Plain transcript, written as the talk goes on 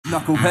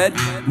Knucklehead,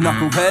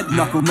 knucklehead,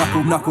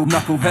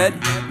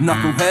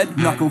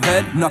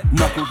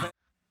 knucklehead.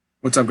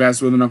 What's up, guys?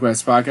 We're the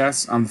Knuckleheads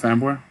Podcast. I'm the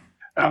fanboy.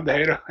 I'm the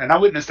hater, and I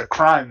witnessed a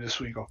crime this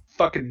week. A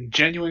fucking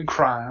genuine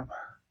crime.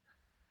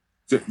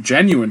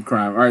 Genuine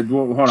crime. All right,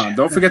 well, hold on.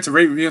 Don't forget to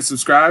rate, review, and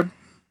subscribe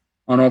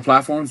on all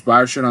platforms. Buy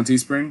our shit on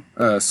Teespring.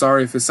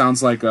 Sorry if it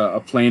sounds like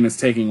a plane is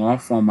taking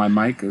off on my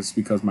mic. It's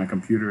because my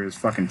computer is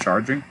fucking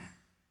charging.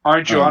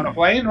 Aren't you on a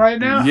plane right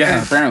now?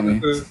 Yeah,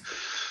 apparently.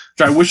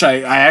 I wish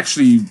I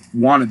actually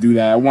want to do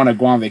that. I want to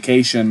go on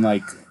vacation,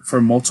 like,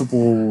 for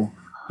multiple...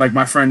 Like,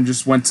 my friend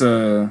just went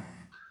to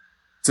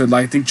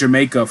like, I think,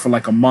 Jamaica for,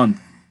 like, a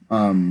month.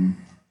 And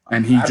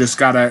he just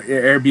got an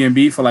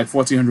Airbnb for, like,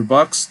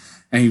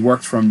 $1,400, and he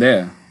worked from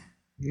there.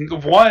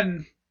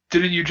 One,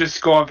 didn't you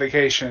just go on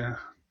vacation?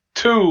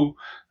 Two,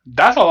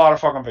 that's a lot of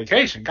fucking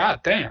vacation.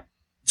 God damn.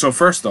 So,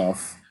 first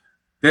off,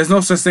 there's no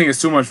such thing as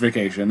too much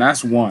vacation.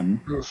 That's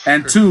one.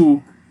 And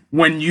two...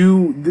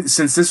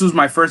 since this was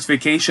my first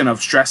vacation of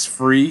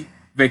stress-free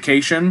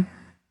vacation,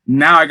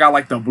 now I got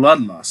like the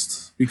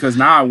bloodlust because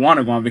now I want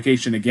to go on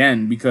vacation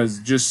again because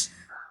just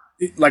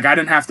like I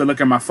didn't have to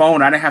look at my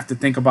phone, I didn't have to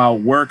think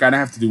about work, I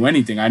didn't have to do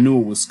anything. I knew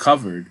it was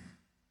covered.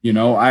 You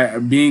know,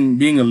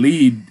 being a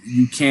lead,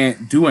 you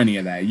can't do any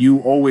of that. You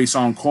always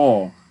on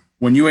call.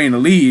 When you ain't a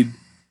lead,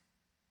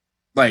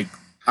 like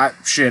I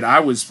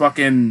was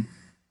fucking.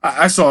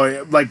 I saw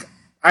it like.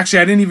 Actually,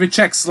 I didn't even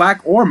check Slack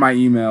or my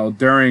email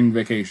during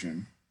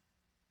vacation.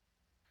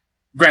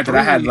 Granted,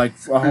 I had like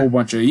a whole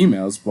bunch of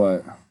emails,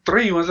 but...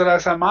 3 was the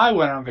last time I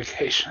went on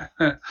vacation.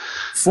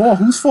 4?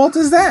 Whose fault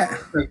is that?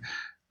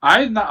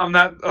 I'm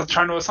not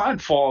trying to assign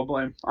fault or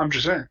blame. I'm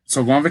just saying.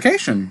 So go on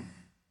vacation.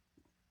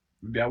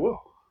 Maybe I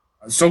will.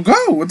 So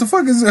go. What the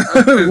fuck is...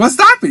 What's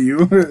stopping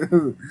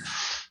you?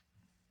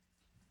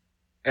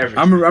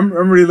 I'm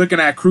really looking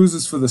at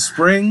cruises for the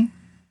spring.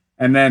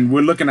 And then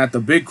we're looking at the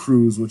big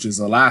cruise, which is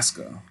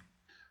Alaska.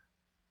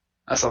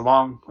 Is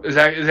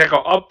that go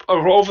up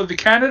over to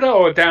Canada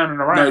or down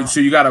and around? No, so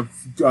you gotta,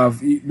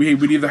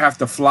 we'd either have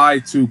to fly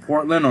to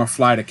Portland or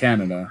fly to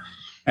Canada.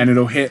 And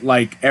it'll hit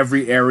like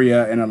every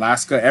area in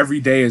Alaska.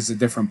 Every day is a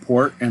different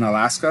port in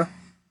Alaska.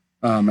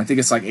 I think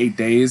it's like 8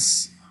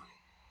 days.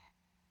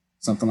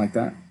 Something like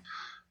that.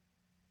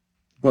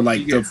 But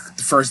like the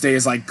first day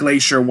is like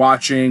glacier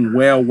watching,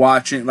 whale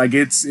watching. Like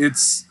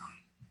it's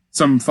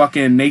some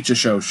fucking nature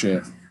show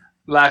shit.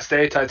 Last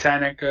day,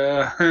 Titanic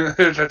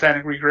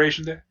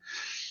recreation day.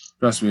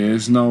 Trust me,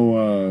 there's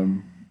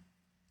no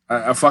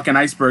a fucking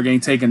iceberg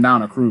ain't taking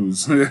down a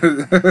cruise.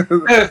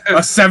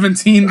 A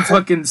 17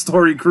 fucking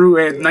story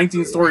cruise,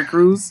 19 story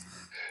cruise.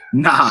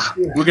 Nah,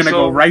 we're gonna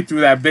go right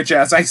through that bitch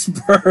ass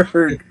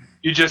iceberg.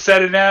 You just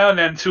said it now, and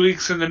then 2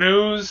 weeks in the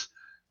news,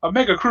 a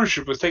mega cruise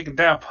ship was taken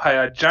down by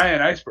a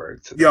giant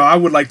iceberg. Yo, I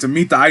would like to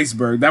meet the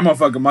iceberg. That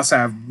motherfucker must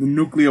have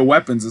nuclear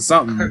weapons or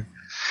something.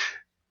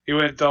 He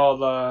went all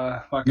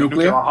like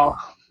nuclear.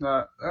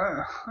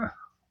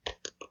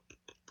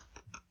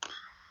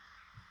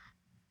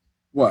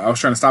 What? I was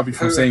trying to stop you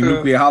from saying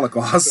nuclear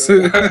holocaust.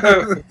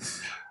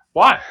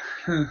 Why?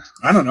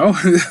 I don't know.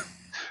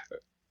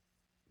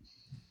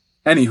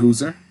 Any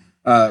hooser.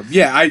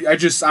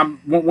 I'm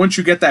once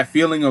you get that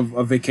feeling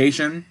of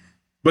vacation,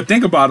 but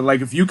think about it,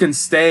 like if you can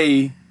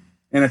stay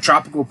in a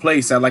tropical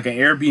place at like an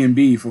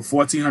Airbnb for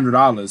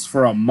 $1,400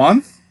 for a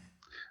month.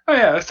 Oh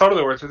yeah, that's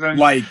totally worth it. Then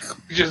like,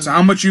 so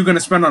how much are you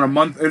gonna spend on a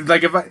month?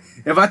 Like if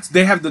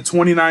they have the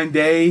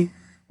 29-day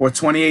or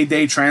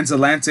 28-day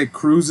transatlantic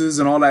cruises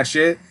and all that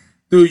shit,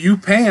 dude, you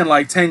paying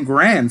like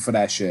 $10,000 for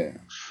that shit.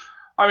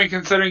 I mean,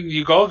 considering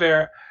you go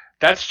there,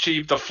 that's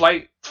cheap. The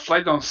flight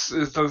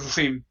doesn't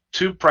seem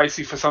too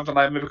pricey for something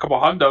like maybe a couple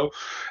hundo,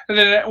 and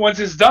then once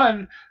it's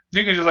done,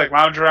 you can just like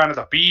lounge around at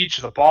the beach,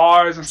 the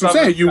bars, and stuff.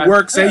 So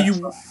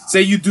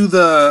say you do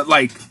the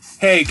like.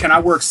 Hey, can I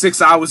work 6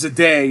 hours a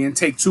day and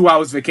take 2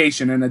 hours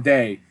vacation in a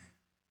day?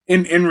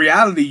 In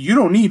reality, you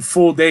don't need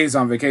full days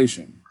on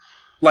vacation.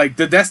 Like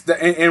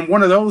and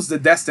one of those, the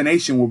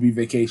destination will be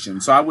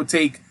vacation. So I would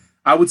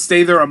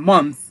stay there a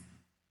month,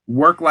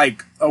 work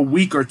like a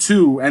week or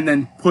two, and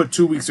then put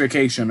 2 weeks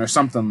vacation or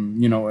something,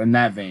 you know, in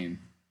that vein.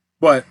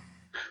 But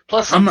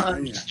plus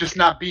sometimes just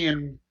not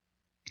getting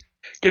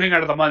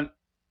out of the month.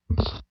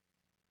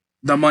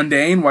 The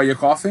mundane while you're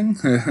coughing?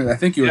 I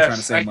think you were trying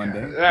to say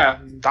mundane. Yeah,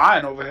 I'm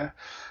dying over here.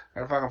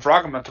 Got a fucking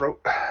frog in my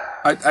throat.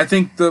 I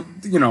think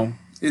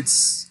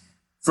it's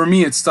for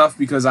me it's tough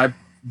because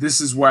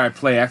this is where I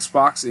play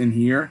Xbox in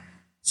here.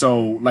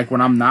 So like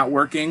when I'm not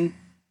working,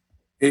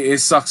 it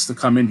sucks to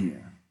come in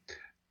here.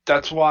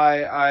 That's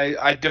why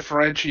I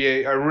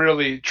differentiate. I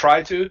really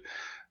try to.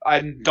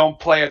 I don't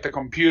play at the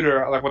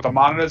computer like with the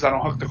monitors. I don't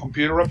hook the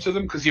computer up to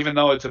them because even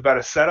though it's a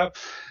better setup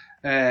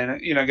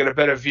and get a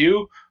better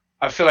view,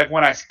 I feel like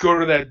when I go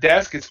to that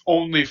desk, it's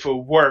only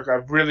for work. I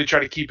really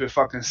try to keep it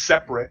fucking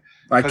separate.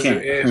 I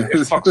can't. It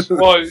fucks.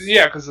 Well,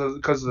 yeah, because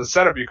of the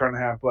setup you currently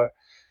have, but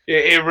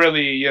it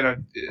really,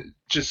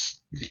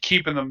 just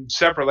keeping them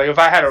separate. Like if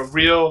I had a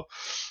real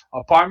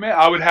apartment,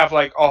 I would have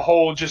like a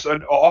whole just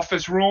an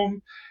office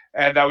room,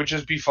 and that would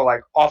just be for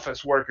like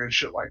office work and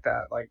shit like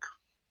that. Like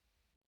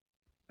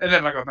And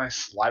then like a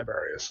nice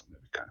library or something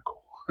would be kind of cool.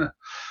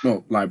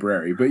 No,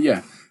 library. But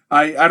yeah,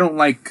 I don't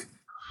like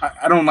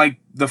I don't like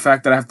the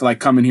fact that I have to like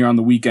come in here on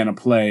the weekend and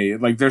play.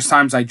 Like there's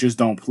times I just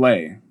don't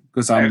play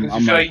because I'm you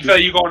feel like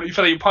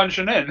you're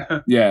punching in.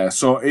 Yeah,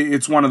 so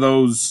it's one of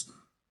those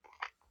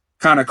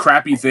kind of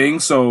crappy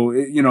things. So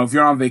you know, if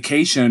you're on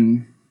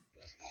vacation,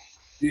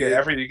 you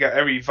got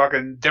every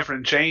fucking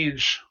different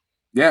change.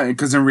 Yeah,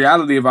 because in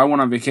reality, if I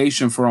went on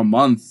vacation for a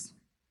month,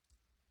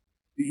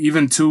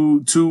 even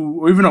two,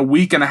 or even a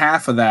week and a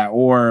half of that,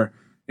 or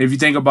if you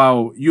think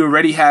about, you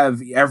already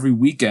have every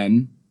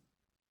weekend,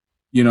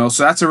 you know,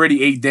 so that's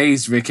already 8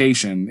 days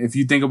vacation. If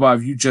you think about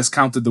if you just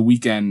counted the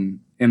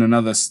weekend in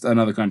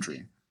another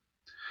country,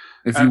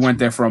 if you went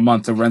there for a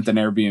month to rent an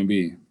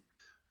Airbnb.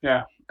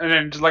 Yeah, and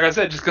then like I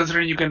said, just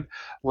considering you can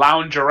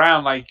lounge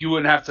around, like you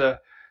wouldn't have to,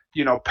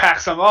 you know, pack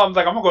some. Oh, I'm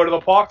gonna go to the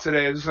park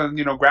today, just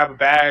you know, grab a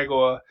bag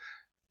or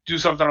do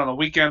something on the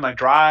weekend, like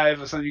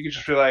drive or something. You could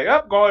just be like,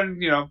 oh,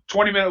 going, you know,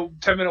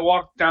 10-minute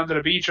walk down to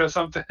the beach or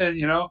something,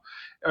 you know,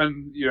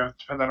 and you know,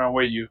 depending on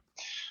where you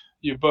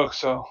book.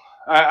 So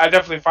I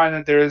definitely find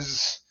that there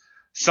is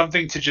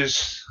something to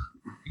just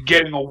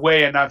getting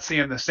away and not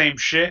seeing the same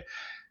shit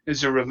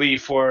is a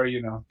relief, or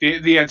you know,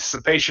 the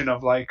anticipation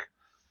of like,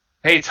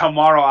 hey,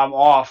 tomorrow I'm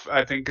off.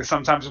 I think is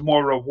sometimes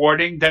more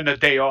rewarding than the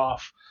day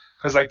off,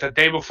 because like the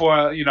day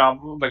before, you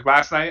know, like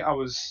last night I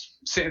was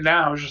sitting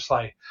down, I was just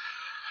like.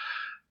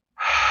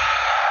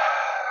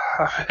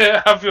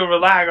 I feel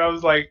relaxed. I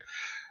was like,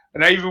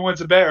 and I even went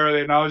to bed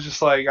early, and I was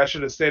just like, I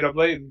should have stayed up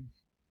late and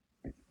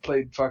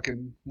played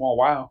fucking more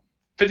WoW.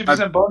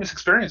 50% bonus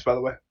experience, by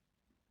the way.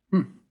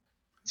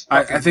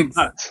 I think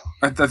nuts.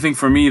 I think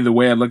for me, the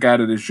way I look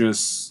at it is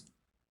just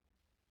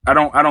I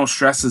don't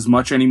stress as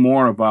much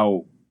anymore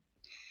about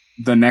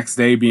the next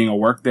day being a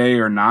work day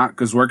or not,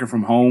 because working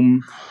from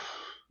home,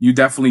 you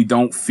definitely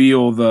don't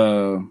feel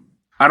the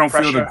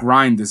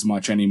grind as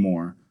much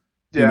anymore.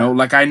 Yeah. You know,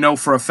 like I know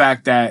for a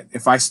fact that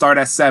if I start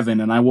at 7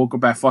 and I woke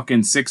up at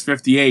fucking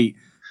 6:58,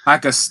 I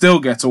could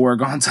still get to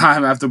work on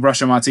time after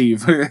brushing my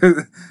teeth.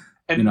 And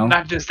you know?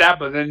 Not just that,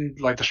 but then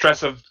like the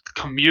stress of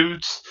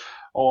commutes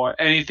or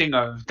anything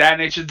of that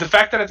nature. The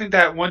fact that I think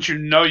that once you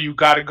know you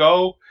gotta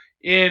go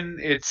in,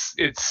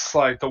 it's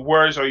like the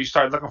worst, or you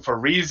start looking for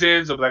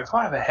reasons, or like, oh,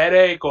 I have a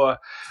headache, or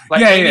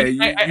like you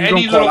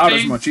don't call out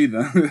as much either.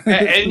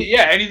 and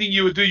anything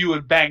you would do, you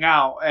would bang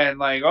out, and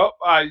like,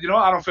 you know,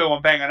 I don't feel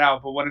I'm banging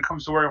out, but when it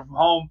comes to working from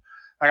home,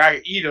 like I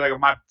can eat it, like if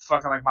my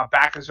fucking like my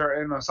back is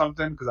hurting or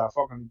something, because I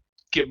fucking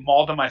get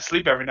mauled in my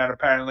sleep every night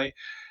apparently.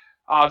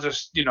 I'll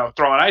just, you know,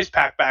 throw an ice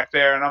pack back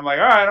there, and I'm like,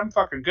 all right, I'm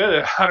fucking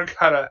good. I don't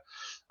gotta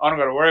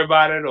worry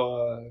about it,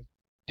 or.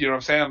 You know what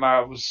I'm saying?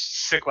 I was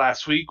sick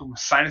last week with a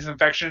sinus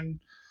infection.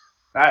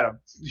 I had a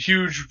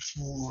huge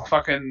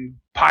fucking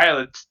pile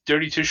of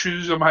dirty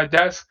tissues on my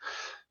desk.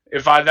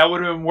 If that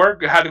would have been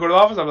work, I had to go to the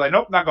office, I'd be like,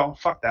 nope, not going.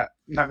 Fuck that.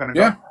 Not going to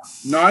go. Yeah.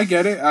 No, I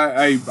get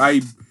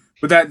it.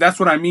 But that's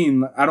what I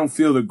mean. I don't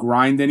feel the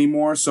grind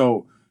anymore.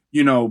 So,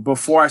 you know,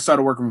 before I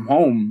started working from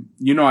home,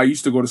 you know, I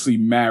used to go to sleep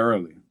mad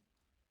early.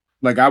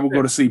 Like I would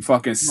go to sleep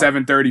fucking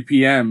 7:30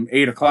 p.m.,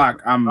 8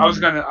 o'clock. I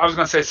was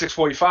gonna say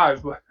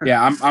 6:45, but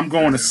yeah, I'm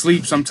going to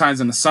sleep sometimes,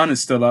 and the sun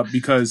is still up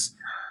because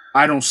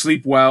I don't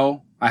sleep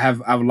well. I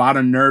have a lot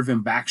of nerve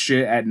and back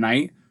shit at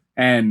night,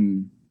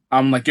 and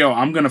I'm like, yo,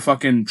 I'm gonna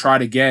fucking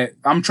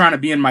I'm trying to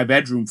be in my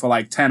bedroom for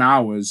like 10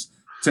 hours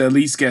to at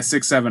least get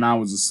 6-7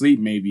 hours of sleep,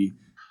 maybe.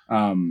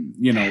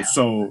 You know,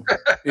 so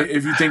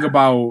if you think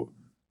about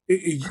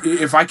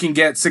if I can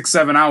get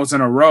 6-7 hours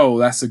in a row,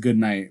 that's a good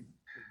night.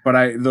 But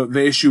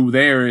the issue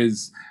there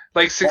is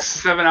like 6 to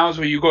 7 hours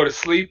where you go to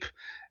sleep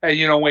and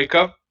you don't wake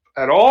up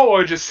at all,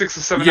 or just 6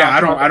 to 7 hours. Yeah,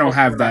 I don't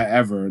have that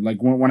ever. Like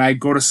when I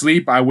go to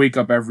sleep, I wake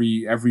up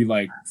every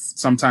like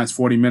sometimes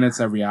 40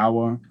 minutes, every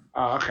hour.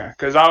 Oh, okay.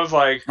 Because I was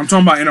like, I'm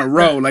talking about in a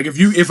row. Like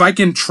if I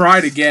can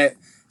try to get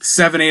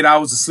 7-8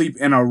 hours of sleep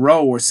in a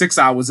row or 6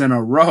 hours in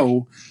a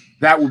row,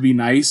 that would be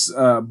nice.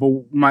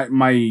 But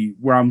my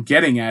where I'm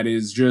getting at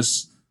is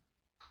just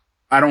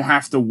I don't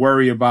have to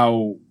worry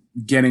about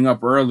getting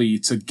up early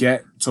to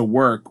get to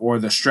work or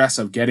the stress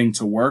of getting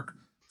to work.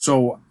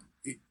 So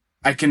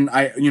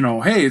you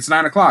know, hey, it's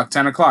 9 o'clock,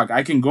 10 o'clock.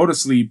 I can go to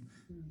sleep,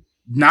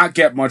 not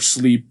get much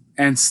sleep,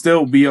 and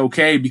still be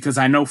okay because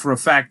I know for a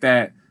fact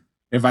that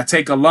if I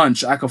take a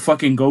lunch, I could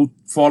fucking go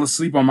fall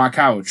asleep on my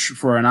couch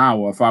for an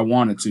hour if I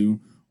wanted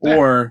to.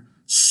 Or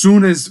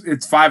soon as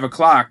it's 5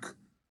 o'clock,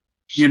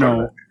 you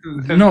know,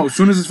 as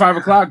soon as it's 5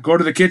 o'clock, go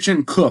to the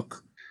kitchen, cook.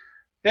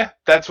 Yeah,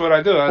 that's what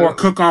I do. Or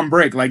cook on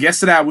break. Like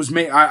yesterday,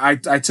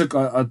 I took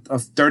a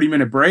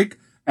 30-minute break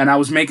and I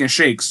was making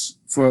shakes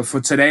for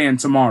today and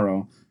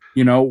tomorrow.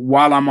 You know,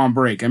 while I'm on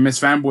break. And Miss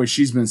Fanboy,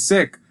 she's been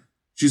sick.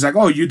 She's like,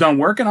 "Oh, you done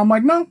working?" I'm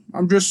like, "No,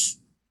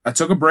 I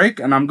took a break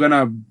and I'm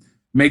gonna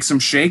make some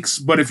shakes."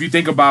 But if you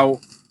think about,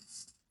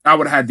 I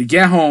would have had to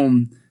get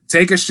home,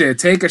 take a shit,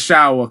 take a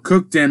shower,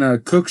 cook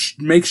dinner,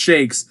 make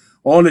shakes,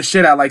 all this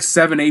shit at like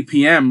 7-8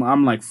 p.m.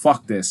 I'm like,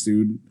 fuck this,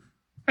 dude.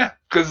 Yeah,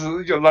 because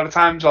a lot of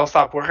times I'll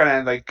stop working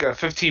at like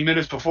 15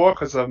 minutes before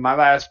because of my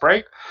last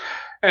break,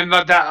 and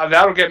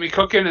that'll get me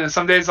cooking. And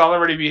some days I'll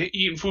already be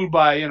eating food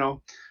by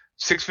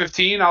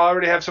 6:15. I'll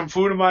already have some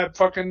food in my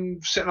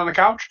fucking sitting on the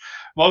couch.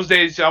 Most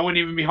days I wouldn't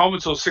even be home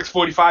until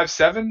 6:45,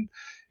 7.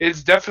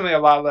 It's definitely a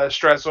lot less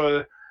stress.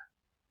 Or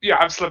yeah,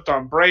 I've slept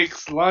on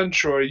breaks,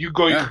 lunch, or you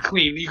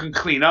can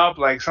clean up.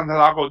 Like sometimes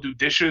I'll go do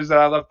dishes that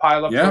I left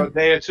pile up for a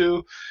day or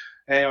two,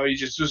 and or you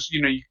just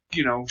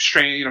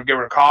strain, get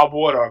rid of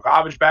cardboard or a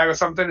garbage bag or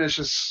something.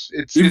 It's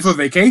even for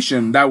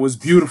vacation. That was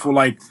beautiful.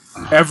 Like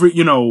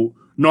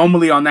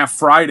normally on that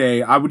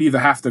Friday, I would either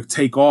have to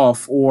take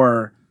off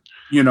or,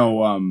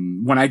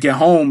 when I get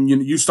home,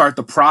 you start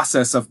the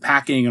process of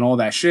packing and all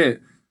that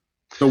shit.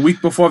 The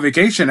week before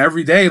vacation,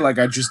 every day, like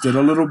I just did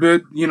a little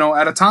bit,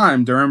 at a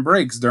time during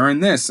breaks, during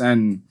this,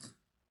 and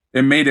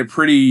it made it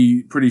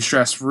pretty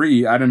stress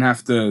free. I didn't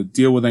have to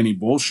deal with any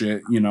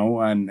bullshit,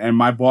 and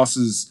my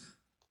bosses,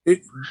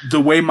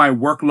 the way my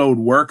workload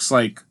works,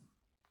 like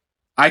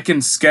I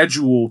can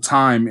schedule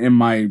time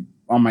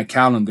on my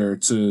calendar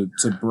to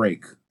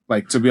break,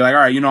 like to be like,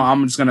 all right,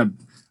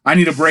 I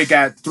need a break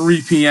at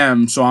 3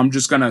 p.m., so I'm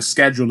just going to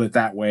schedule it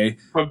that way.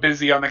 Put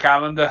busy on the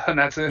calendar, and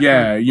that's it.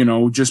 Yeah,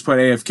 just put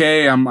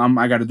AFK,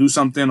 I got to do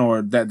something,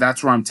 or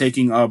that's where I'm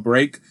taking a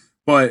break.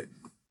 But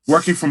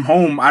working from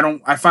home,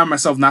 I find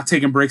myself not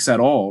taking breaks at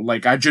all.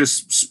 Like, I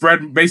just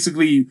spread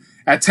basically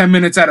at 10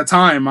 minutes at a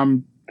time.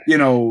 I'm,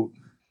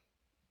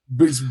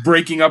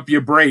 breaking up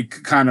your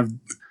break kind of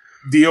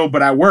deal.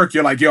 But at work,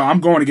 you're like, yo, I'm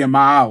going to get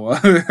my hour.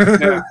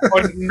 Yeah.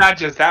 Or not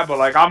just that, but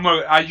like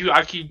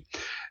I keep...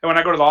 And when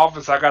I go to the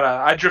office,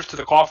 I drift to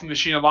the coffee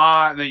machine a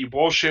lot, and then you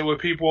bullshit with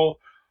people.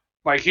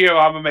 Like here,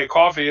 I'm gonna make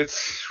coffee. And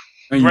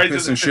you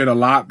piss and shit a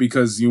lot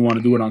because you want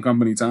to do it on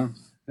company time.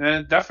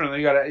 And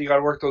definitely, you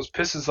gotta work those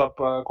pisses up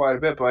quite a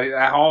bit. But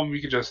at home, you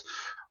can just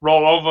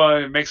roll over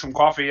and make some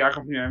coffee. I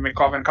can make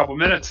coffee in a couple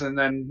minutes, and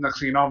then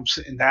next thing you know, I'm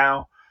sitting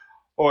down.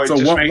 Or so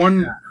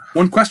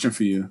one question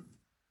for you.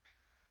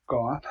 Go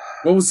on.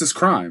 What was this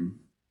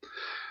crime?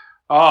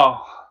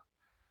 Oh,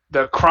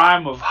 the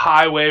crime of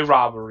highway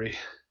robbery.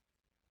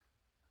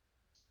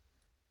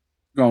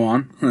 Go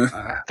on.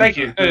 Thank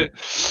you.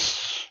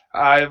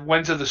 I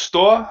went to the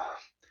store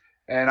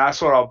and I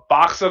saw a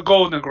box of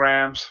Golden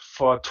Grams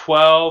for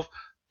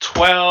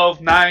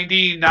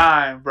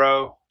 $12.99,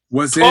 bro.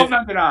 Was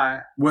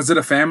 $12.99. Was it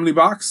a family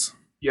box?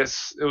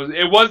 Yes, it was.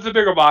 It was the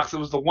bigger box. It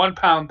was the 1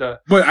 pounder.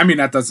 But I mean,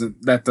 that doesn't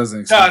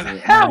explain it.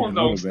 Hell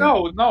no,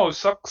 no.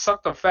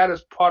 Suck the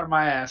fattest part of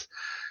my ass.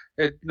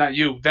 Not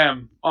you,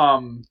 them.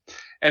 And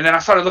then I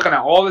started looking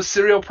at all the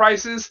cereal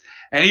prices,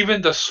 and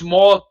even the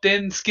small,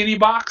 thin, skinny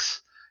box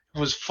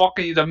was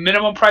fucking. The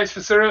minimum price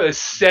for cereal is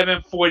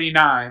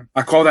 $7.49.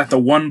 I call that the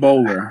one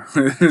bowler.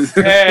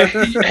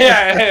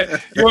 yeah,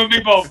 you and me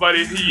both,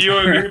 buddy. You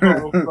and me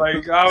both.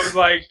 Like I was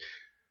like,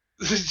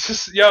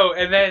 just yo,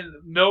 and then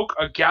milk.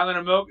 A gallon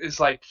of milk is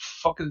like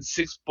fucking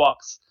 $6.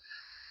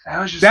 And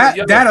I was just that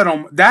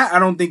I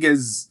don't think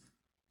is.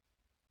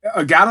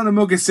 A gallon of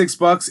milk is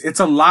 $6. It's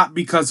a lot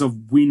because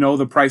of we know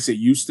the price it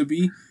used to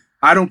be.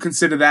 I don't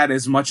consider that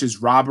as much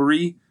as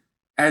robbery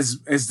as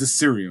the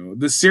cereal.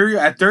 The cereal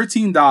at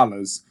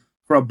 $13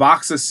 for a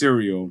box of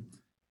cereal,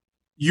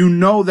 you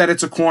know that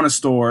it's a corner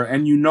store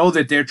and you know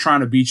that they're trying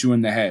to beat you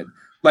in the head.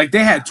 Like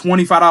they had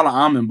 $25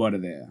 almond butter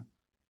there.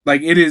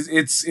 Like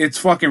it's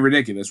fucking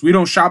ridiculous. We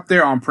don't shop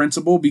there on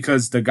principle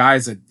because the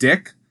guy's a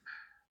dick,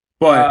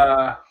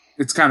 but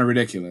it's kind of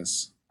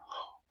ridiculous.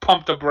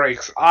 Pump the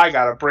brakes. I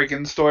got a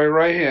break-in story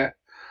right here.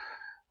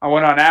 I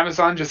went on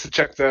Amazon just to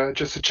check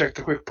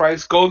the quick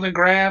price. Golden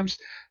Grams,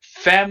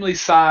 family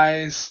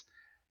size,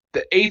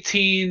 the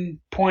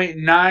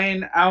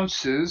 18.9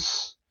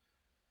 ounces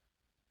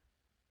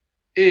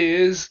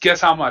is, guess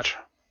how much?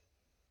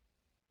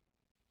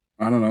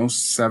 I don't know,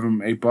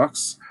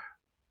 $7-8.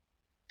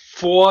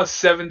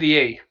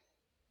 $4.78.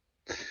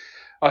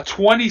 A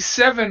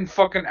 27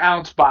 fucking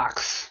ounce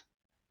box.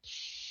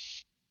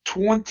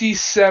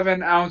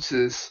 27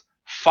 ounces,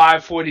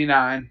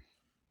 $5.49.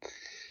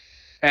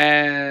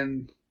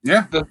 And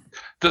yeah,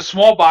 the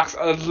small box,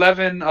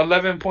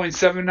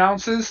 11.7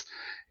 ounces,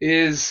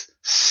 is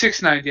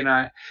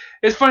 $6.99.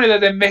 It's funny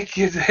that they make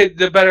it.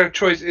 The better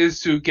choice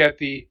is to get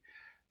the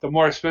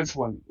more expensive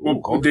one.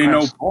 Ooh, they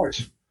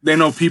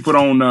know people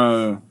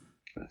don't.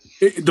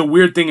 The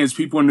weird thing is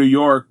people in New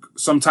York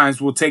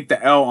sometimes will take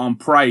the L on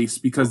price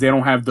because they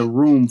don't have the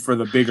room for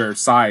the bigger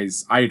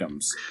size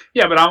items.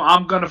 Yeah, but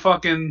I'm gonna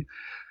fucking.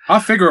 I'll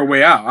figure a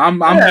way out.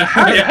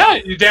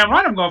 You're damn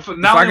right. I'm going for.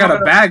 Now I gotta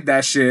bag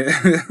that shit.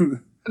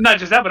 Not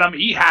just that, but I'm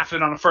gonna eat half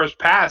it on the first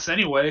pass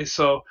anyway.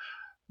 So,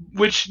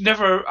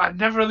 I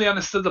never really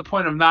understood the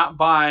point of not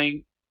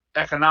buying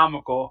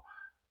economical,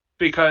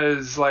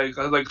 because like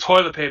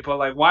toilet paper.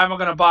 Like, why am I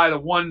gonna buy the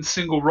one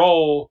single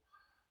roll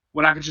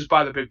when I could just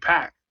buy the big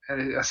pack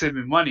and I save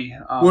me money?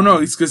 Well, no,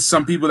 it's because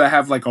some people that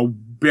have like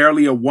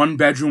barely a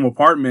 1-bedroom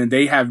apartment,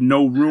 they have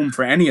no room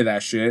for any of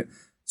that shit.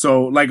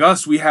 So like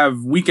us,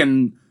 you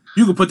can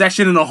put that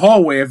shit in the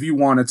hallway if you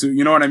wanted to.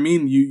 You know what I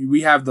mean?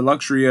 We have the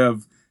luxury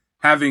of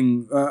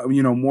having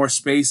more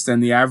space than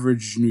the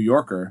average New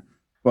Yorker.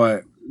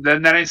 But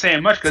Then that ain't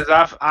saying much because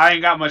I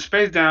ain't got much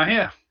space down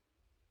here.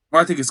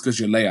 Well, I think it's because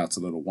your layout's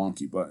a little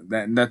wonky, but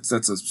that's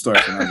a story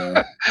for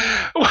another.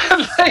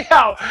 What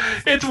layout?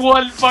 It's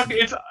one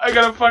fucking. I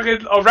got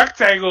a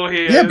rectangle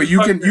here. Yeah, but you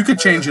can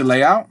change your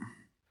layout.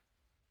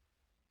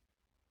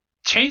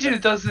 Changing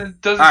it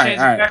doesn't all change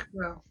the right.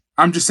 background.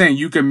 I'm just saying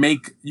you can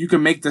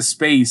make the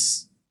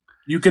space.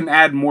 You can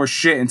add more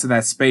shit into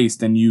that space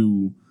than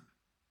you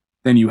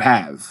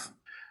have.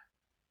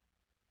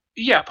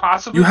 Yeah,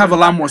 possibly. You have a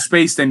lot more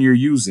space than you're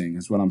using,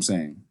 is what I'm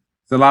saying.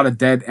 There's a lot of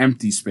dead,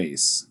 empty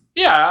space.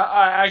 Yeah,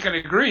 I can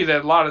agree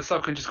that a lot of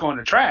stuff can just go in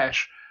the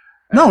trash.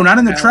 No, not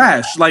in the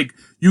trash. Like,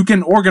 you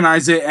can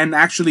organize it and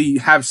actually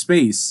have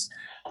space.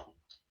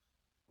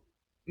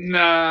 Nah,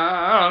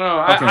 I don't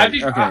know.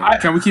 Okay.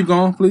 Can we keep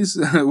going, please?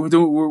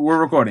 We're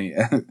recording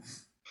it.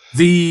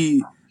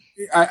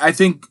 I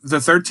think the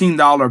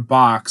 $13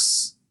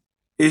 box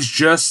is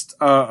just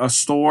a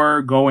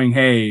store going,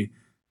 hey,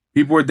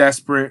 people are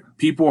desperate.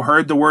 People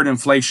heard the word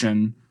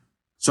inflation.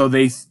 So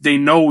they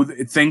know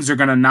things are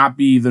going to not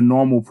be the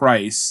normal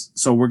price.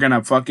 So we're going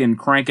to fucking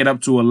crank it up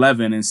to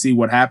 11 and see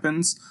what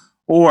happens.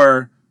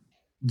 Or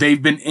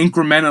they've been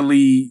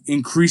incrementally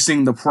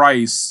increasing the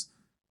price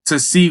to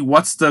see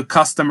what's the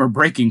customer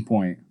breaking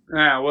point.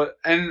 Yeah, well,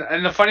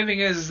 and the funny thing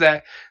is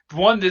that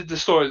the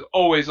store is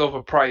always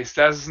overpriced.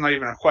 That's not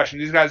even a question.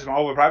 These guys are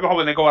overpriced. I've been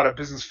hoping they go out of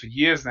business for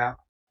years now.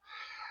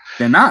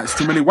 They're not. It's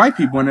too many white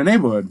people in the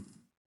neighborhood.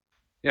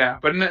 Yeah,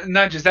 but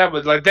not just that,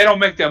 but like they don't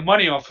make their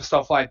money off of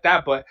stuff like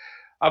that. But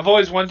I've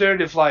always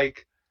wondered if,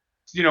 like,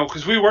 you know,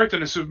 because we worked in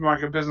the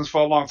supermarket business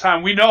for a long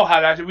time, we know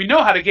how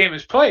the game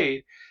is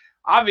played.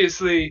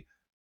 Obviously,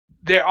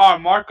 there are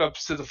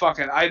markups to the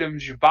fucking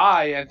items you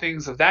buy and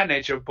things of that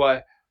nature,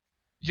 but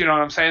you know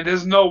what I'm saying?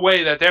 There's no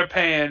way that they're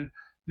paying,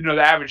 you know,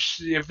 the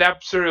average. If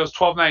that cereal is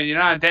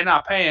 $12.99, they're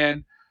not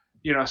paying,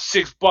 you know,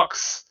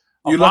 $6.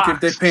 You look if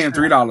they're paying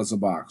 $3 a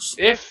box.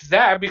 If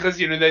that, because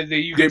you know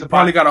they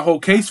probably got a whole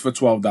case for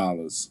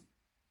 $12.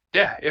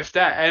 Yeah, if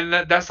that,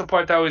 and that's the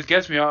part that always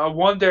gets me. I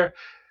wonder,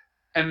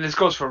 and this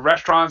goes for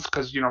restaurants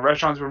because you know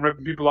restaurants have been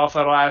ripping people off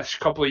the last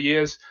couple of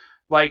years.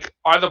 Like,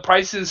 are the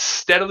prices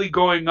steadily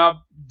going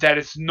up that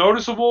it's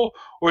noticeable,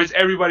 or is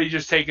everybody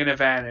just taking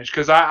advantage?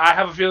 Because I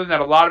have a feeling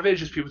that a lot of it is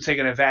just people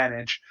taking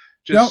advantage.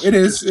 No, it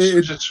is.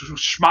 Just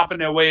schmopping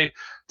their way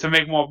to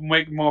make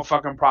more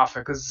fucking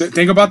profit. Because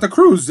think about the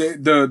cruise.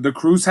 The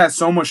cruise had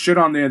so much shit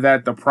on there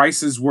that the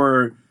prices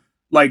were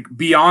like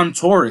beyond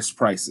tourist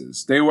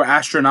prices. They were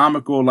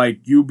astronomical. Like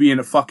you being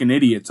a fucking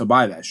idiot to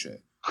buy that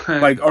shit.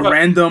 Like a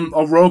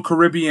Royal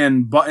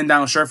Caribbean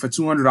button-down shirt for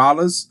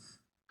 $200.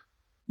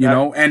 You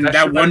know, and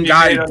that one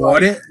guy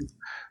bought it.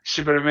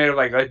 Should have been made of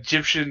like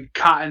Egyptian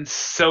cotton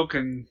silk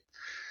and.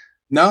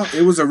 No,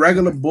 it was a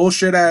regular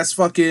bullshit ass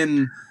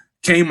fucking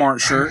Kmart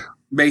shirt,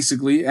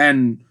 basically.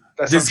 And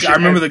I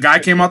remember the guy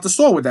came out the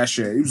store with that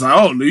shit. He was like,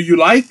 "Oh, you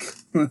like?"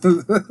 I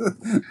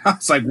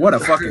was like, "What a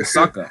fucking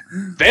sucker!"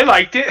 They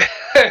liked it.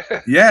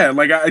 Yeah,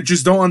 like I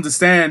just don't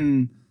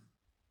understand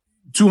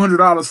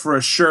 $200 for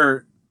a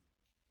shirt.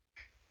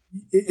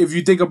 If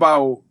you think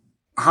about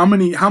how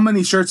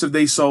many shirts have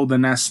they sold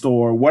in that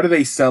store? What are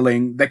they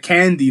selling? The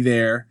candy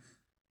there.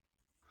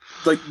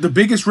 Like the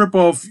biggest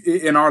ripoff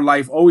in our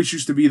life always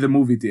used to be the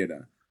movie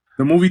theater.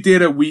 The movie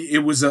theater,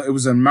 it was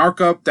a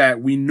markup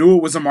that we knew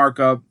it was a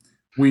markup.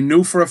 We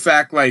knew for a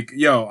fact, like,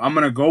 yo, I'm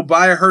gonna go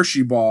buy a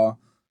Hershey bar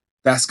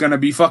that's gonna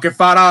be fucking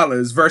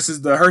 $5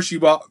 versus the Hershey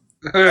bar.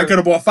 I could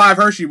have bought 5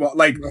 Hershey bars.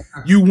 Like,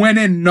 you went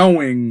in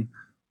knowing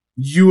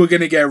you were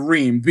gonna get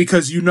reamed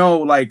because you know,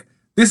 like,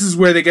 this is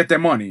where they get their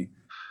money.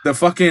 The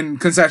fucking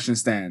concession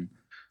stand.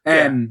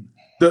 And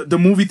the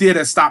movie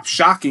theater stopped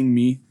shocking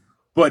me.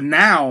 But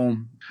now,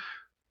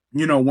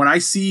 you know, when I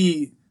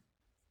see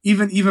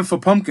even for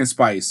pumpkin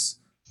spice,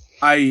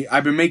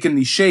 I've been making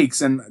these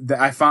shakes and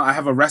I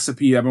have a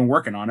recipe. I've been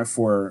working on it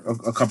for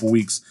a couple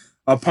weeks.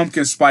 A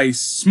pumpkin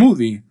spice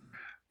smoothie.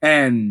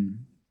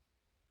 And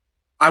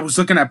I was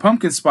looking at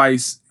pumpkin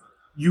spice.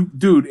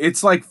 Dude,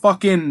 it's like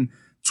fucking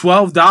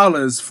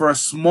 $12 for a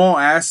small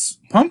ass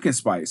pumpkin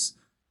spice.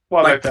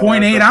 Well, like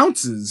 0.8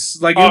 ounces.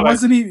 Like it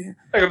wasn't even.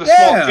 Like the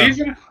small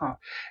season? Huh.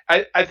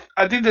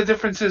 I think the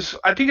difference is,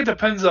 I think it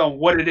depends on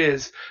what it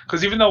is.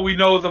 Because even though we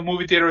know the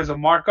movie theater is a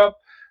markup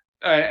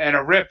and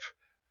a rip,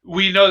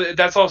 we know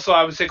that's also,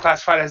 I would say,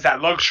 classified as that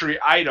luxury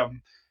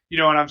item. You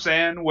know what I'm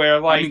saying? Where,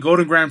 like. I mean,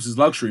 Golden Grams is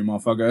luxury,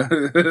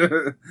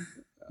 motherfucker.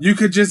 You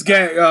could just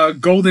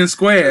get golden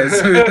squares.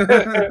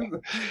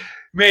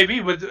 Maybe,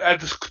 but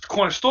at the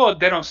corner store,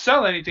 they don't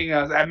sell anything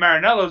else. At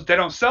Marinello's, they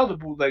don't sell the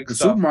bootleg stuff.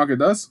 The supermarket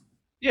does.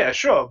 Yeah,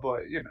 sure,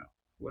 but, you know,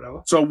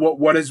 whatever. So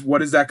what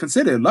is that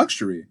considered?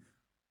 Luxury.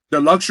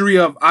 The luxury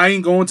of, I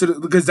ain't going to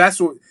because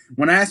that's what,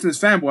 when I asked Miss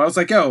Fanboy, I was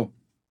like, yo,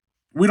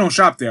 we don't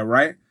shop there,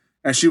 right?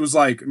 And she was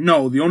like,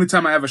 no, the only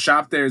time I ever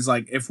shop there is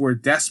like if we're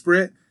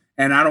desperate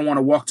and I don't want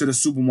to walk to the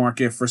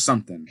supermarket for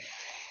something.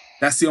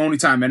 That's the only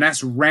time, and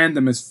that's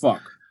random as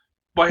fuck.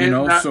 But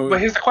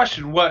here's the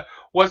question: what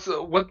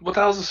the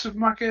hell's a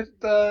supermarket?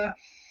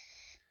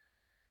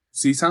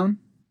 Seatown?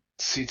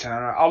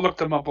 C-Town. I'll look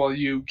them up while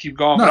you keep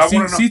going. No, but I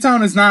want to know.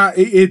 C-Town is not.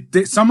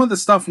 Some of the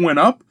stuff went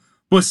up,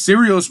 but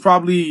cereal is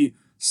probably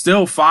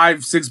still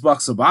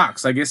 $5-6 a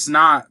box. Like it's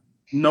not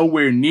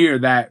nowhere near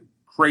that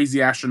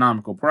crazy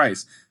astronomical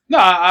price. No,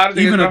 I don't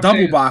think Even it's a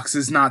double box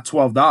is not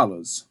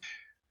 $12.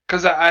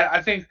 Because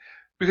I think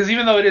because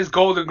even though it is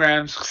Golden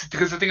Grams,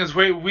 because the thing is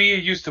we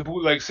used to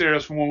bootleg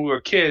cereals from when we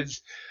were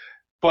kids,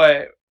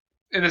 but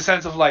in the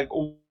sense of like,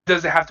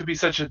 does it have to be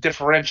such a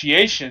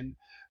differentiation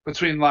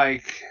between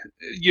like,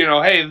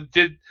 hey,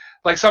 did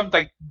like something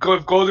like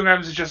if Golden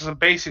Grams is just a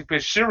basic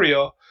bitch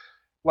cereal,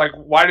 like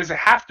why does it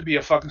have to be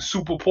a fucking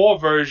super poor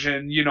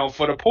version,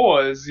 for the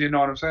poors? You know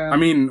what I'm saying? I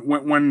mean,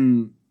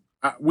 when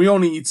we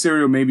only eat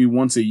cereal maybe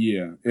once a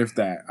year, if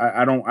that.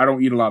 I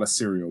don't eat a lot of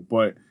cereal,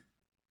 but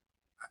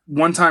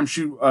one time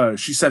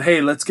she said,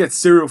 "Hey, let's get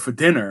cereal for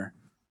dinner,"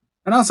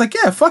 and I was like,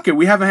 "Yeah, fuck it.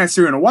 We haven't had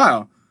cereal in a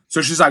while."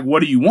 So she's like, "What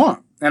do you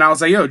want?" And I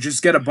was like, "Yo,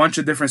 just get a bunch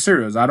of different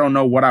cereals. I don't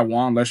know what I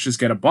want. Let's just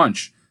get a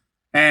bunch."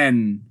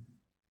 And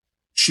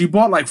she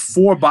bought like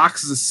 4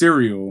 boxes of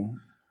cereal,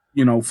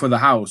 for the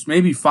house,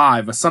 maybe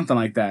 5 or something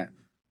like that,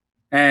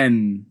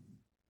 and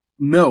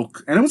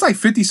milk, and it was like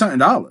 $50-something.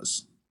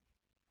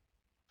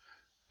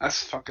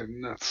 That's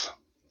fucking nuts.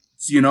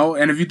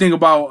 And if you think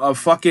about a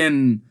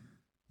fucking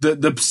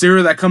the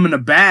cereal that come in a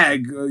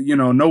bag,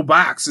 no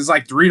box, is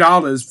like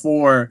 $3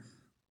 for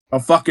a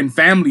fucking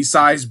family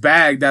size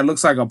bag that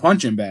looks like a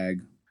punching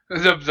bag.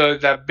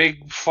 That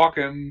big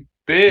fucking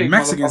big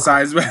Mexican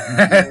size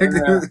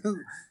bag.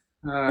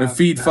 And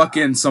feed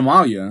fucking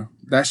Somalia.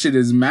 That shit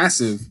is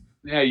massive.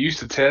 Yeah, you used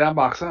to tear that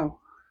box out.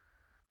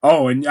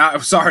 Oh, and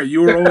I'm sorry,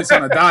 you were always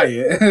on a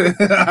diet.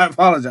 I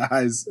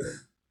apologize.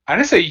 I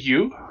didn't say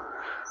you.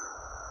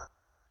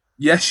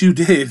 Yes, you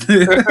did.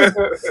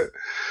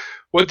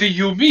 What do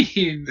you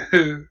mean?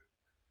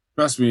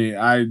 Trust me,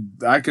 I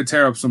could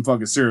tear up some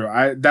fucking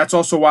cereal. That's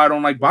also why I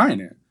don't like buying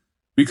it.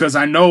 Because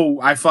I know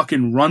I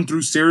fucking run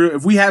through cereal.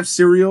 If we have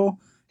cereal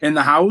in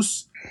the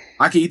house,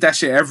 I can eat that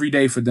shit every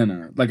day for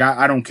dinner. Like,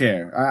 I don't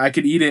care. I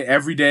could eat it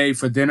every day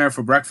for dinner,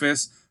 for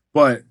breakfast.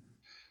 But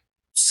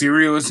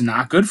cereal is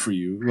not good for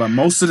you. Like,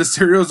 most of the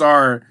cereals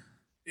are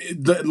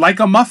like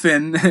a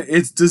muffin.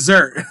 It's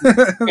dessert.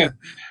 Yeah.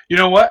 You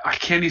know what? I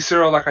can't eat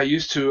cereal like I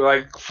used to.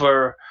 Like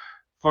for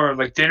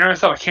like dinner and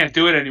stuff, I can't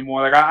do it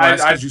anymore. Like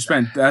that's because you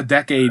spent a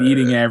decade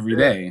eating it every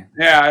day.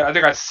 Yeah, I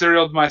think I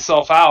cerealed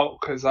myself out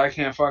because I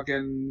can't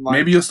fucking. Like,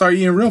 maybe you'll start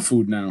eating real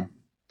food now.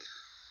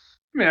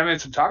 I mean, I made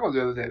some tacos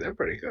the other day. They're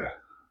pretty good.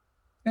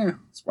 Yeah,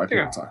 it's white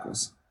people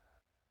tacos.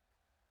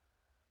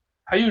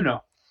 How you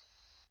know?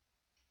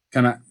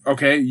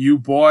 Okay, you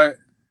bought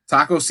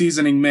taco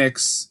seasoning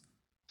mix.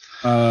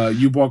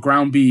 You bought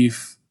ground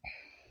beef.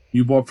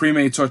 You bought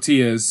pre-made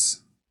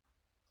tortillas.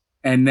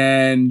 And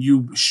then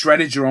you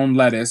shredded your own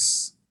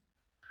lettuce.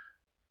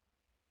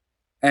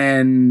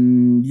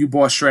 And you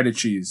bought shredded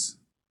cheese.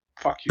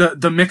 Fuck you.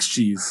 The mixed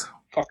cheese.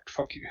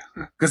 Fuck you.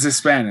 Because it's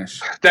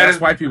Spanish. That's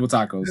white people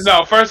tacos.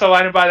 No, first of all,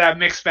 I didn't buy that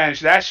mixed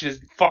Spanish. That shit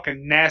is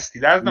fucking nasty.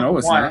 That's number one. No,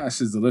 it's not. That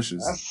shit's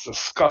delicious. That's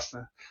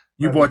disgusting.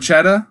 You bought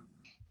cheddar?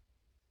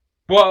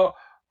 Well,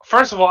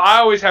 first of all, I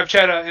always have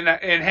cheddar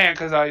in hand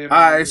because I.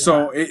 Alright,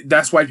 so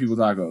that's white people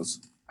tacos.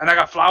 And I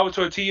got flour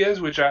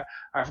tortillas, which I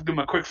do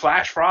my quick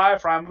fry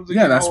them.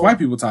 Yeah, that's white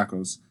people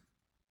tacos.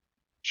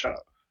 Shut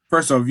up.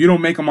 First off, if you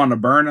don't make them on the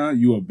burner,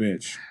 you a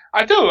bitch.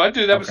 I do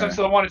that, but since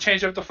I want to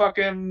change up the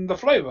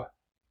flavor.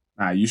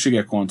 Nah, you should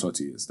get corn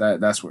tortillas.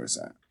 That's where it's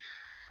at.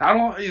 I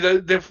don't.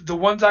 The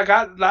ones I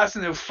got last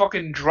time, they were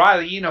fucking dry.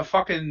 They eating a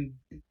fucking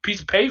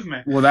piece of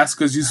pavement. Well, that's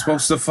because you're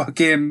supposed to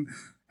fucking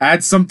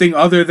add something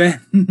other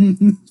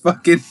than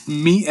fucking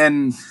meat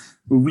and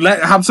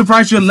I'm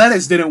surprised your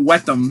lettuce didn't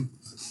wet them.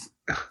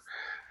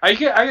 I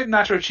get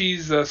nacho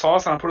cheese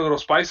sauce and I put a little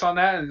spice on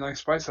that and like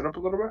spice it up a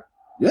little bit.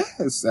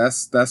 Yes,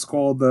 that's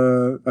called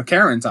a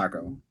Karen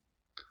taco.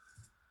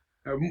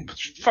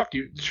 Fuck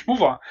you. Just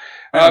move on.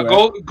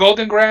 Anyway.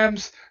 Golden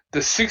Grams, the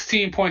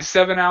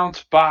 16.7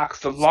 ounce box,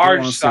 the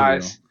large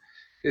size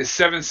is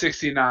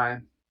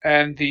 $7.69,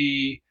 and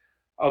the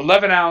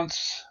 11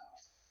 ounce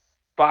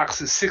box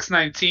is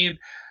 $6.19.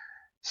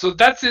 So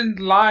that's in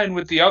line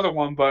with the other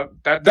one, but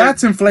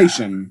that's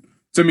inflation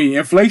to me.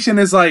 Inflation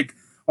is like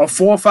a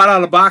 $4 or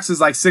 $5 box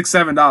is like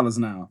 $6-7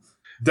 now.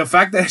 The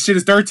fact that shit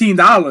is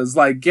 $13,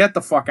 like, get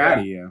the fuck out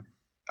of here.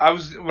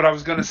 What I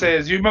was gonna say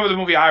is, you remember the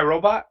movie I,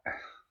 Robot?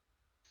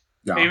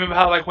 Yeah. And you remember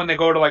how like when they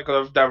go to like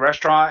that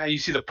restaurant and you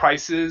see the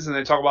prices and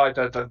they talk about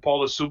like the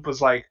bowl of soup was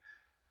like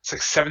it's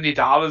like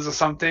 $70 or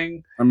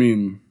something. I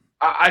mean,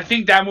 I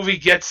think that movie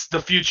gets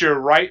the future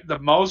right the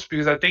most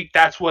because I think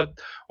that's what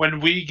when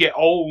we get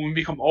old, when we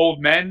become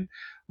old men,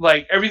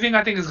 like everything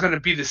I think is going to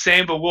be the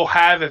same, but we'll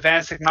have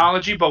advanced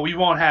technology, but we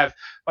won't have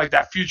like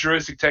that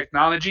futuristic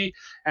technology,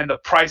 and the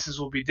prices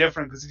will be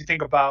different. Because if you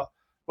think about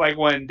like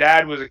when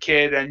Dad was a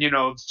kid and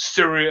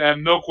cereal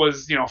and milk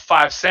was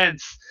 5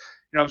 cents.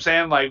 You know what I'm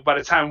saying? Like, by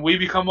the time we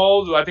become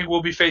old, I think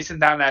we'll be facing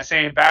down that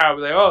same barrel.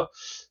 We're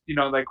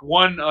like,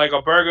 like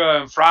a burger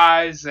and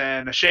fries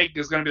and a shake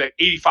is going to be like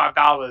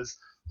 $85.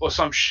 or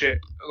some shit.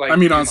 Like I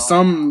mean, in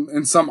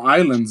some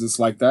islands, it's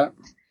like that.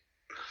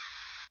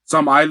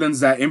 Some islands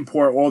that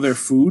import all their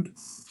food.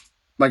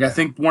 Like I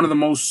think one of the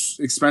most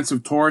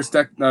expensive tourist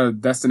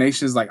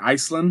destinations, like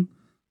Iceland,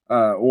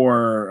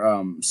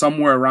 or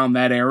somewhere around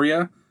that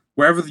area,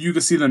 wherever you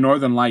can see the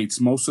Northern Lights.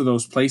 Most of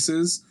those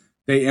places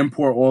they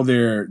import all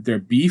their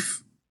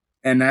beef,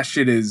 and that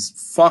shit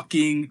is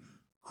fucking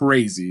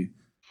crazy.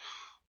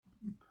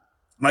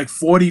 Like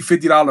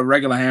 $40-$50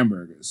 regular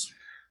hamburgers.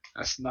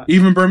 That's nuts.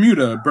 Even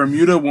Bermuda,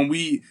 when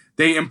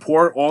they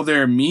import all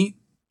their meat.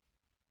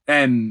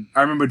 And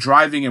I remember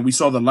driving and we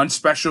saw the lunch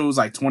specials,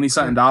 like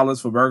 $20-something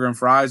for burger and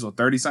fries or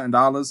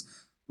 $30-something.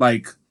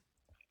 Like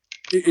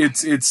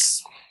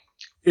it's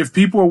if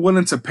people are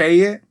willing to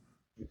pay it,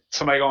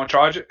 somebody gonna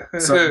charge it.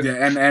 So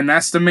yeah, and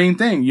that's the main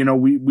thing. You know,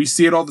 we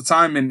see it all the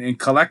time in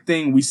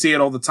collecting. We see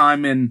it all the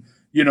time in,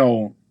 you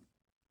know,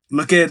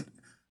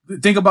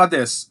 think about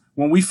this.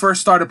 When we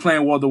first started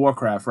playing World of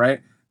Warcraft,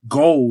 right?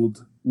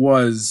 Gold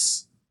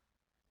was,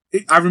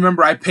 I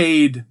remember I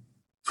paid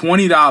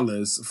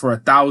 $20 for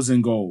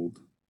 1,000 gold.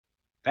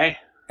 Hey.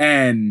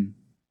 And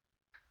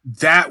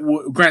that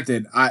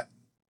granted,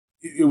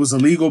 it was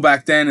illegal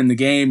back then in the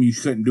game. You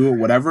couldn't do it,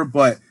 whatever.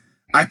 But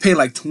I paid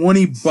like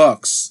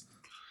 $20,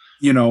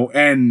 you know,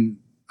 and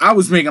I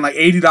was making like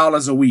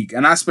 $80 a week,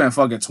 and I spent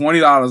fucking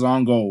 $20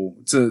 on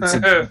gold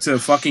to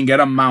fucking get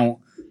a mount.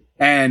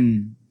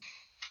 And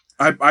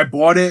I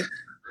bought it,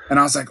 and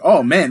I was like,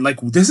 oh man, like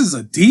this is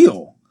a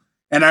deal.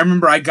 And I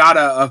remember I got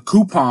a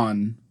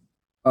coupon.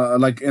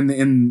 Like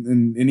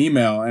in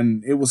email,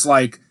 and it was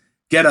like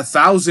get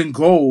 1,000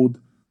 gold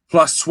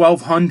plus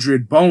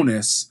 1,200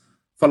 bonus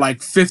for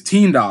like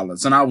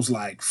 $15, and I was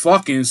like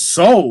fucking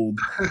sold.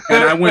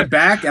 And I went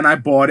back and I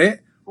bought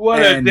it.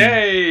 What a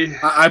day!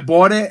 I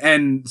bought it,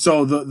 and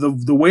so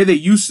the way they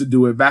used to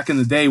do it back in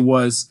the day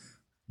was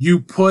you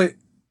put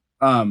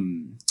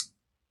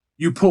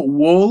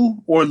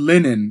wool or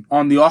linen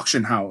on the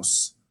auction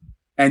house,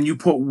 and you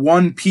put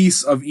one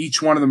piece of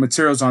each one of the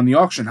materials on the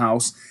auction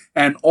house,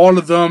 and all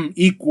of them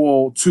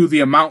equal to the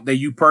amount that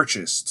you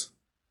purchased.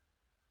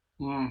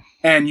 Mm.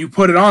 And you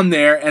put it on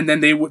there, and then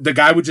the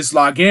guy would just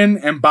log in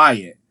and buy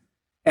it.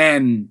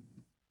 And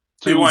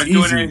so you weren't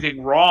doing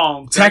anything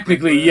wrong.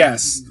 Technically,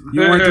 yes.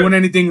 You weren't doing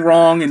anything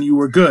wrong, and you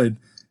were good.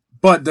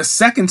 But the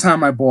second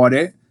time I bought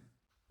it,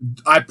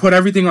 I put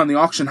everything on the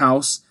auction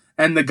house,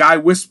 and the guy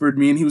whispered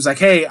me, and he was like,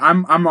 hey,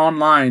 I'm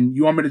online.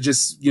 You want me to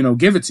just, you know,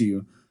 give it to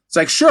you? It's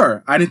like,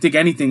 sure. I didn't think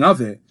anything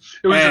of it.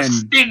 It was a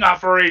sting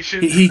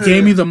operation. He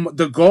gave me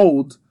the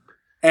gold,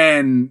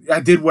 and I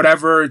did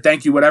whatever,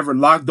 thank you, whatever,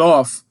 logged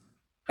off.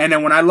 And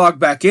then when I logged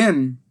back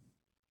in,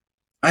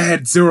 I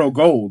had 0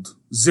 gold,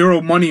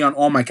 0 money on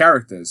all my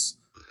characters.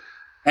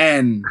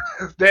 And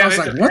I was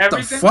like, what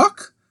the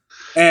fuck?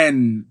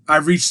 And I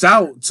reached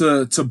out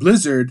to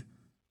Blizzard,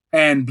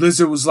 and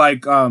Blizzard was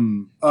like,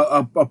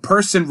 a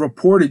person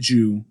reported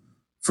you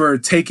for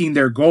taking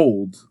their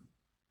gold.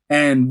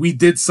 And we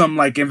did some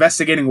like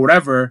investigating or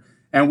whatever,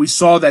 and we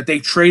saw that they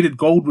traded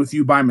gold with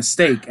you by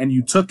mistake, and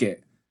you took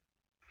it,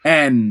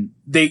 and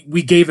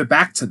we gave it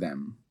back to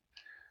them.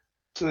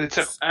 So they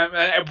took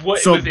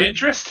with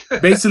interest.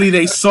 Basically,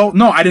 they sold.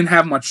 No, I didn't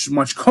have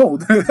much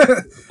gold,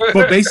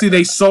 but basically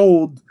they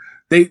sold.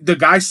 The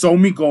guy sold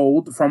me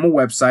gold from a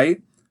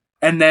website,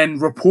 and then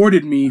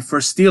reported me for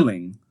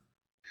stealing,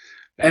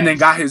 and then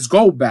got his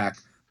gold back.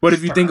 But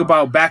if you think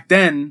about back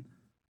then,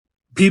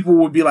 people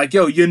would be like,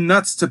 yo, you're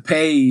nuts to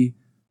pay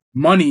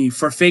money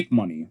for fake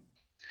money.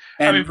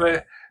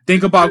 And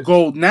think about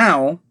gold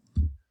now.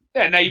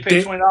 Yeah, now you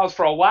pay $20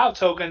 for a WoW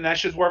token. That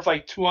shit's worth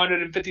like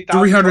 250,000.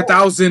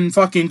 300,000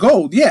 fucking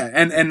gold. Yeah,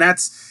 and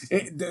that's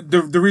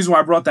the reason why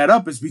I brought that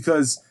up is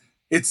because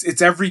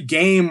it's every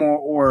game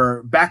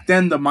or back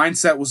then the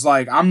mindset was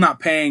like, I'm not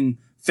paying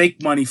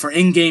fake money for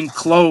in-game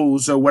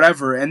clothes or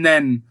whatever. And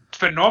then it's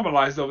been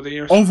normalized over the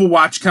years.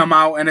 Overwatch come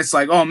out, and it's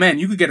like, oh man,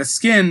 you could get a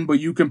skin, but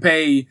you can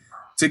pay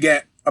to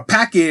get a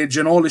package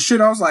and all this shit.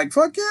 I was like,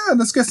 fuck yeah,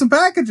 let's get some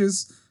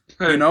packages.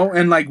 You know,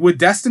 and like with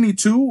Destiny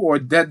 2 or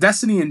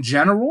Destiny in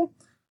general,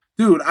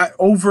 dude,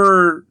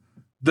 over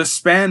the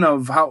span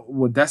of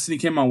Destiny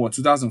came out,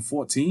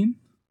 2014?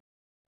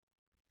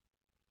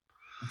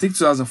 I think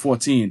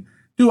 2014.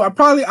 Dude,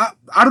 I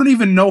don't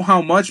even know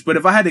how much, but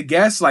if I had to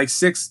guess, like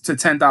 $6,000 to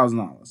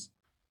 $10,000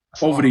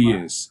 over the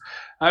years.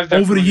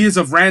 Over the years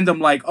of random,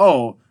 like,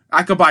 oh,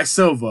 I could buy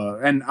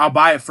silver and I'll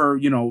buy it for,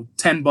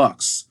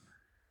 $10.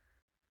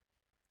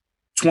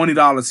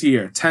 $20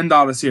 here,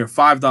 $10 here,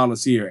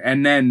 $5 here,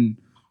 and then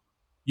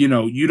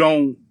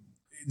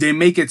they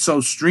make it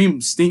so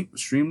seamless. They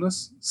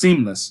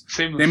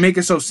make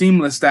it so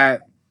seamless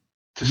that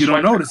you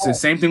don't notice it.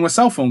 Same thing with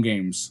cell phone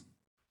games.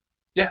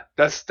 Yeah,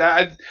 that's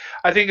that.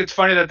 I think it's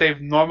funny that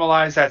they've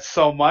normalized that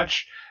so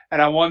much,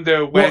 and I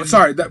wonder when. Well,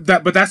 sorry,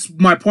 but that's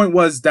my point.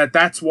 Was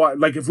that's what,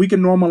 like, if we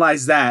can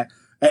normalize that,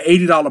 an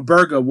 $80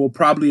 burger will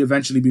probably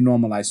eventually be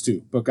normalized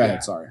too. But go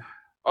ahead, sorry.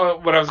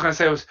 What I was going to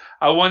say was,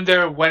 I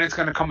wonder when it's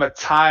going to come a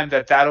time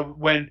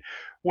when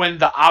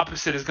the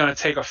opposite is going to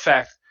take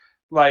effect.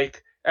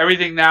 Like,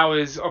 everything now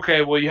is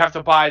okay. Well, you have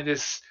to buy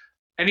this.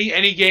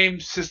 Any game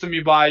system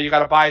you buy, you got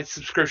to buy it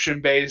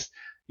subscription based.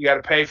 You got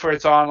to pay for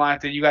its online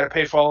thing. You got to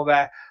pay for all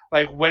that.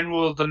 Like, when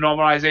will the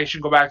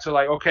normalization go back to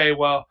like, okay,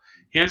 well,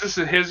 here's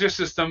your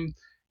system,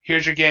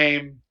 here's your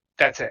game,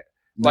 that's it.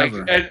 Like,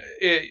 Never.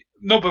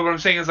 no, but what I'm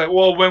saying is like,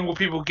 well, when will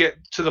people get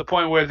to the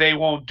point where they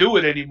won't do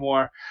it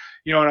anymore?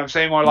 You know what I'm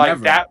saying? Or like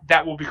Never.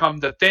 that will become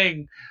the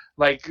thing.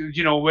 Like,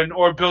 when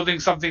or building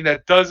something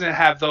that doesn't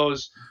have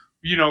those,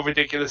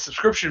 ridiculous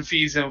subscription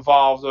fees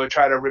involved, or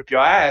try to rip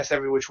your ass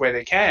every which way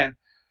they can.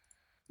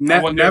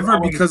 Never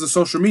because of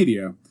social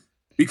media.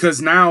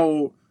 Because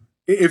now,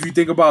 if you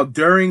think about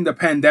during the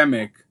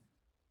pandemic,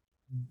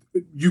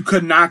 you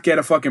could not get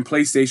a fucking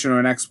PlayStation or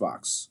an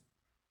Xbox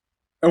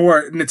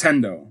or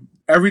Nintendo.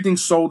 Everything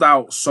sold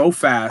out so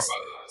fast.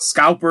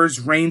 Scalpers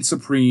reigned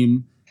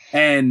supreme,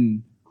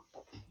 and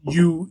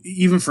you,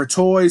 even for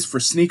toys, for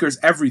sneakers,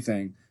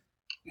 everything,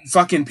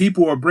 fucking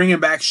people were bringing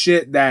back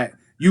shit that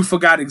you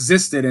forgot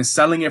existed and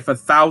selling it for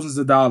thousands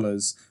of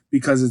dollars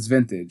because it's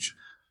vintage.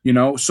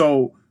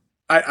 So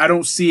I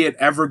don't see it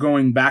ever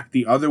going back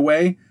the other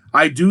way.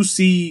 I do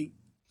see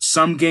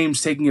some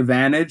games taking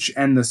advantage,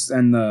 and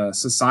the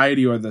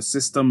society or the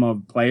system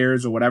of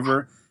players or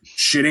whatever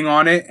shitting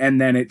on it, and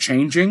then it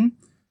changing,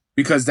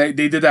 because they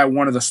did that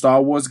one of the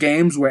Star Wars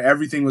games where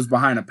everything was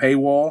behind a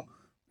paywall,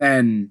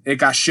 and it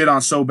got shit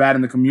on so bad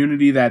in the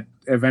community that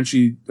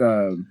eventually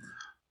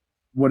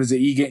what is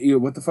it?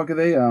 What the fuck are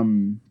they?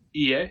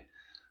 EA.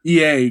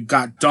 EA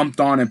got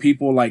dumped on, and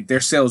people, like, their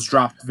sales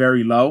dropped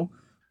very low.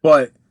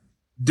 But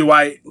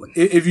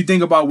if you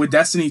think about with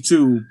Destiny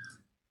 2,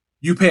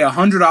 you pay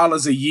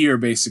 $100 a year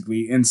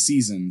basically in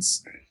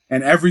seasons,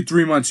 and every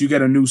 3 months you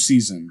get a new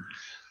season,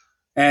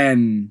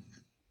 and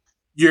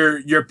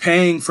you're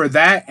paying for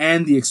that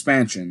and the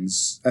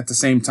expansions at the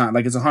same time.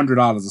 Like, it's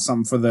 $100 or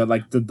something for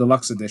the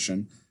deluxe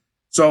edition.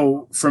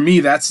 So for me,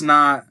 that's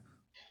not.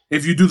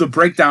 If you do the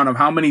breakdown of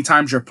how many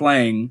times you're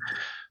playing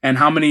and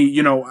how many,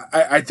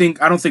 I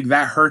don't think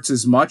that hurts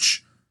as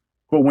much.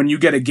 But when you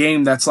get a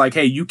game that's like,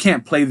 hey, you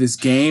can't play this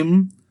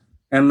game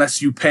unless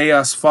you pay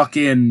us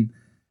fucking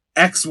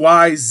X,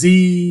 Y,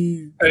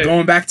 Z,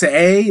 going back to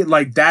A,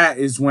 like, that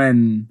is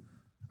when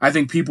I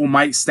think people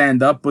might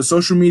stand up. But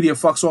social media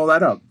fucks all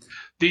that up.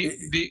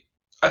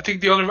 I think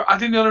the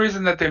only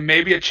reason that there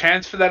may be a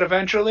chance for that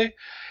eventually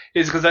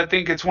is because I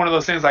think it's one of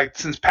those things, like,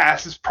 since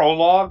past is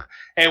prologue,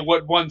 and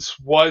what once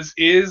was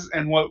is,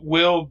 and what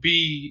will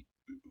be,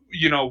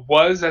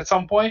 was at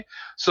some point.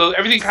 So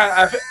everything kind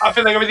of, I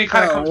feel like everything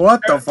kind of comes.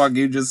 What the fuck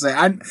you just say?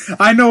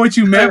 I know what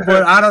you meant,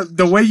 but I don't.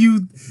 The way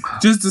you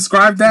just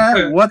described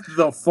that, what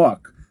the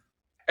fuck?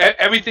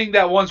 Everything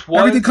that once was,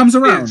 everything comes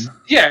around.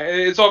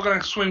 It's all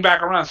gonna swing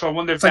back around. So I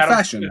wonder if it's like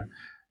fashion.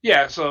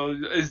 Yeah, so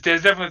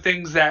there's definitely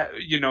things that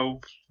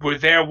were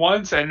there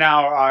once and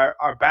now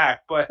are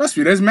back. But trust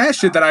me, there's mad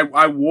shit that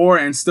I wore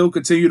and still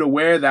continue to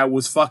wear that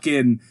was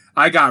fucking.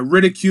 I got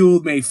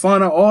ridiculed, made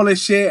fun of, all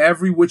this shit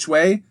every which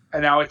way.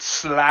 And now it's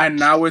slapped. And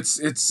now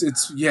it's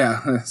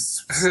yeah.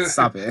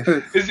 Stop it.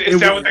 Is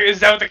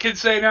that what the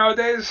kids say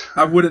nowadays?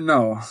 I wouldn't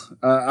know.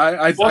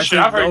 I think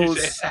I've heard you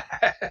say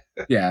that.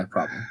 Yeah,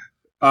 probably.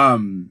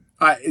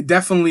 It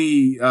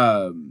definitely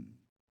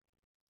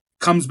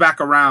comes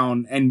back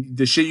around, and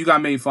the shit you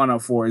got made fun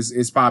of for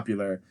is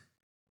popular.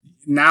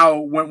 Now,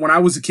 when I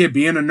was a kid,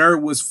 being a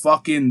nerd was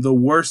fucking the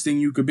worst thing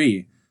you could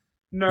be.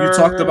 Nerd. You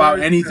talked about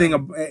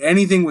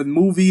anything with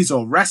movies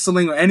or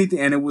wrestling or anything,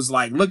 and it was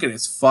like, look at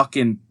this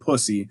fucking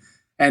pussy.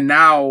 And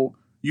now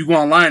you go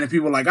online and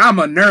people are like, I'm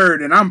a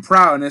nerd and I'm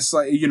proud, and it's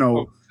like,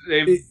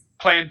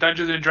 playing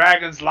Dungeons and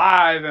Dragons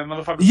live and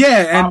motherfuckers.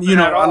 Yeah, and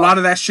a lot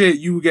of that shit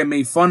you would get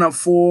made fun of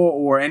for,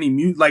 or any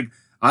music. Like,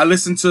 I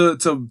listened to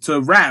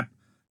rap,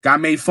 got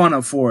made fun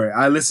of for it.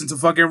 I listened to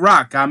fucking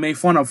rock, got made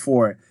fun of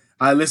for it.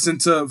 I listened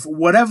to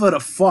whatever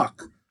the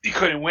fuck. You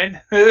couldn't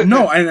win.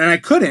 No, and I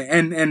couldn't.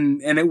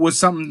 And it was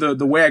something,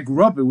 the way I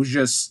grew up, it was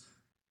just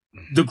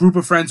the group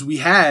of friends we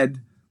had.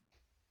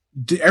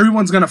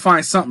 Everyone's going to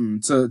find something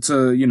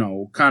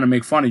to kind of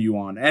make fun of you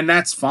on. And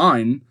that's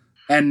fine.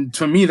 And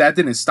to me, that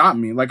didn't stop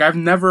me. Like, I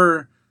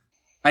never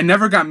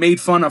got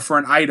made fun of for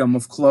an item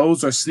of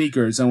clothes or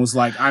sneakers and was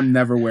like, I'm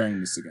never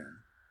wearing this again.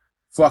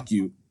 Fuck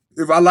you.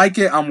 If I like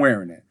it, I'm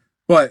wearing it.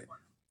 But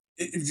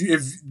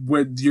if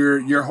with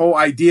your whole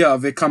idea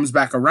of it comes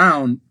back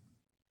around,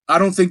 I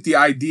don't think the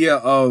idea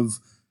of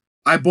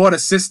I bought a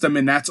system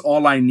and that's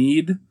all I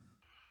need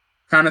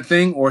kind of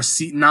thing, or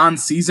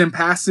non-season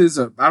passes,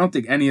 I don't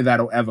think any of that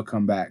will ever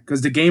come back,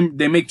 because the game,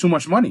 they make too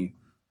much money.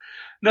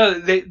 No,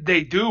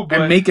 they do,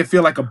 but and make it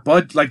feel like it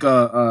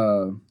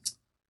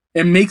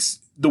makes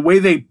the way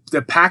they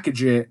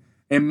package it.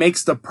 It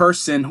makes the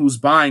person who's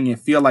buying it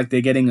feel like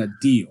they're getting a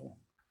deal.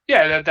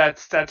 Yeah,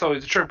 that's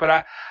always the trick.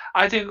 But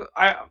I think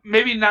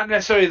maybe not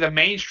necessarily the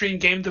mainstream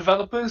game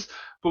developers,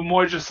 but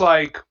more just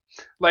like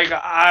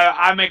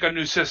I make a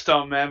new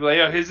system and be like,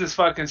 yo, here's this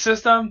fucking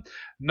system,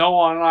 no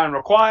online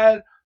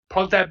required.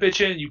 Plug that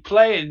bitch in, you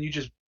play, and you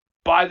just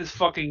buy this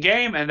fucking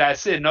game, and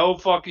that's it. No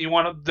fucking,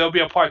 there'll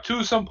be a part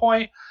 2 some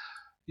point.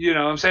 You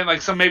know what I'm saying?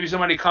 Like maybe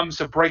somebody comes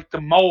to break the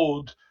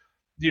mold,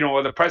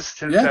 or the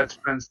precedent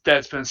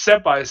that's been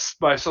set by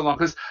so long.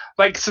 Because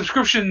like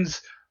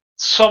subscriptions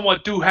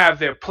somewhat do have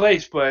their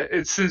place, but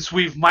it's since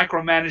we've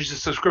micromanaged the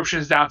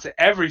subscriptions down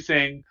to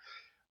everything,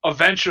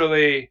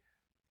 eventually,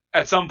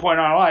 at some point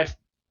in our life.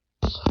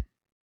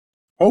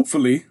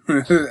 Hopefully,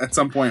 at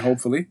some point,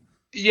 hopefully.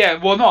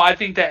 Yeah, well, no, I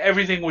think that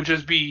everything would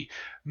just be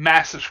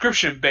mass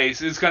subscription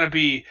based. It's going to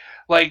be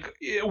like,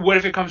 what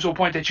if it comes to a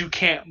point that you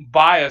can't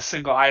buy a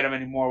single item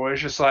anymore? Where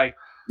it's just like,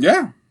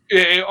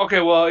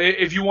 okay, well,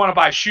 if you want to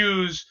buy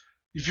shoes,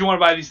 if you want to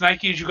buy these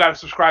Nikes, you got to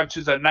subscribe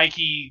to the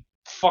Nike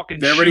fucking.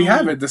 They already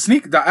have it.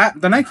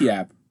 The Nike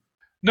app.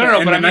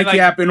 No, but the Nike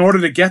app. In order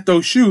to get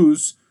those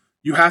shoes,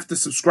 you have to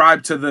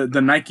subscribe to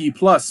the Nike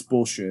Plus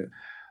bullshit.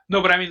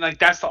 No, but I mean, like,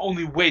 that's the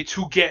only way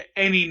to get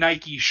any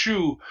Nike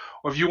shoe,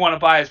 or if you want to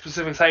buy a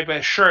specific type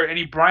of shirt,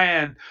 any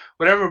brand,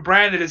 whatever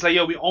brand it is, like,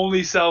 we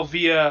only sell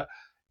via,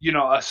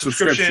 a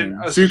subscription.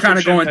 So you're kind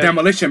of going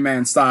Demolition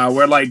Man style,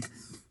 where like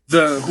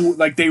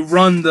they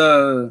run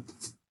the,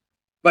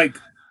 like,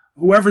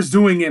 whoever's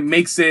doing it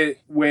makes it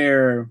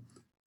where,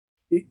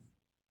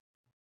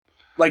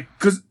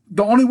 because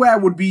the only way I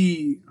would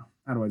be,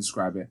 how do I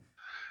describe it?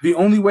 The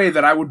only way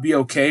that I would be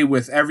okay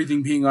with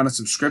everything being on a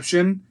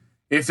subscription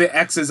if it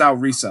X's out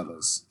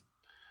resellers.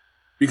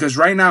 Because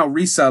right now,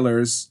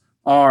 resellers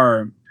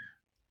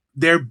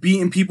they're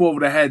beating people over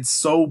the head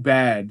so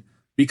bad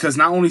because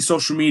not only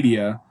social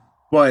media,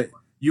 but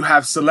you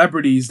have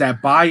celebrities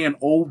that buy an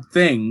old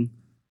thing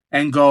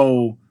and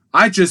go,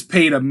 I just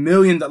paid $1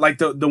 million, like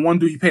the one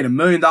dude, he paid $1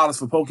 million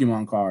for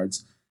Pokemon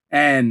cards.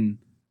 And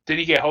did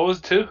he get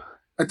hosed too?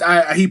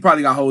 He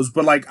probably got hosed,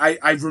 but like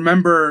I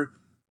remember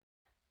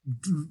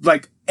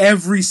like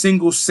every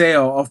single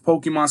sale of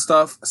Pokemon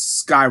stuff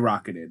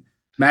skyrocketed.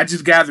 Magic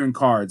the Gathering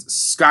cards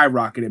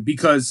skyrocketed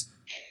because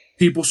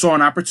people saw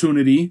an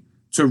opportunity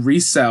to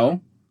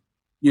resell,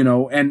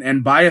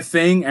 and buy a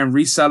thing and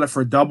resell it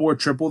for double or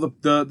triple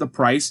the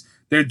price.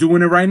 They're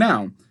doing it right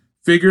now.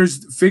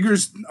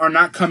 Figures are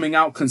not coming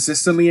out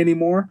consistently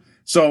anymore.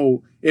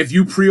 So if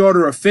you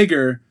pre-order a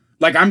figure,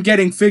 like I'm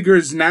getting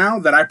figures now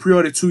that I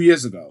pre-ordered 2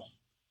 years ago.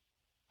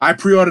 I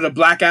pre-ordered a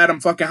Black Adam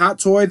fucking Hot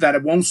Toy that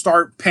it won't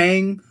start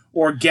paying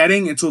or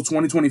getting until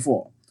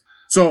 2024.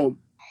 So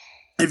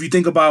if you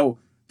think about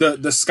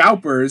the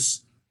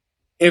scalpers,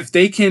 if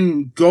they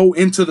can go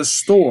into the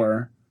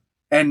store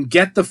and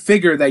get the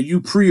figure that you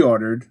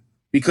pre-ordered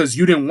because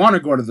you didn't want to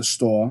go to the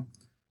store,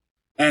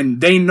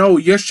 and they know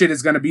your shit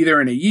is going to be there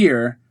in a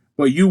year,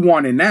 but you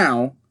want it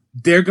now,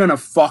 they're going to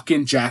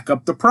fucking jack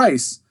up the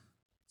price.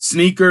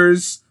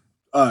 Sneakers,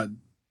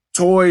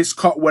 toys,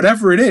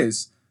 whatever it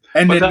is.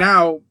 And then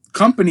now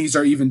companies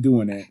are even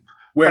doing it,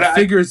 where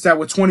figures that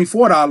were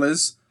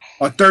 $24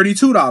 are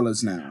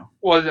 $32 now.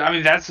 Well, I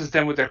mean, that's just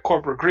them with their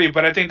corporate greed.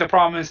 But I think the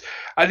problem is,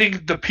 I think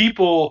it's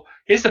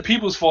the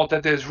people's fault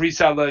that there's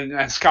reselling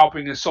and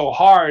scalping is so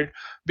hard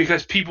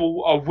because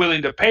people are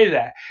willing to pay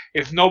that.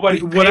 If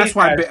nobody, well, that's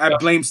why I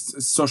blame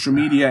social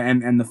media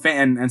and the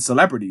fan and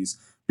celebrities,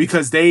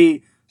 because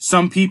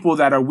some people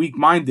that are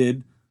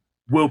weak-minded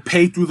will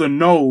pay through the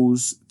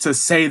nose to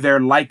say they're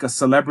like a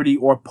celebrity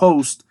or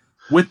post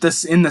with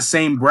this in the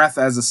same breath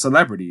as a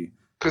celebrity.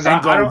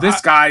 And this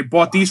guy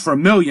bought these for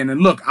 $1 million,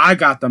 and look, I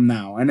got them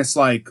now. And it's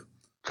like,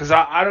 because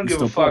I don't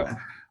give a fuck.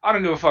 I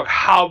don't give a fuck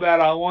how bad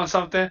I want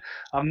something.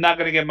 I'm not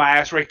gonna get my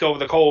ass raked over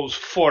the coals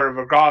for it,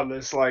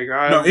 regardless. Like,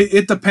 no,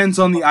 it depends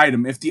on the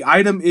item. If the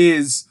item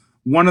is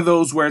one of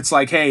those where it's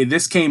like, hey,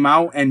 this came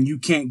out and you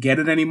can't get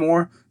it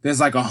anymore,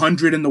 there's like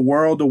 100 in the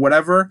world or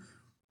whatever,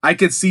 I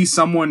could see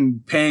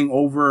someone paying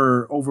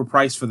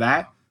overpriced for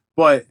that.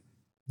 But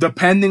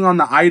depending on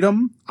the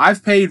item,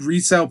 I've paid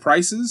resale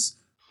prices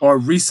or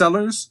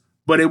resellers,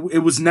 but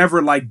it was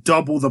never like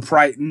double the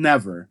price.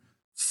 Never.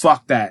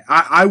 Fuck that.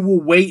 I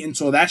will wait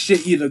until that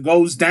shit either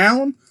goes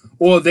down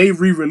or they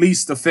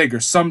re-release the figure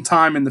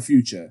sometime in the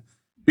future.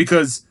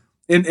 Because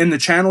in the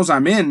channels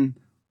I'm in,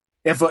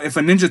 if a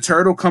Ninja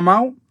Turtle come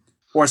out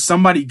or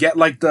somebody get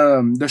like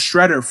the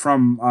Shredder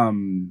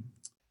from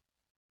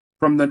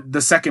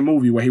the second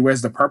movie where he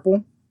wears the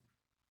purple,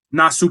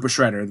 not Super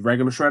Shredder, the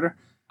regular Shredder.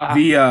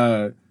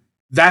 Uh-huh.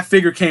 That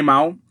figure came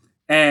out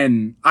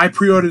and I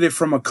pre-ordered it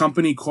from a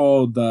company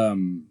called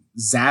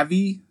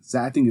Zavvi.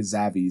 I think it's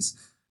Zavvi's.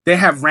 They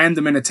have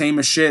random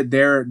entertainment shit.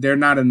 They're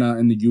not in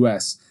the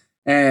US.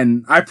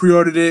 And I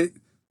pre-ordered it.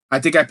 I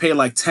think I paid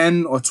like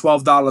 $10 or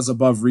 $12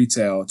 above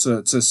retail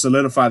to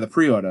solidify the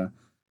pre-order.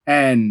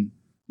 And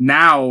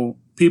now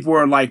people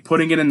are like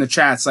putting it in the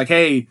chats like,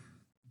 hey,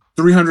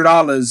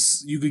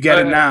 $300, you could get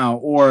it now.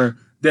 Or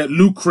that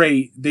Loot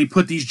Crate, they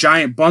put these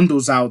giant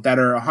bundles out that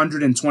are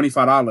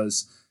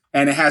 $125.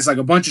 And it has like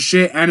a bunch of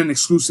shit and an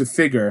exclusive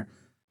figure.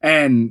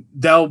 And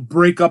they'll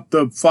break up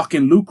the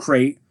fucking Loot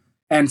Crate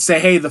and say,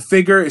 hey, the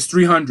figure is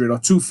 $300 or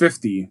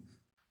 $250,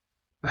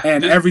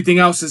 and everything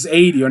else is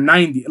 $80 or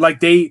 $90. Like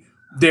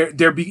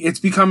it's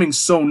becoming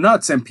so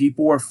nuts, and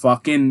people are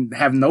fucking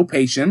have no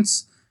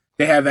patience.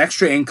 They have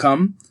extra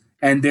income,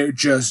 and they're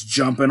just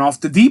jumping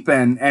off the deep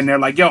end, and they're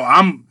like, yo,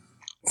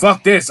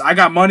 fuck this. I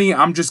got money.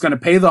 I'm just gonna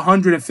pay the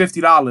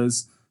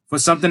 $150 for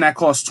something that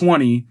costs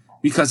 $20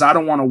 because I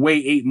don't want to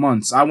wait 8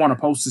 months. I want to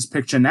post this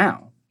picture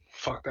now.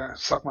 Fuck that.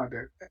 Suck my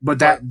dick. But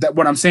that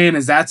what I'm saying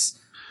is that's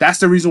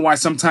the reason why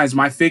sometimes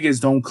my figures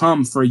don't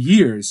come for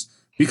years,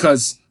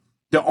 because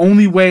the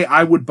only way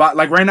I would buy,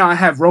 like right now I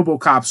have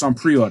RoboCops on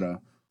pre-order.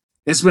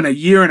 It's been a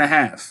year and a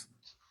half.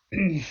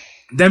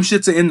 Them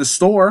shits are in the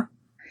store.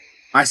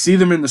 I see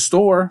them in the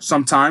store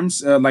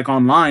sometimes, like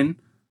online.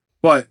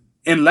 But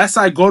unless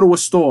I go to a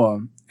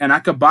store and I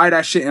could buy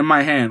that shit in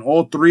my hand,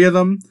 all 3 of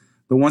them,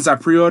 the ones I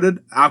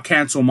pre-ordered, I'll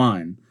cancel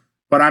mine.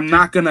 But I'm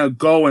not going to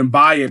go and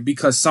buy it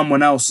because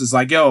someone else is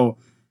like, yo,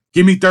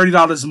 give me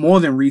 $30 more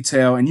than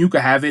retail and you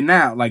can have it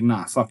now. Like,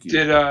 nah, fuck you.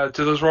 Do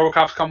those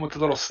RoboCops come with the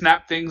little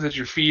snap things that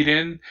you feed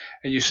in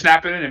and you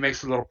snap it and it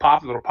makes the little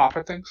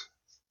popper things?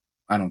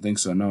 I don't think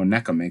so. No,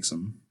 NECA makes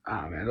them.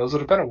 Oh, man, those are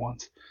the better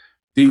ones.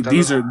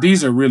 These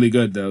are really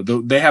good, though.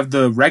 They have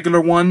the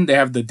regular one. They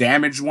have the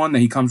damaged one that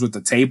he comes with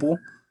the table.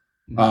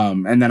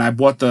 And then I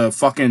bought the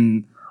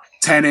fucking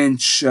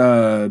 10-inch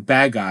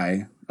bad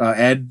guy,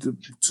 Ed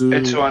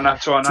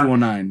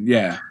 209.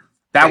 Yeah.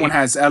 That one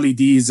has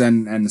LEDs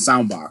and the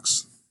sound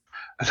box.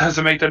 Does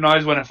it make the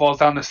noise when it falls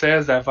down the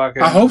stairs? That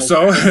fucking. I hope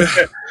so.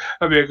 That'd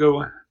be a good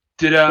one.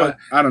 But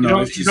I don't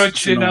know.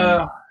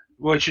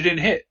 What you didn't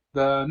hit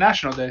the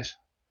national days.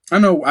 I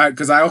know,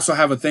 because I also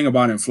have a thing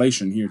about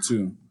inflation here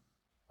too.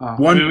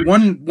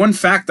 One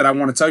fact that I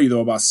want to tell you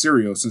though about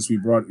cereal, since you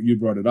brought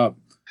it up.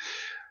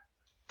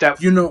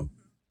 That you know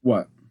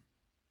what?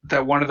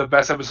 That one of the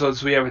best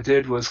episodes we ever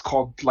did was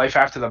called "Life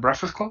After the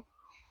Breakfast Club."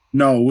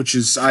 No, which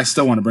is I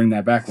still want to bring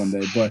that back one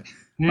day, but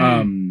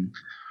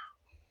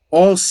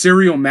all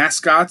cereal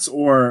mascots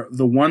or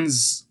the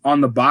ones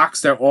on the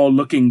box, they're all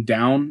looking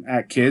down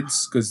at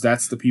kids because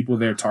that's the people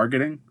they're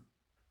targeting.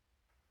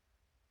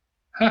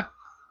 Huh.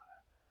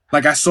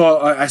 Like I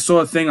saw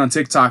a thing on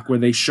TikTok where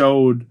they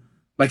showed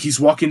like he's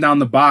walking down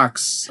the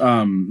box.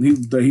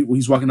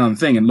 He's walking down the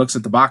thing and looks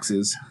at the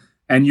boxes,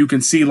 and you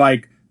can see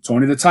like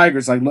Tony the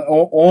Tiger's like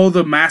all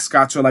the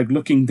mascots are like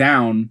looking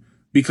down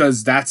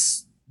because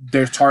that's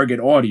their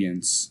target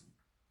audience.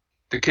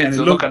 The kids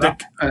are looking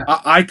up.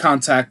 Eye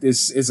contact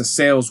is a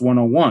sales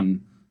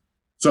 101.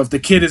 So if the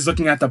kid is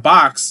looking at the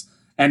box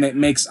and they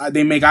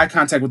make eye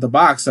contact with the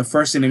box, the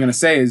first thing they're gonna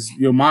say is,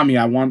 "Yo, mommy,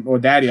 or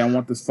daddy, I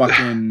want this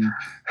fucking."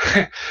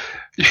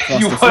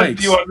 you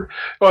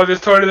want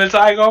this Tony the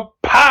Tiger?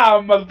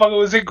 Pow, motherfucker!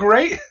 Was it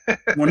great?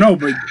 Well, no,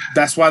 but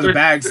that's why the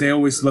bags they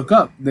always look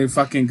up. They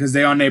fucking because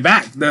they on their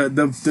back.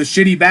 The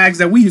shitty bags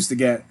that we used to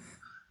get,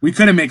 we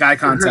couldn't make eye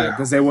contact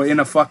because they were in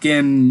a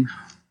fucking.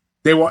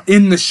 They were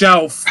in the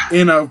shelf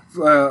in a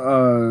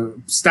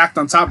stacked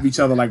on top of each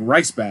other like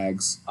rice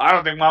bags. I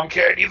don't think mom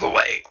cared either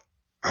way.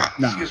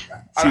 Nah,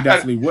 she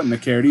definitely wouldn't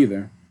have cared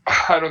either.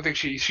 I don't think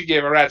she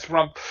gave a rat's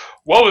rump.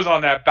 What was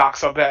on that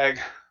boxer bag?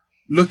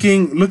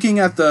 Looking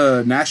at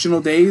the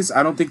national days,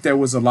 I don't think there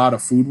was a lot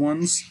of food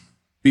ones.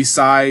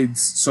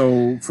 Besides,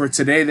 so for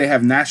today they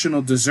have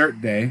National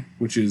Dessert Day,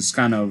 which is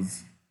kind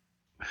of,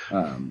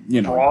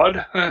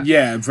 broad.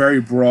 Yeah, very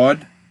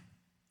broad.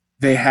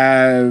 They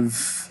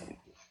have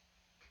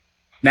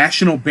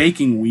National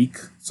Baking Week.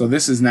 So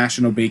this is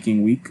National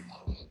Baking Week.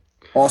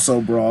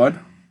 Also broad.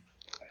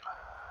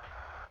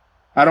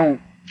 I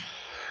don't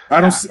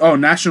see,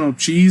 National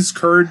Cheese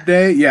Curd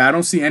Day. Yeah, I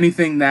don't see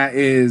anything that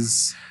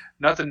is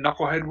nothing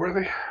knucklehead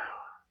worthy.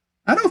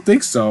 I don't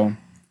think so.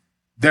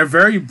 They're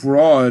very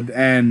broad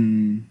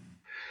and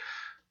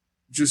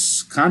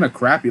just kind of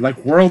crappy.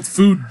 Like World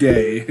Food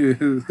Day.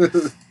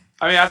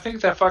 I mean, I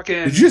think that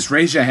fucking. Did you just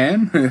raise your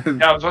hand?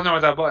 Yeah, I was wondering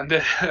what that button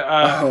did.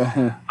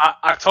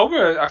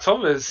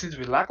 October seems to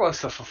be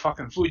lackluster for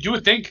fucking food. You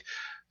would think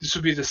this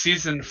would be the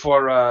season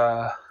for.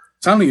 I'm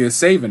telling you, you're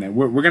saving it.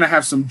 We're gonna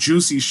have some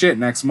juicy shit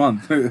next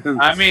month.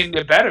 I mean,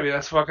 it better be.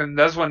 That's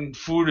when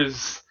food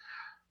is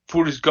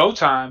go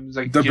time. It's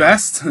like the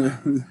best.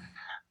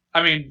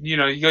 I mean, you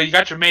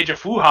got your major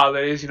food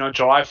holidays.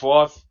 July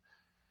 4th,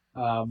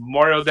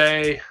 Memorial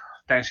Day,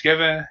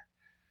 Thanksgiving.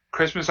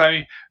 Christmas, I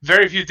mean,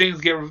 very few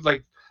things get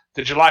like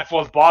the July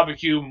 4th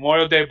barbecue,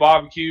 Memorial Day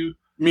barbecue.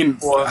 I mean,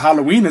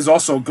 Halloween is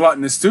also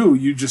gluttonous too.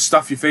 You just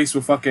stuff your face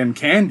with fucking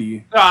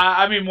candy. No,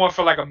 I mean more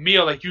for like a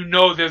meal. Like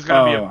there's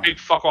gonna be a big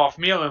fuck off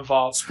meal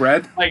involved.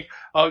 Spread. Like,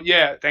 oh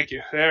yeah, thank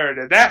you. There it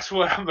is. That's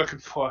what I'm looking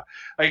for.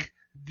 Like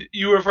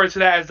you refer to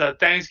that as the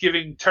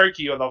Thanksgiving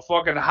turkey or the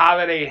fucking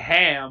holiday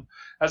ham.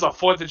 That's a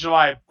 4th of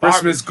July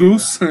barbecue. Christmas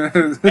goose.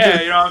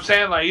 Yeah, you know what I'm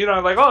saying? Like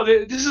oh,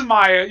 this is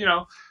my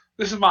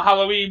This is my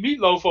Halloween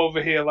meatloaf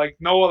over here. Like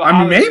no other. I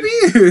mean, maybe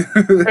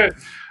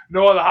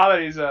no other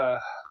holidays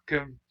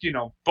can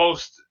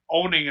boast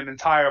owning an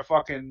entire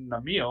fucking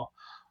meal,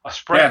 a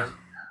spread. Yeah,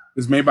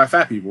 it's made by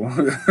fat people.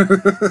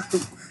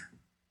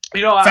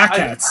 Fat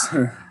cats.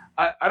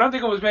 I don't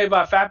think it was made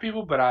by fat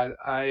people, but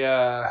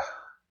I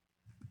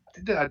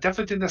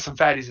definitely think there's some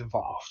fatties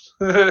involved.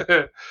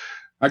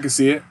 I can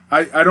see it.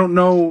 I don't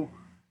know.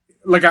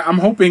 Like I'm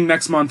hoping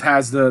next month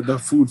has the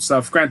food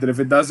stuff. Granted, if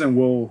it doesn't,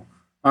 we'll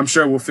I'm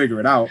sure we'll figure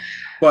it out.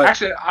 But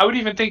Actually, I would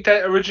even think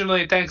that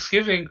originally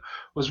Thanksgiving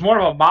was more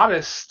of a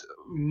modest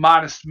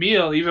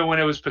meal, even when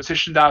it was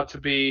petitioned out to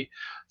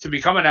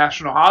become a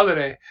national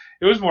holiday.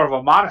 It was more of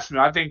a modest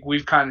meal. I think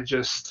we've kind of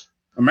just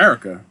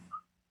America.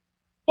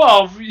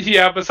 well,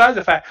 yeah. Besides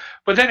the fact,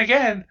 but then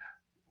again,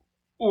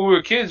 when we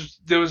were kids,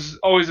 there was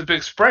always a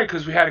big spread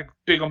because we had a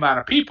big amount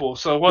of people.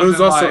 So it It was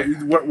wasn't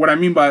also like what I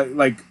mean by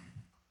like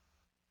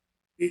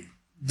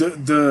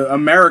the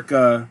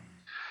America.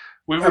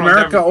 we were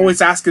America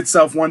always asks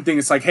itself one thing.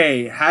 It's like,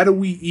 hey, how do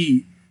we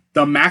eat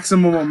the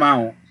maximum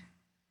amount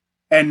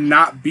and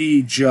not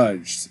be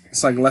judged?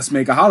 It's like, let's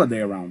make a holiday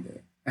around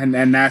it.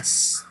 And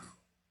that's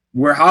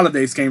where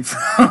holidays came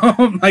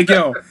from. Like,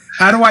 yo,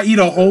 how do I eat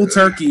a whole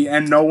turkey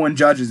and no one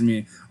judges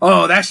me?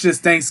 Oh, that's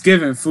just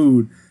Thanksgiving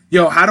food.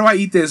 Yo, how do I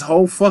eat this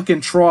whole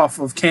fucking trough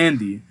of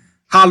candy?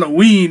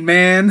 Halloween,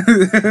 man.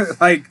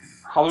 Like,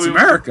 it's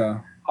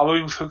America.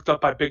 Halloween was hooked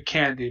up by Big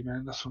Candy,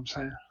 man. That's what I'm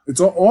saying.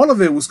 It's all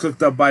of it was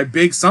cooked up by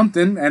big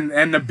something,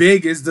 and the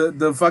big is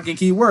the fucking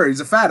key word. He's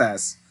a fat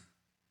ass.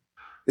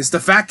 It's the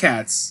fat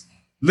cats.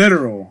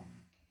 Literal.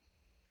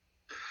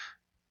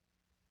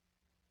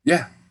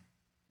 Yeah.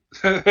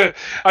 I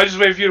was just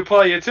waiting for you to pull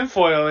out your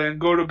tinfoil and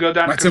go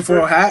down. My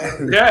tinfoil hat?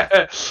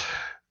 Yeah.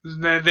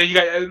 Then you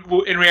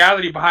got, in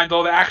reality, behind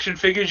all the action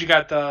figures, you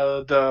got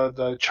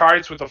the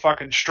charts with the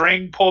fucking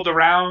string pulled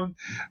around,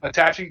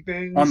 attaching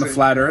things. On the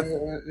flat earth.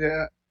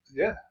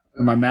 Yeah.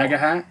 And my MAGA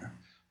hat.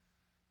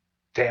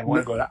 Damn, I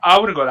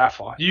wouldn't go that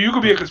far. You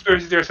could be a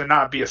conspiracy theorist and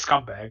not be a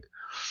scumbag.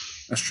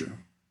 That's true.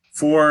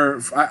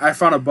 I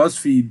found a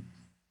BuzzFeed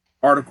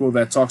article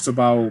that talks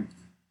about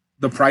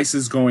the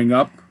prices going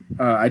up.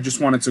 I just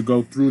wanted to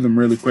go through them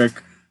really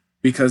quick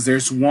because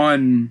there's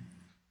one.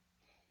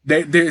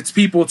 It's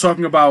people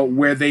talking about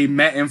where they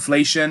met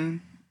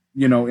inflation,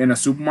 in a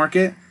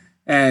supermarket.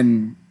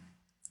 And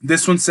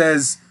this one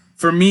says,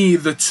 for me,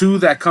 the two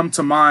that come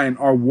to mind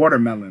are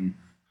watermelon.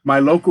 My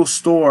local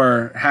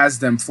store has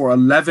them for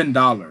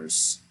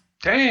 $11.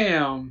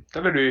 Damn.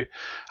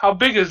 How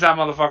big is that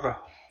motherfucker?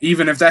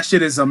 Even if that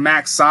shit is a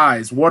max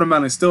size,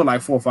 watermelon is still like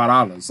 $4 or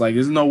 $5. Like,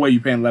 there's no way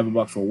you're paying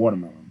 $11 for a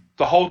watermelon.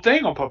 The whole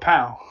thing or per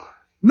pound?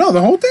 No,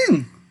 the whole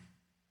thing.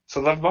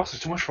 So $11 is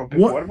too much for a big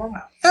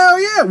watermelon? Hell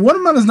yeah,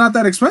 watermelon's not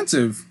that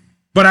expensive.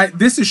 But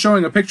this is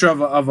showing a picture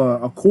of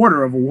a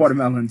quarter of a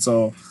watermelon,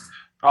 so.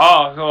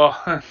 Oh,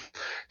 well,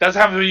 that's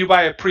happens when you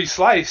buy a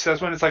pre-slice. That's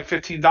when it's like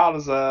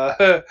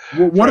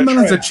 $15.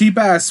 Watermelon's a cheap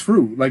ass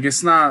fruit. Like,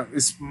 it's not.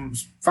 It's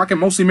fucking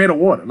mostly made of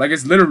water. Like,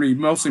 it's literally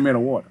mostly made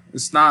of water.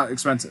 It's not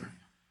expensive.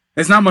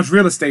 There's not much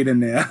real estate in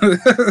there.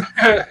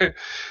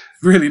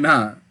 Really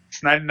not.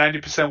 It's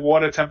 90%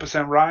 water,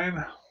 10%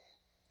 rind.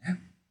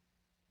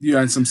 Yeah,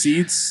 and some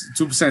seeds,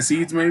 2%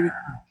 seeds maybe.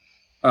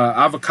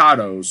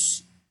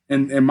 Avocados.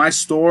 In my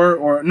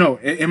store,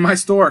 in my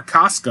store,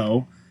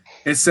 Costco,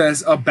 it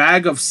says a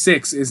bag of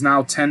 6 is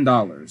now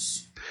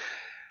 $10.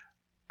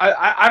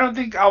 I don't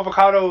think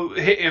avocado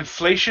hit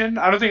inflation.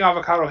 I don't think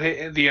avocado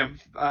hit the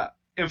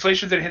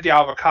inflation didn't hit the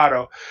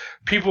avocado.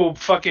 People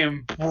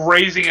fucking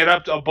raising it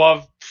up to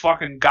above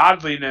fucking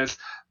godliness.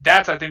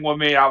 That's, I think, what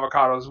made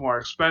avocados more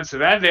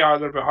expensive, and they are a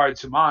little bit hard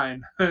to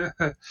mine.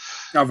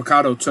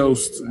 Avocado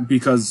toast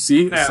because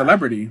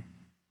celebrity.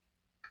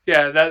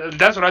 Yeah,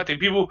 that's what I think.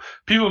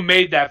 People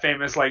made that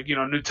famous, like,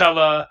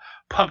 Nutella,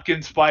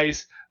 pumpkin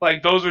spice.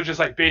 Like, those were just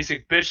like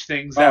basic bitch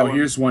things.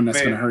 Here's one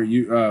that's gonna hurt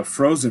you.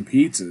 Frozen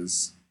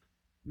pizzas.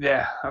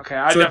 Yeah.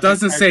 Okay. So it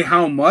doesn't say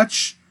how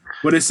much,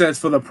 but it says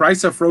for the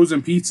price of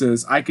frozen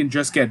pizzas, I can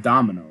just get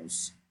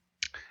Domino's.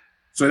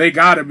 So they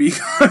gotta be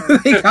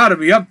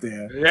up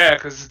there. Yeah,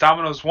 because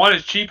Domino's 1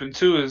 is cheap and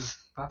 2 is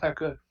not that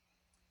good.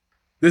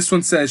 This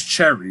one says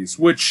cherries,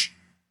 which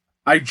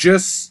I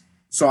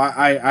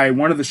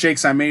one of the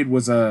shakes I made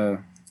was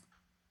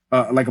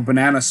like a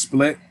banana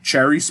split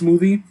cherry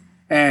smoothie,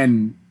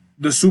 and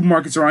the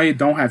supermarkets around here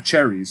don't have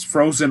cherries,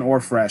 frozen or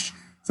fresh.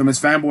 So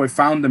Miss Fanboy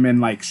found them in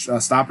like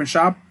Stop and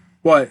Shop,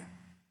 but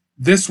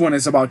this one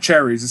is about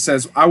cherries. It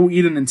says I will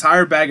eat an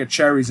entire bag of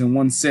cherries in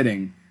one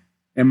sitting.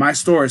 And my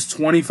store is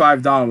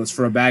 $25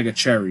 for a bag of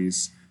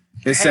cherries.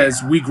 It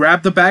says, we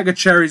grabbed the bag of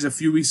cherries a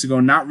few weeks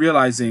ago, not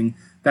realizing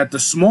that the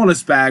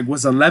smallest bag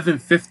was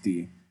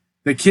 $11.50.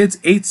 The kids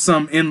ate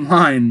some in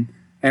line,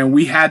 and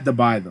we had to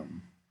buy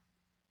them.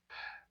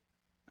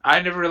 I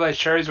never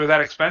realized cherries were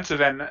that expensive.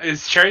 And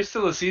is cherry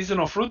still a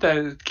seasonal fruit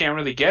that can't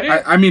really get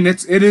it? I mean,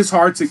 it is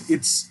hard to.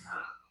 It's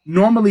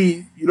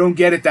normally you don't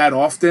get it that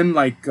often.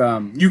 Like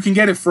you can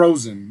get it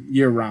frozen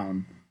year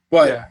round,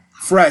 but. Yeah.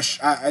 Fresh,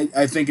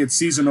 I think it's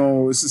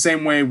seasonal. It's the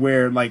same way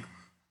where, like,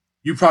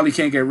 you probably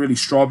can't get really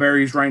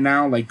strawberries right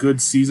now, like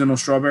good seasonal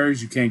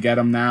strawberries. You can't get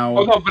them now.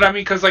 Oh, no, but I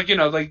mean, because, like,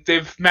 like,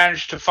 they've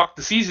managed to fuck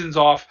the seasons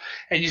off,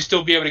 and you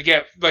still be able to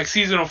get, like,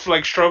 seasonal,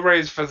 like,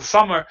 strawberries for the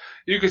summer.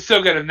 You can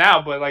still get them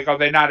now, but, like, are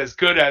they not as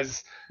good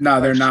as... No,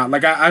 they're not.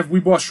 Like,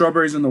 we bought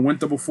strawberries in the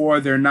winter before.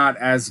 They're not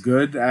as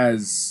good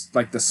as,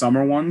 like, the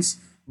summer ones.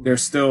 They're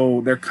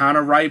kind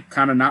of ripe,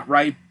 kind of not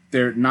ripe.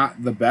 They're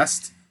not the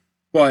best,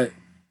 but...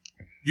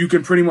 you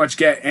can pretty much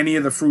get any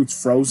of the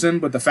fruits frozen,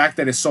 but the fact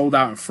that it's sold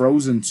out and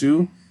frozen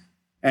too,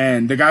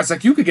 and the guy's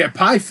like, you could get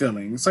pie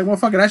filling. It's like, well,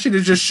 fucking, that shit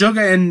is just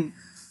sugar and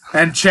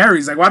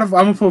cherries. Like, why the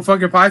I'm gonna put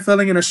fucking pie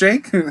filling in a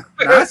shake? Nah,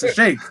 it's a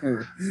shake.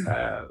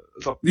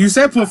 You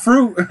said put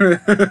fruit.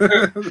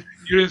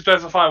 You didn't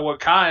specify what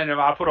kind. If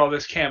I put all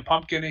this canned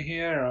pumpkin in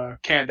here or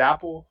canned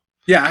apple.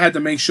 Yeah, I had to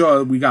make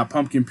sure we got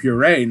pumpkin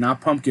puree,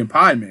 not pumpkin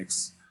pie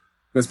mix.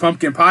 Because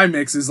pumpkin pie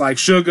mix is like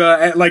sugar,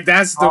 and like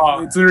it's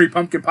literally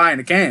pumpkin pie in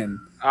a can.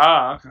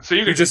 Okay. So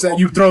you can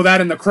you throw that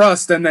in the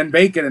crust and then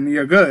bake it, and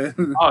you're good.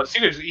 So you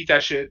can just eat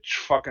that shit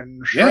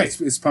fucking straight.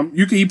 Yeah, it's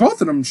you can eat both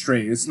of them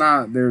straight. It's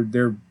not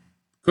they're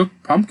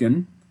cooked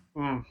pumpkin.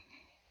 Mm.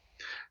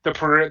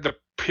 The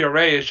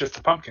puree is just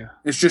the pumpkin.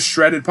 It's just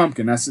shredded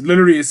pumpkin. That's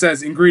literally, it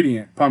says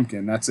ingredient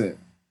pumpkin. That's it.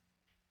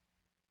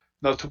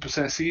 No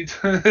 2% seeds.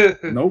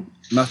 Nope,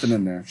 nothing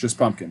in there. It's just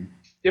pumpkin.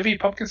 You ever eat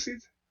pumpkin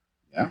seeds?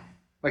 Yeah.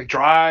 Like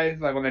dry,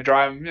 like when they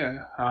dry them.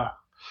 Yeah.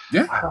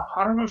 Yeah.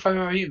 I don't remember if I've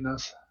ever eaten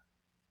those.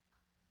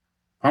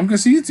 Pumpkin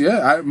seeds,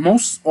 yeah.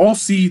 All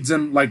seeds,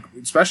 and like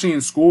especially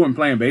in school and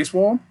playing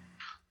baseball.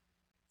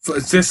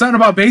 There's something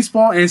about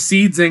baseball and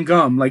seeds and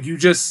gum. Like you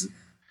just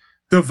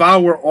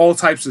devour all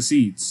types of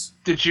seeds.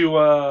 Did you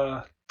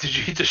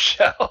eat the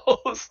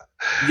shells?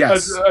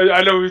 Yes.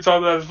 I know we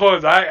talked about this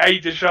before. I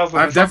eat the shells.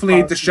 I've definitely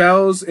eat the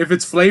shells. If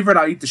it's flavored,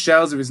 I'll eat the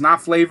shells. If it's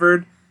not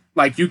flavored,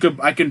 like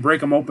I can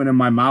break them open in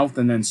my mouth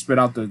and then spit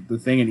out the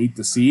thing and eat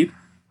the seed.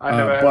 I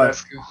never had that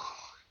skill.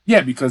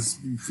 Yeah, because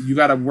you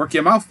got to work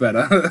your mouth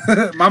better.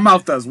 My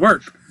mouth does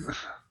work.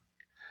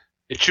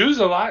 It chews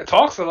a lot. It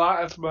talks a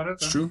lot. That's about it.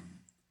 It's true.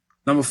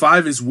 Number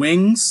 5 is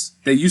wings.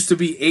 They used to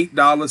be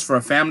 $8 for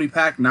a family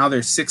pack. Now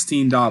they're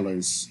 $16.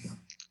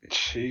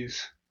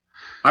 Jeez.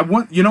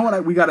 You know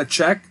what? We got to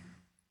check.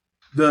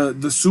 The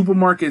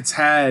supermarkets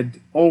had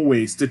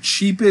always the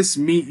cheapest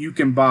meat you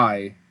can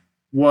buy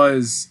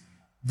was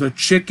the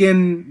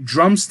chicken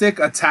drumstick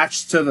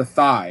attached to the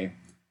thigh.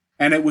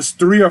 And it was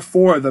 3 or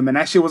 4 of them, and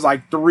that shit was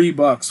like $3,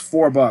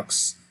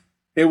 $4.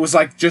 It was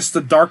like just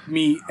the dark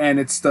meat, and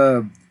it's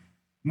the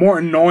more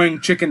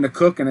annoying chicken to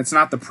cook, and it's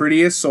not the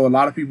prettiest, so a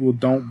lot of people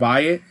don't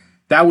buy it.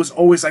 That was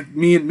always like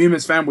me and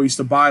his family used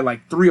to buy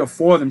like 3 or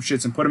 4 of them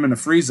shits and put them in the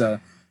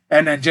freezer,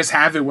 and then just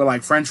have it with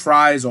like French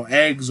fries or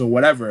eggs or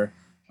whatever.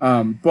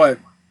 But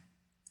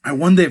I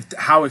wonder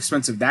how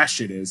expensive that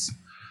shit is.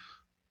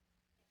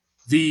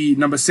 The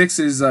number 6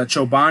 is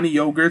Chobani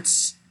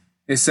yogurts.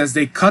 It says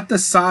they cut the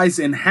size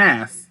in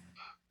half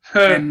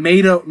and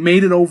made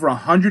it over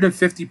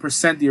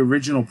 150% the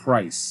original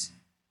price.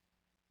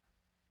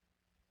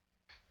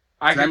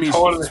 That means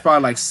it's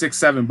probably like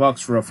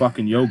 $6-7 for a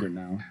fucking yogurt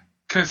now.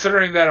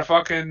 Considering that a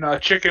fucking a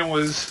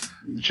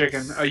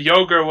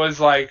yogurt was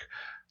like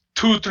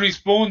 2-3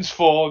 spoons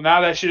full.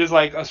 Now that shit is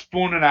like a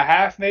spoon and a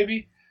half,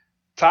 maybe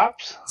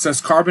tops. It says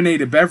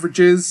carbonated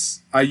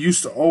beverages. I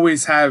used to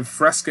always have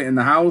Fresca in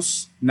the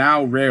house.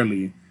 Now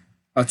rarely.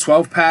 A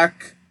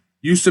 12-pack.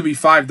 Used to be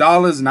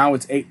 $5, now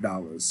it's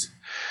 $8.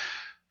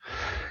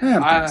 Yeah,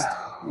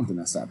 I don't think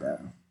that's that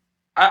bad.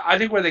 I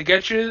think where they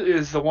get you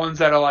is the ones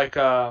that are like,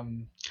 well,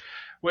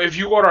 if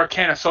you order a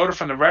can of soda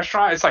from the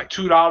restaurant, it's like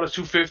 $2,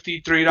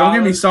 $2.50, $3. Don't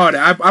get me started.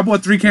 I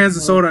bought 3 cans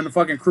of soda in the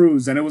fucking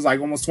cruise, and it was like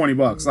almost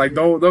 $20. Like,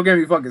 don't get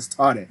me fucking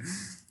started.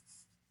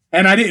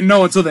 And I didn't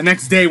know until the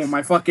next day when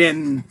my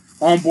fucking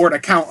onboard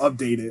account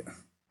updated.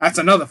 That's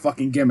another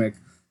fucking gimmick.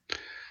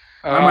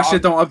 My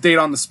shit don't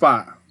update on the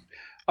spot.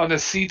 On the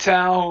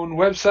Seatown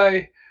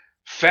website,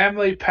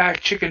 family pack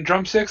chicken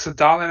drumsticks,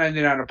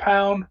 $1.99 a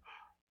pound.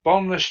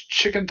 Boneless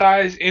chicken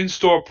thighs,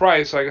 in-store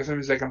price, so I guess that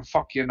means they can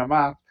fuck you in the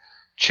mouth.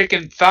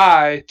 Chicken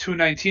thigh,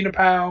 $2.19 a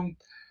pound.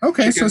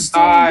 Okay, chicken so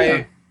thigh.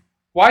 Yeah.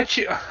 Why?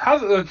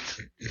 How's the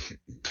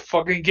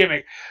fucking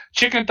gimmick?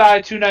 Chicken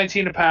thigh,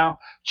 $2.19 a pound.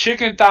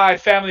 Chicken thigh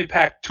family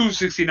pack,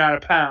 $2.69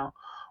 a pound.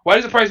 Why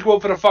does the price go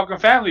up for the fucking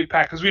family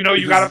pack? Because we know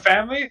you got a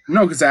family.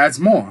 No, because it adds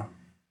more.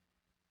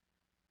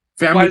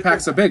 Family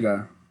packs are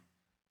bigger.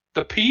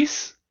 The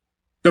piece?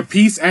 The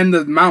piece and the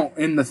amount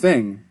in the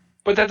thing.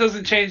 But that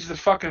doesn't change the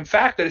fucking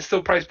fact that it's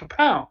still priced per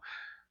pound.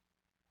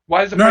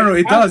 Why is the No,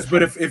 it does.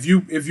 But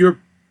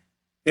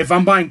if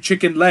I'm buying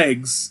chicken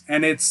legs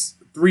and it's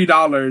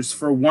 $3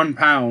 for 1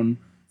 pound,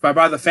 if I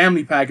buy the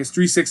family pack, it's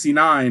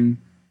 $3.69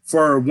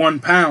 for 1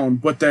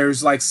 pound. But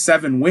there's like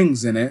 7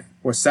 wings in it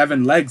or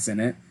 7 legs in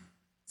it.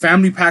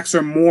 Family packs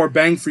are more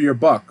bang for your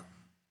buck.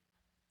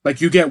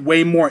 Like you get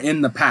way more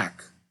in the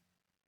pack.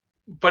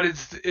 But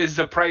is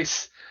the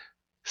price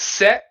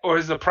set or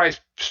is the price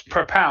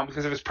per pound?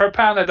 Because if it's per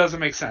pound, that doesn't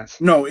make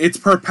sense. No, it's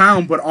per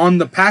pound, but on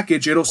the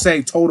package, it'll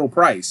say total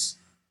price.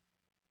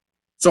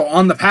 So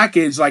on the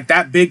package, like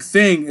that big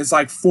thing is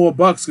like $4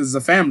 because it's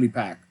a family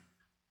pack.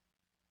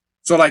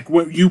 So like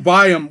when you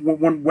buy them,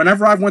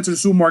 whenever I went to the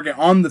supermarket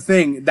on the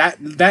thing, that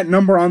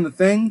number on the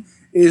thing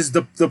is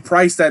the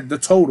price that the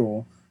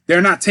total.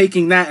 They're not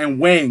taking that and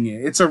weighing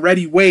it. It's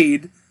already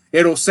weighed.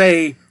 It'll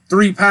say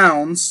 3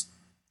 pounds.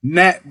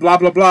 Net, blah,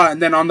 blah, blah.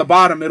 And then on the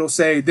bottom, it'll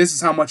say, this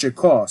is how much it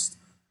cost.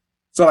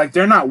 So, like,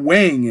 they're not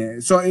weighing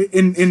it. So,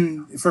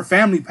 for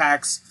family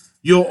packs,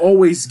 you'll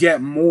always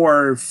get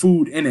more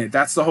food in it.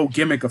 That's the whole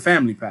gimmick of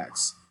family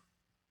packs.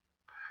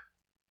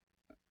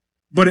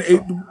 But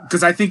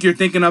because I think you're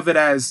thinking of it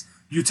as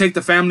you take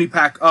the family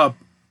pack up,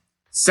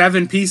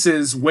 7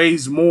 pieces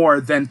weighs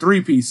more than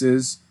 3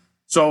 pieces.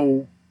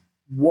 So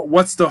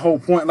what's the whole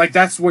point? Like,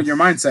 that's what your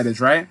mindset is,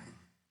 right?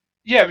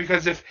 Yeah,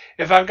 because if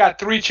I've got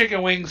 3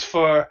 chicken wings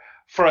for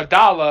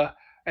 $1,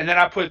 and then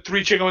I put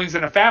 3 chicken wings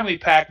in a family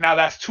pack, now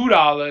that's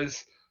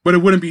 $2. But it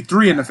wouldn't be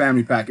 3 in the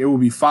family pack. It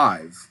would be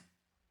 5.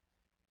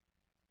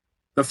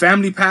 The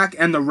family pack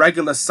and the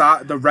regular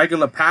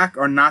pack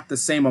are not the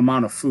same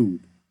amount of food.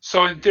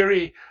 So in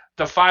theory,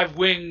 the 5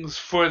 wings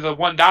for the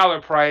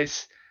 $1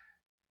 price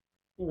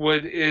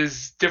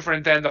is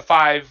different than the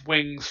 5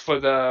 wings for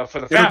the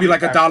family. It'll be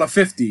like pack.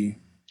 $1.50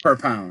 per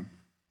pound,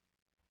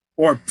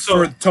 or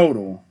for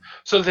total.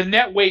 So the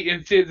net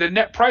weight the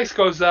net price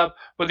goes up,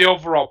 but the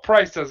overall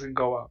price doesn't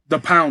go up. The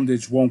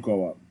poundage won't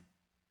go up.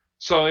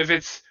 So if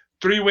it's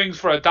 3 wings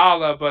for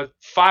 $1, but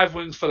 5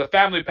 wings for the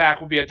family pack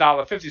will be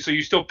 $1.50. So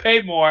you still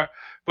pay more,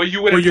 but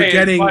you wouldn't pay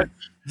as much.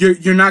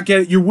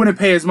 You wouldn't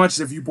pay as much as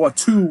if you bought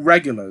 2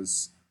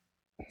 regulars.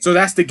 So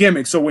that's the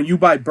gimmick. So when you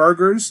buy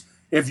burgers,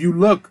 if you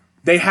look,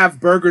 they have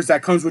burgers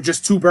that comes with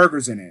just 2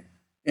 burgers in it.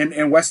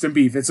 In Western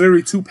beef, it's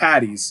literally 2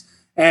 patties,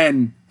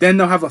 and then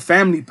they'll have a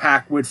family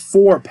pack with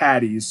 4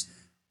 patties.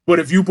 But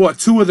if you bought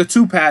 2 of the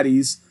 2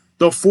 patties,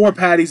 the 4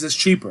 patties is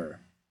cheaper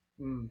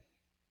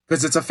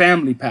because it's a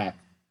family pack.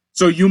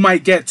 So you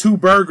might get 2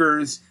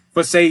 burgers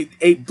for say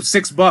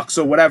 $6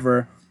 or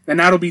whatever, and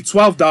that'll be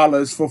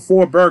 $12 for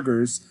 4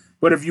 burgers.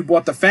 But if you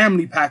bought the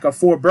family pack of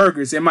 4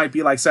 burgers, it might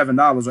be like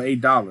 $7 or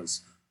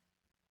 $8.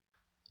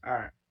 All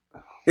right.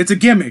 It's a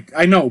gimmick,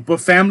 I know, but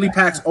family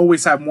packs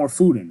always have more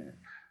food in it.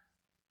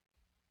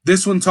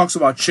 This one talks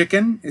about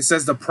chicken. It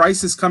says the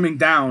price is coming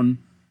down,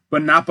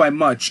 but not by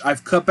much.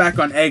 I've cut back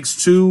on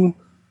eggs too.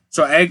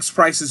 So eggs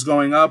price is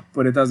going up,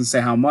 but it doesn't say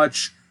how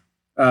much.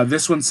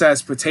 This one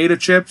says potato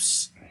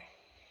chips.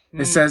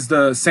 It says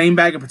the same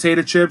bag of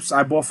potato chips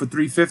I bought for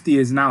 $3.50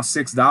 is now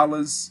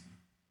 $6.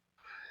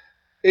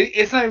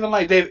 It's not even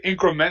like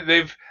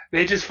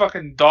they just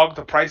fucking dogged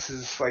the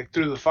prices like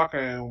through the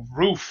fucking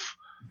roof.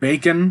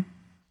 Bacon.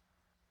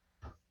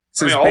 It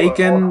says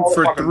all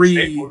for fucking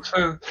 3.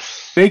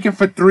 Bacon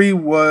for 3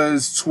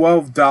 was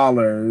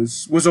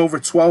 $12. Was over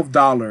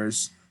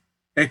 $12.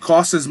 It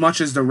costs as much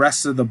as the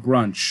rest of the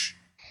brunch.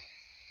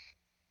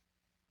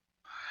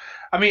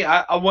 I mean,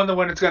 I wonder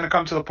when it's going to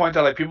come to the point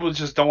that like people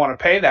just don't want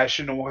to pay that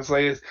shit anymore. It's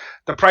like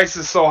the price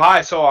is so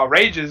high, so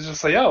outrageous. It's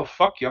just like, oh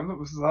fuck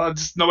you,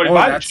 just nobody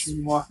buys that shit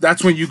anymore.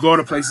 That's when you go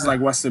to places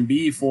like Western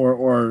Beef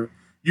or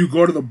you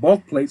go to the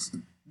bulk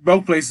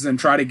places and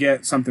try to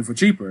get something for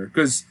cheaper.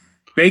 Because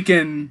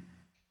bacon,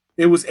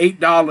 it was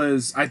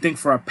 $8, I think,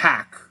 for a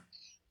pack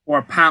or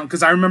a pound.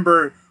 Because I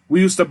remember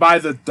we used to buy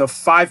the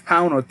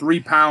 5-pound or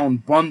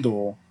 3-pound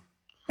bundle.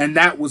 And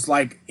that was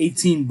like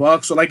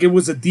 $18, so like it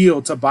was a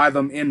deal to buy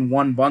them in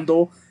one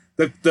bundle.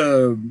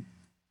 The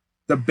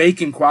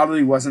bacon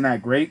quality wasn't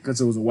that great because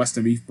it was a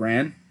Western Beef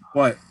brand,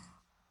 but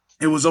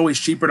it was always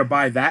cheaper to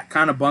buy that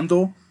kind of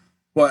bundle.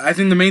 But I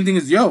think the main thing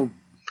is,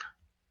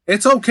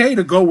 it's okay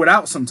to go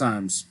without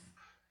sometimes.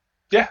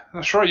 Yeah,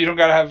 sure. You don't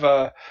gotta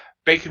have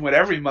bacon with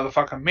every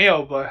motherfucking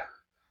meal, but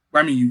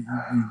I mean,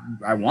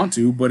 I want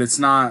to, but it's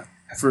not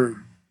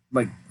for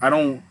like I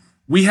don't.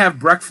 We have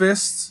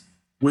breakfast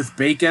with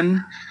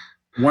bacon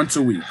once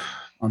a week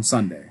on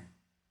Sunday.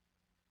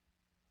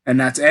 And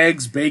that's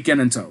eggs, bacon,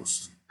 and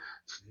toast.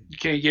 You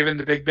can't give in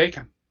the big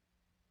bacon.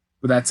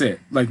 But that's it.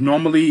 Like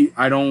normally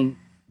I don't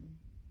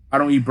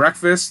eat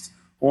breakfast,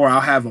 or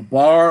I'll have a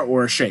bar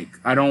or a shake.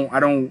 I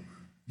don't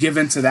give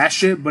into that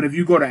shit. But if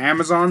you go to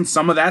Amazon,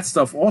 some of that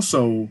stuff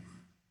also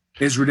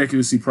is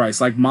ridiculously priced.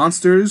 Like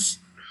Monsters,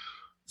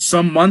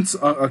 some months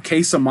a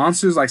case of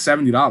Monsters like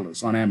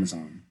 $70 on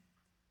Amazon.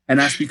 And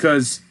that's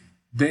because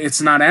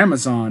it's not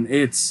Amazon.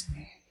 It's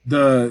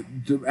the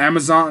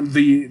Amazon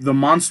the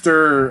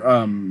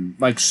Monster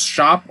like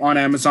shop on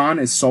Amazon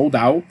is sold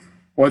out,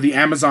 or the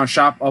Amazon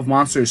shop of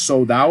Monster is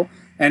sold out,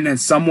 and then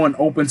someone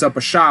opens up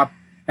a shop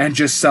and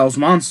just sells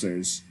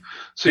Monsters.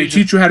 So they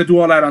teach you how to do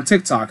all that on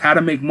TikTok, how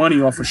to make money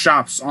off of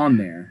shops on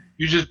there.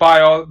 You just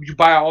buy all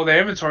the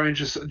inventory and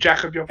just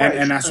jack up your price.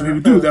 And that's what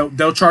people do.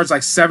 They'll charge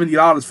like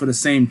 $70 for the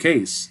same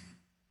case,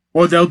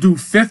 or they'll do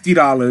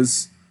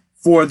 $50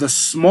 for the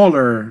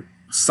smaller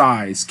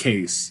size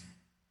case.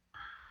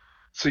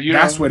 So you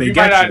might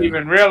not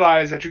even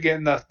realize that you're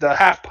getting the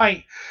half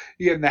pint,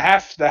 you're getting the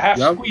half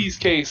squeeze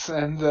case,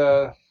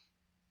 and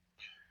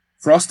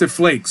Frosted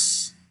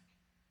Flakes.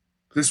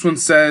 This one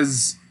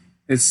says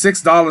it's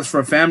 $6 for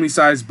a family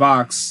size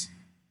box.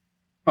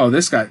 Oh,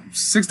 this guy,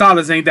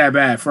 $6 ain't that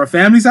bad for a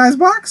family size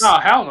box. No,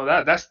 hell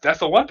no,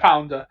 that's a 1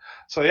 pounder.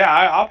 So yeah,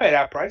 I'll pay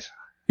that price.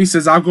 He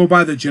says, I'll go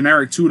buy the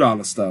generic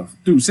 $2 stuff.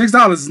 Dude,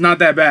 $6 is not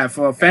that bad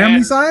for a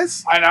family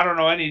size? I don't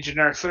know any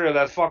generic cereal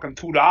that's fucking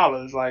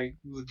 $2. Like,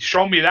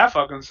 show me that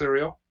fucking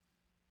cereal.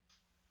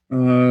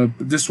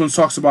 This one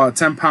talks about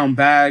a 10-pound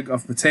bag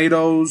of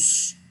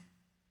potatoes.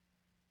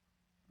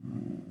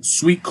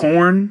 Sweet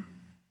corn,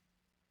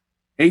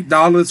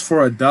 $8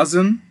 for a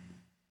dozen.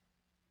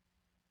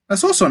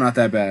 That's also not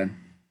that bad.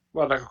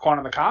 What, like a corn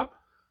on the cob?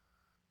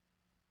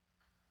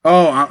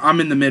 Oh,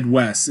 I'm in the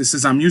Midwest. It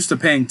says I'm used to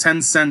paying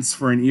 10 cents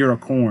for an ear of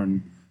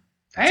corn.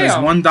 It says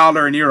Damn.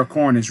 $1 an ear of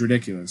corn is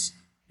ridiculous.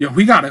 Yo,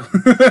 we gotta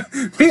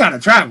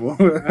travel.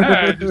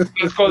 Alright,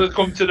 let's go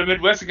to the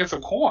Midwest and get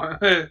some corn.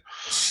 And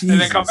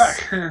then come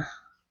back.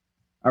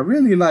 I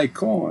really like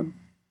corn.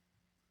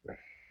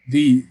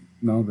 The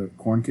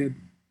Corn Kid?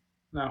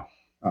 No.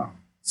 Oh.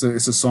 So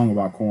it's a song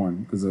about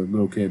corn because a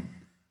little kid.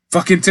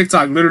 Fucking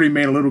TikTok literally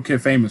made a little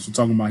kid famous for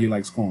talking about he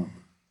likes corn.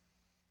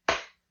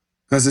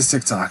 Because it's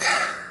TikTok.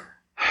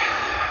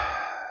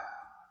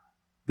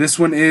 This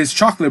one is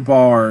chocolate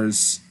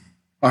bars.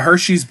 A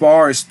Hershey's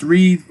bar is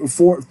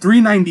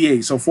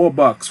 $3.98, so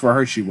 $4 for a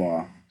Hershey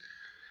bar.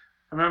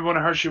 I remember when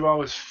a Hershey bar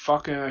was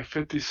fucking like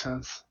 50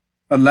 cents.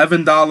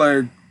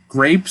 $11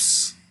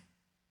 grapes.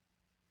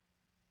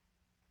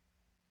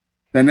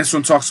 Then this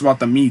one talks about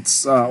the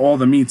meats. All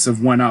the meats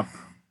have went up.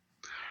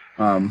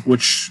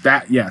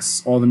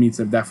 Yes, all the meats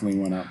have definitely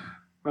went up.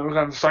 We're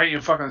gonna start eating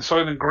fucking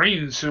Soylent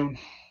Green soon.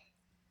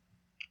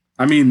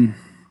 I mean,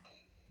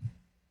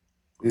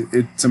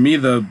 it to me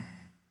the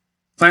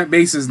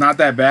plant-based is not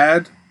that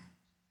bad.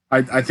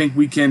 I think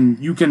we can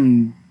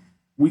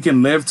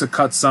live to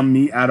cut some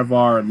meat out of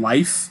our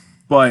life,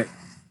 but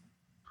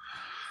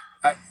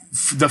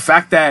the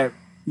fact that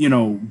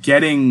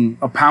getting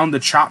a pound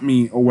of chopped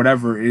meat or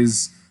whatever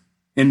is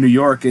in New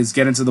York is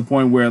getting to the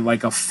point where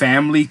like a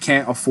family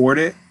can't afford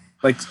it.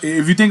 Like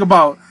if you think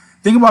about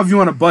if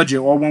you're on a budget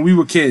or when we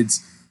were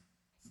kids,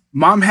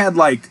 mom had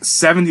like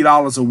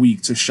 $70 a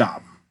week to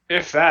shop.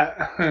 If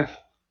that.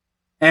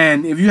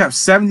 And if you have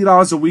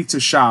 $70 a week to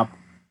shop,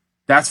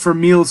 that's for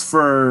meals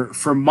for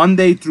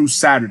Monday through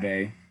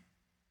Saturday.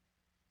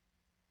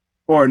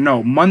 Or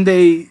no,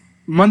 Monday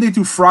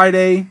through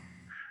Friday.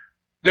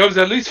 There was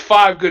at least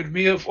 5 good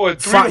meals or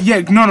 3.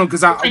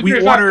 Because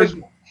we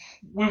ordered.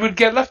 We would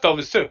get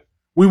leftovers too.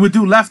 We would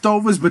do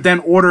leftovers, but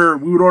then we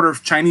would order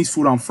Chinese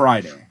food on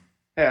Friday.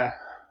 Yeah.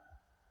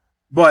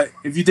 But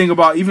if you think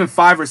about even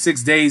 5 or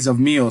 6 days of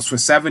meals for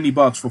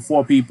 $70 for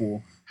 4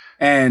 people,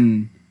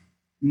 and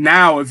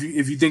now if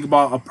you think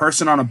about a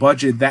person on a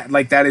budget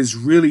that is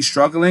really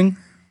struggling,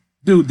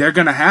 dude, they're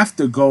gonna have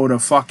to go to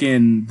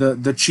fucking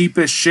the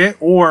cheapest shit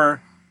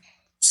or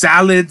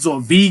salads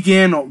or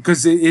vegan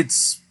because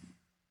it's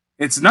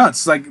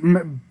nuts. Like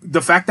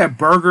the fact that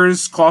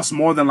burgers cost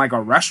more than like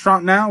a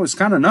restaurant now is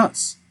kind of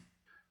nuts.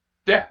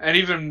 Yeah, and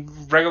even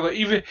regular,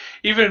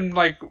 even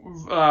like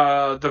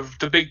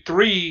the big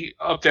 3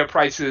 up their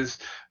prices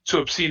to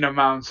obscene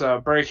amounts.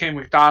 Burger King,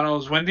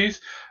 McDonald's, Wendy's.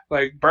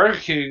 Like Burger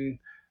King,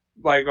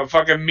 like a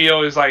fucking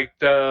meal is like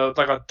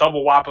a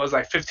double Whopper is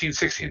like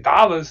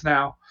 $15-$16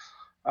 now.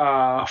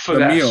 For the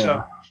that meal.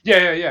 So,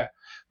 yeah.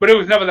 But it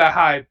was never that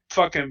high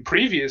fucking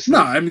previously.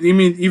 No, I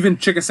mean even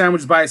chicken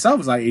sandwiches by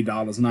itself is like $8,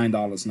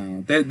 $9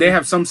 now. They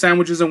have some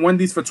sandwiches in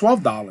Wendy's for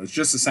 $12,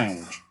 just a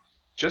sandwich.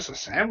 Just a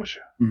sandwich.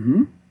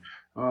 Mm-hmm.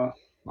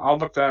 I'll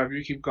look that up.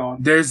 You keep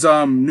going. There's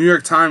New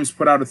York Times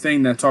put out a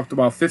thing that talked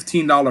about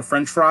 $15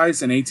 French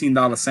fries and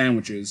 $18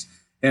 sandwiches.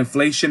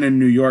 Inflation in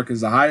New York is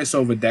the highest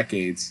over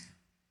decades.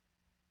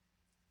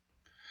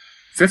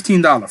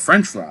 $15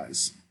 French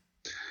fries.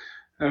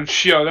 And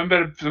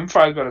them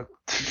fries better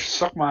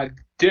suck my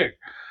dick.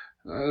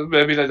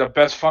 That'd be like the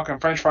best fucking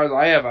French fries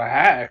I ever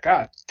had.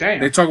 God damn.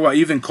 They talk about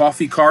even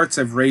coffee carts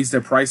have raised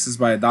their prices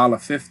by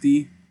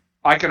 $1.50.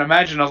 I can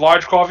imagine a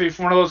large coffee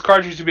from one of those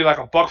carts used to be like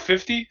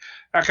 $1.50.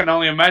 I can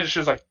only imagine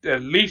it's like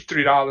at least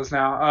 $3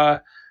 now.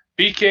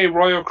 BK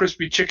Royal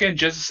Crispy Chicken,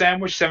 just a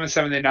sandwich,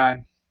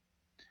 $7.79.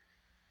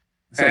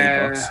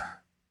 And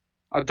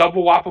a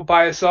double Whopper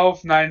by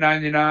itself,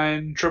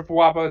 $9.99. Triple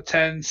Whopper,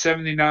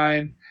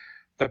 $10.79.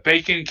 The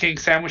Bacon King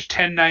sandwich,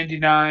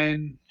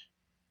 $10.99.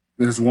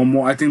 There's one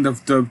more. I think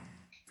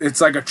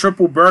it's like a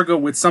triple burger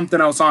with something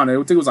else on it. I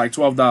think it was like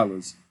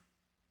 $12.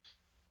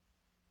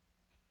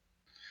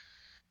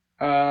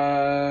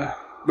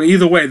 But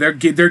either way, they're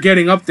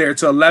getting up there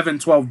to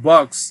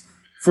 $11-$12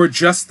 for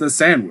just the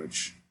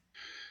sandwich.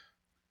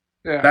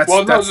 Yeah. That's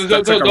like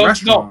a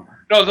restaurant.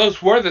 No,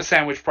 those were the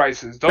sandwich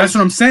prices. That's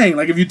what I'm saying.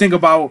 Like if you think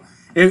about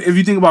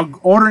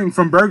ordering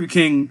from Burger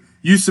King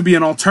used to be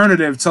an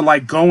alternative to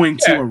like going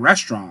to a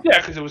restaurant. Yeah,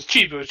 because it was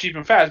cheap. It was cheap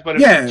and fast. But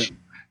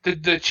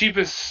the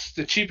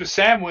cheapest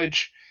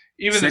sandwich,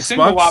 even $6? the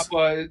single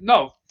Whopper,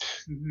 no,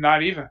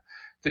 not even.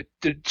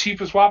 The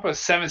cheapest Whopper is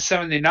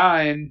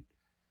 $7.79.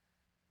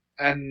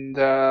 And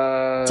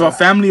so a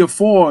family of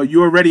 4,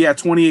 you're already at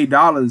 $28,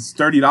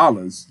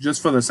 $30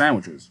 just for the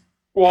sandwiches.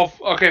 Well,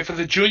 okay, for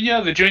the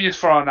junior's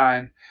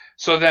 $4.09.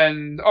 So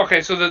then,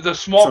 okay, so the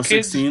small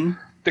kids, 16?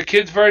 The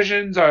kids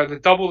versions are the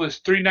double is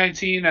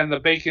 $3.19 and the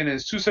bacon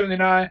is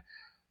 $2.79,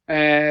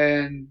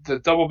 and the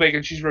double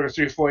bacon cheeseburger is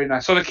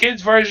 $3.49. So the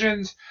kids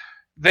versions,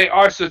 they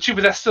are so cheap,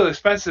 but that's still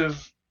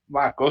expensive.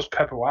 Wow, Ghost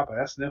Pepper Whopper,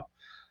 that's new.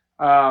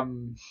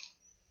 I'm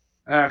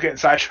getting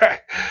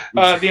sidetracked.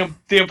 The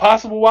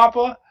Impossible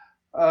Whopper.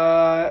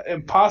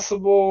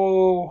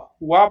 Impossible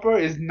Whopper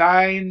is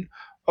 $9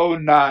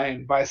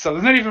 $1.09 by itself.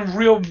 It's not even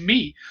real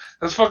meat.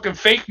 That's fucking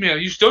fake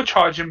meat. You still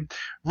charge them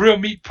real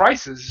meat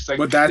prices. It's like,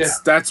 But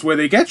that's where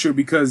they get you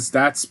because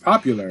that's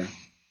popular.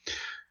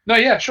 no,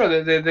 yeah,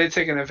 sure, they're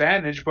taking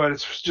advantage, but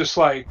it's just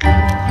like,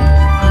 damn,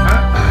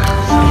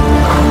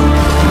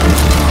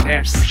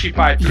 she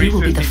buy You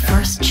will be the $3.50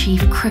 first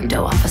chief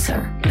crypto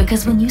officer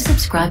because when you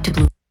subscribe to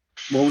Blue.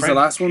 What was the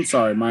last one?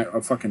 Sorry, my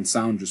fucking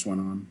sound just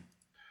went on.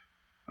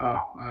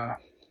 Oh,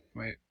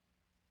 wait.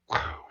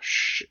 Oh,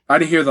 shit. I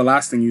didn't hear the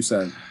last thing you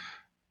said.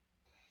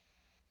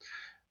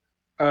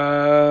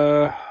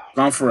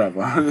 Gone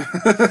forever.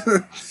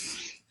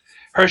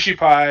 Hershey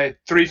pie,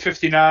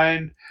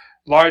 $3.59.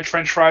 Large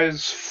French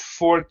fries,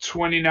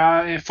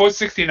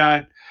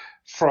 $4.69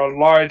 for a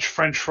large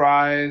French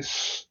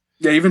fries.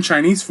 Yeah, even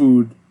Chinese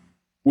food.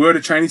 We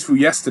ordered Chinese food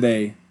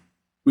yesterday.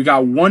 We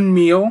got one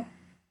meal,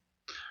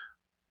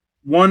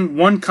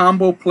 one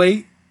combo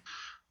plate,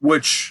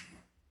 which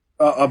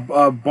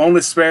a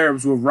boneless spare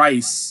ribs with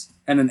rice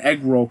and an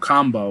egg roll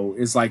combo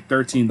is like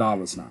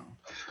 $13 now.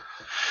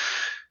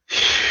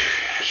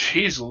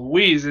 Jeez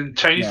Louise, and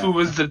Chinese food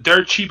was the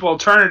dirt cheap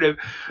alternative.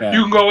 Yeah.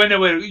 You can go in there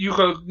with, you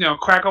could,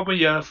 crack open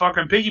your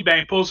fucking piggy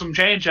bank, pull some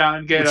change out,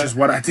 and get Which is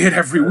what I did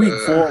every week.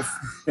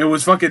 It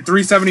was fucking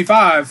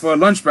 $3.75 for a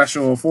lunch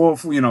special.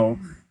 That's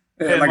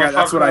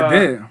what I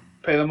did.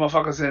 Pay the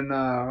motherfuckers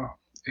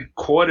in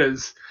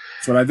quarters.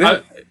 That's what I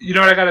did. You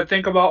know what I got to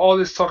think about all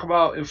this talk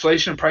about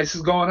inflation,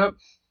 prices going up?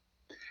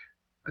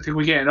 I think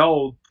we're getting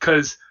old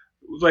because,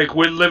 like,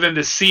 we're living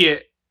to see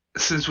it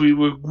since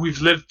we've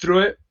lived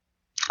through it.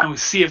 And we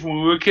see it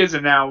when we were kids,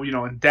 and now,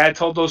 and Dad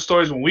told those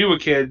stories when we were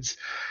kids.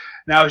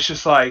 Now it's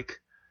just like,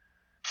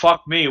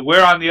 fuck me.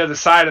 We're on the other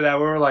side of that.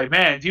 We're like,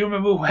 man, do you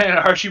remember when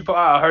a Hershey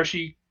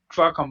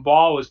fucking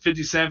ball was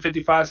 50 cents,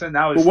 55 cents?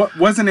 Now it's... But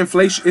wasn't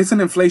inflation?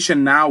 Isn't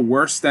inflation now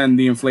worse than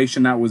the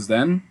inflation that was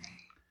then?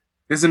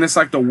 Isn't this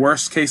like the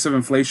worst case of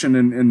inflation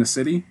in the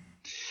city?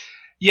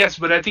 Yes,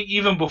 but I think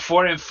even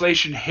before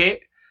inflation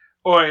hit,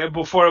 or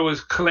before it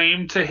was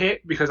claimed to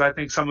hit, because I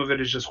think some of it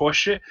is just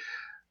horseshit,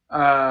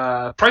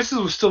 prices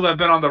would still have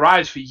been on the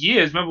rise for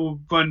years. Remember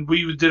when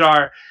we did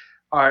our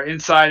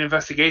inside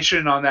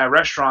investigation on that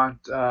restaurant,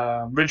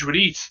 Ridgewood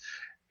Eats,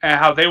 and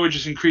how they were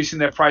just increasing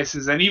their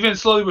prices, and even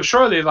slowly but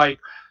surely, like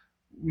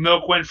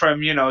milk went from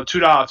 $2,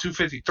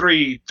 $2.53,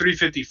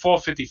 $3.50,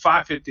 $4.50,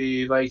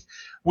 $5.50. Like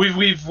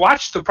we've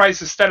watched the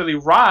prices steadily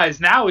rise.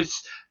 Now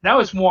it's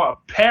more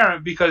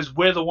apparent because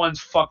we're the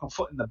ones fucking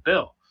footing the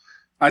bill.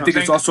 I think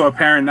it's also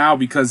apparent now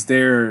because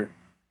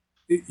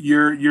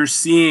you're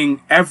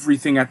seeing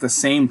everything at the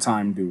same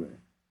time do it.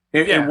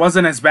 It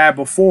wasn't as bad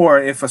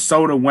before if a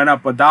soda went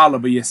up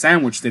 $1, but your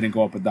sandwich didn't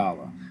go up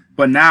 $1.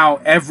 But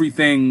now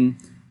everything,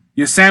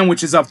 your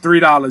sandwich is up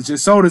 $3, your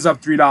soda's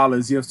up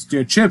 $3,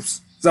 your chips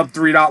is up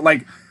 $3.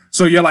 Like,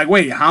 so you're like,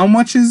 wait, how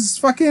much is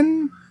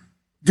fucking?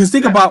 Just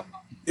think about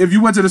if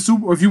you went to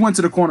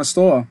the corner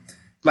store,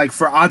 like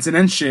for odds and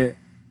ends shit,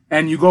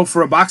 and you go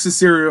for a box of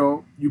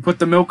cereal, you put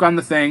the milk on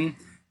the thing,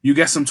 you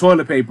get some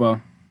toilet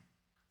paper,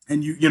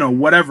 and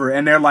whatever,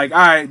 and they're like, all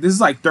right, this is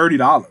like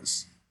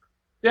 $30.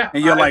 Yeah.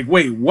 And you're like,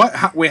 wait, what?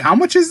 How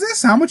much is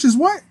this? How much is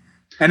what?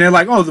 And they're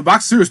like, oh, the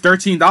box of cereal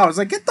is $13.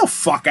 Like, get the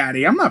fuck out of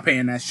here. I'm not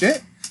paying that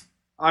shit.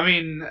 I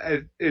mean,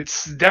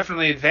 it's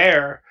definitely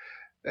there.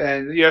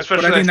 And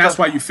especially. But I think that's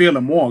why you feel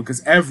it more,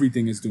 because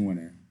everything is doing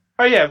it.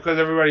 Oh, yeah, because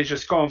everybody's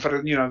just going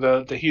for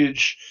the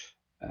huge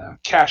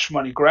cash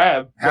money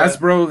grab.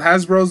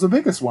 Hasbro's the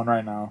biggest one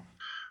right now.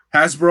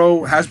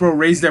 Hasbro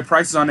raised their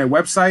prices on their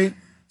website.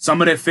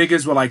 Some of their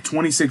figures were like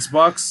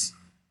 $26.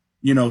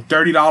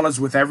 $30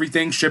 with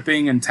everything,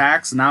 shipping and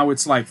tax. Now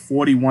it's like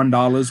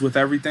 $41 with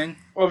everything.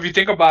 Well, if you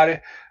think about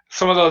it,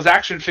 some of those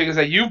action figures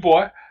that you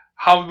bought,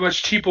 how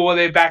much cheaper were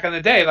they back in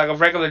the day? Like a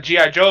regular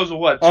G.I. Joe's were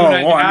what,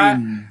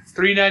 $2.99,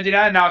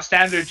 $3.99? Now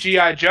standard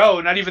G.I. Joe,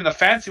 not even the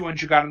fancy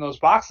ones you got in those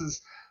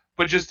boxes,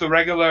 but just the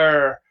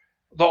regular,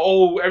 the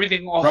old,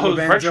 everything, all those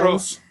retro.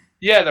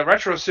 Yeah, the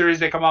retro series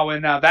they come out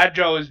with now. That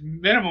Joe is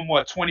minimum,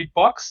 what, $20?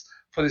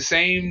 For the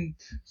same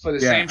I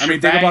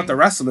mean, think about the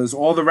wrestlers.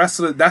 All the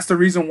wrestlers. That's the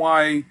reason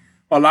why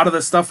a lot of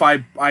the stuff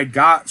I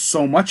got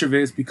so much of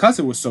it is because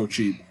it was so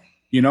cheap.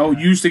 You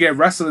used to get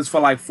wrestlers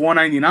for like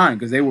 $4.99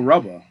 because they were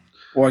rubber,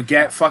 or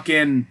get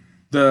fucking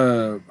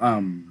the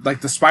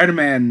like the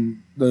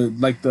Spider-Man,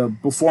 the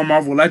before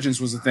Marvel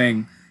Legends was a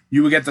thing.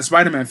 You would get the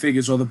Spider-Man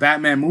figures or the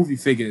Batman movie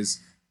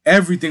figures.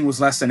 Everything was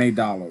less than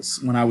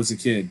 $8 when I was a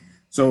kid.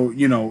 So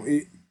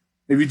if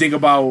you think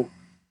about.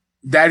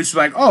 Dad used to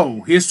be like,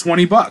 oh, here's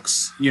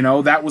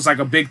 $20. That was like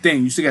a big thing.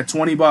 You used to get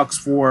 $20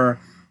 for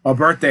a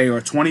birthday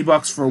or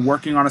 $20 for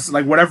working on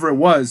like whatever it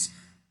was.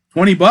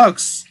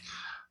 $20.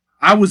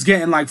 I was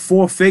getting like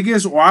 4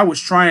 figures, or I was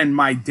trying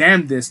my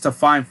damnedest to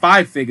find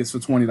 5 figures for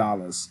 $20.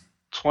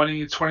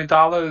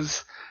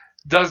 $20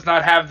 does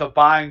not have the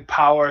buying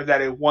power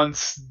that it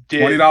once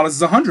did. $20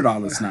 is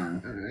 $100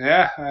 now.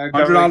 Yeah,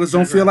 $100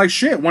 don't feel like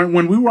shit.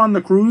 When we were on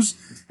the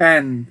cruise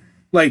and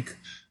like.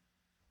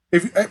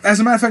 As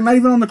a matter of fact, not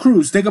even on the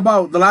cruise. Think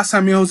about the last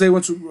time me and Jose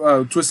went to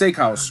a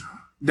steakhouse.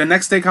 The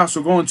next steakhouse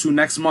we're going to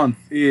next month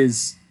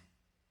is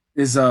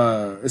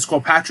it's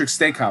called Patrick's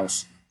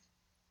Steakhouse.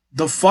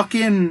 The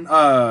fucking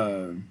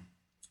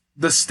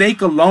the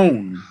steak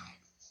alone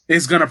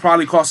is gonna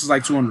probably cost us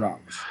like $200.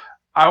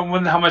 I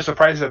wonder how much the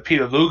prices of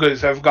Peter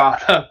Luger's have gone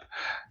up.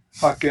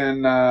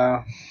 Fucking.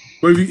 But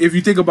if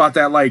you think about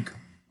that, like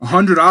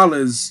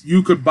 $100,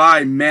 you could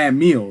buy mad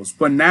meals.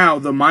 But now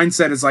the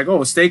mindset is like,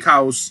 oh, a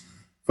steakhouse,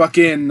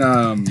 fucking.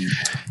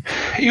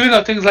 Even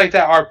though things like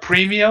that are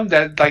premium,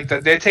 that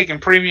they're taking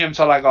premium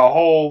to like a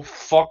whole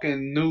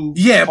fucking new.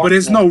 Yeah, but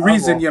there's no level.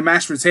 reason your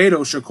mashed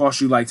potatoes should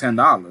cost you like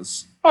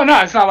 $10. Oh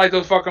no, it's not like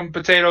those fucking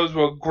potatoes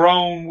were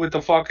grown with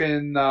the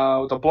fucking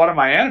with the blood of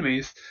my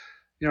enemies.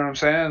 You know what I'm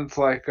saying? It's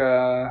like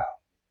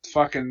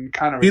fucking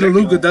kind of. Peter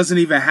ridiculous. Luger doesn't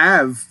even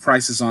have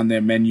prices on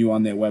their menu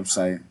on their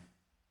website.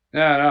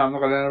 Yeah, no, I'm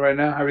looking at it right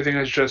now. Everything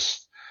is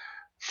just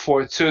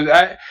for two.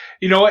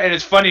 You know what? And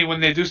it's funny when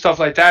they do stuff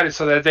like that, it's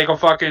so that they can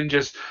fucking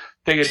just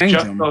they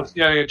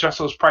adjust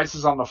those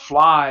prices on the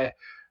fly,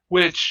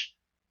 which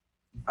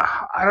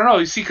I don't know.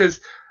 You see,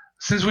 because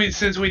since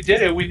we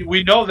did it,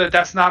 we know that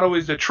that's not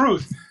always the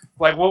truth.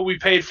 Like what we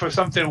paid for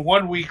something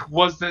one week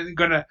wasn't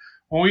gonna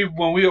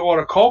when we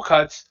order cold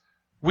cuts,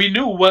 we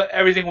knew what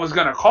everything was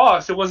gonna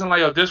cost. It wasn't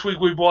like, oh, this week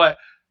we bought,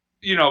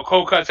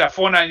 cold cuts at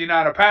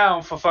 $4.99 a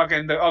pound for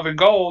fucking the oven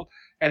gold,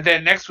 and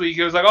then next week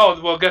it was like,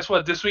 oh, well, guess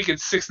what? This week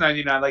it's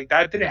 $6.99. Like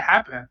that didn't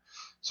happen.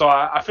 So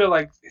I feel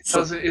like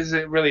it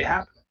isn't really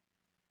happening.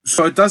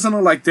 So it doesn't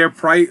look like their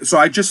price. So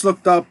I just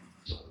looked up.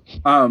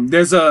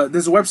 There's a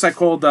website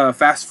called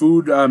Fast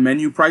Food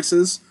Menu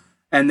Prices,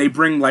 and they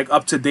bring like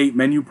up to date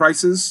menu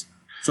prices.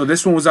 So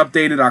this one was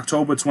updated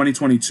October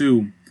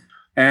 2022,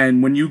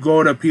 and when you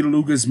go to Peter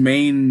Luger's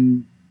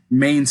main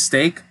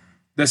steak,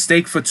 the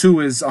steak for two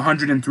is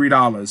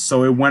 $103.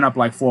 So it went up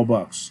like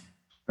 $4.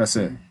 That's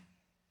it.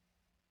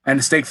 And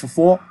the steak for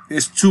four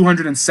is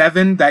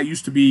 $207. That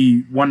used to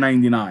be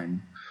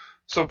 $199.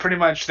 So pretty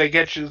much they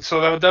get you.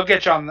 So they'll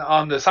get you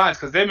on the sides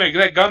because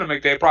they're gonna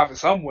make their profit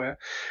somewhere.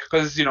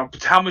 Because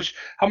how much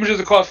does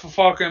it cost for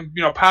fucking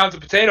pounds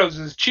of potatoes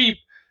is cheap.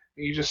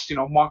 You just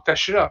mark that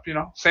shit up.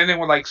 Same thing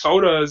with like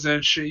sodas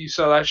and shit. You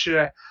sell that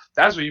shit.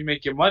 That's where you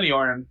make your money,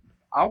 or in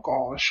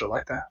alcohol and shit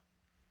like that.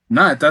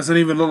 Nah, it doesn't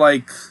even look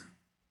like.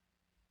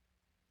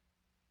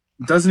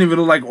 It doesn't even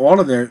look like all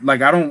of their.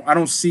 Like I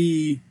don't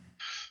see.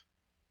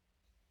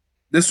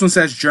 This one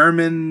says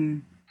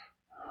German.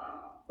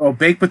 Oh,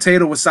 baked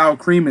potato with sour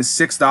cream is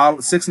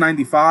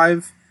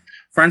 $6.95.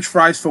 French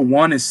fries for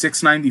one is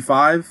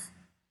 $6.95.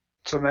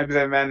 So maybe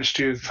they managed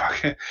to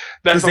fucking.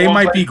 Because they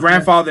might be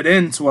grandfathered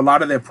into a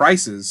lot of their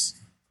prices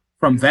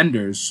from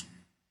vendors.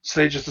 So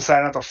they just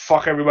decided not to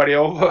fuck everybody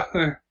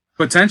over.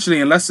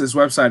 Potentially, unless this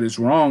website is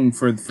wrong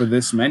for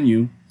this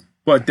menu.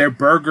 But their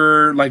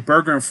burger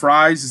and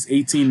fries is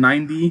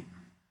 $18.90.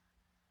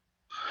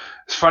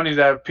 It's funny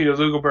that Peter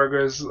Luger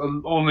burger is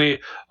only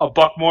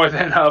 $1 more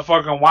than a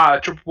fucking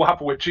triple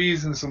Whopper with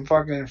cheese and some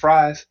fucking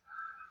fries.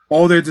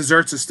 All their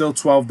desserts are still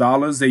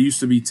 $12. They used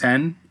to be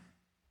 $10.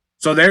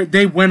 So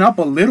they went up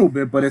a little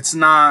bit, but it's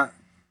not.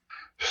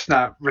 It's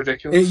not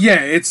ridiculous.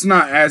 It's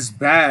not as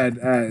bad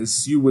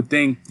as you would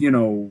think.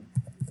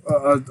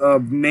 A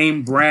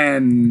name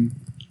brand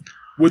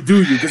would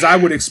do you, because I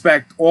would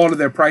expect all of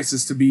their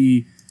prices to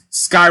be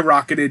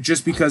skyrocketed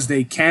just because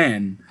they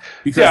can,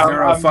 because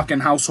they're a fucking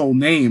household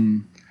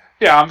name.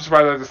 Yeah, I'm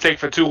surprised that the steak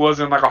for two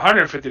wasn't like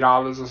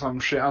 $150 or some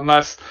shit,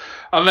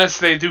 unless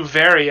they do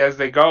vary as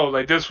they go.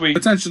 Like this week,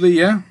 potentially,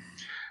 yeah.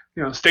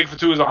 Steak for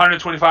two is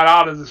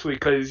 $125 this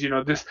week because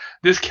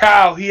this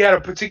cow, he had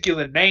a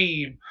particular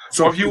name.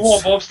 So if you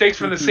want both steaks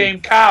from the same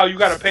cow, you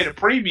got to pay the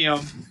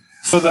premium.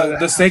 So the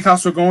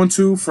steakhouse we're going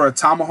to for a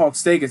tomahawk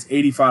steak is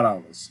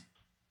 $85.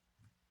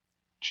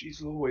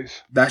 Jeez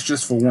Louise. That's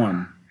just for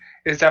one.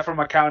 Is that from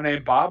a cow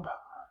named Bob?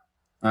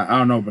 I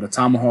don't know, but a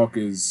tomahawk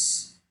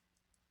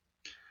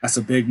that's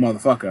a big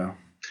motherfucker.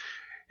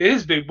 It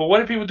is big, but what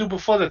did people do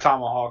before the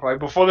tomahawk? Like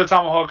before the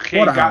tomahawk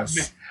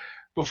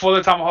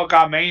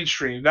got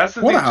mainstream. That's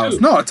the porterhouse. thing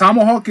too. No, a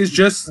tomahawk is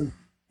just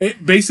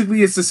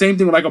basically it's the same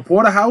thing. Like a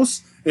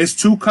porterhouse is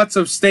 2 cuts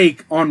of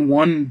steak on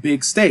one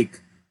big steak.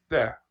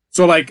 Yeah.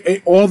 So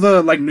like all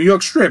the New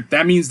York strip,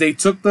 that means they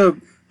took the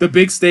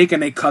big steak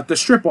and they cut the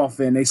strip off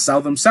it and they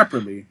sell them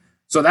separately.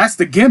 So that's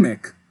the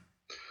gimmick.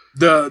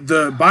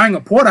 The buying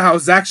a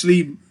porterhouse is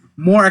actually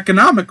more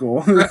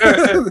economical.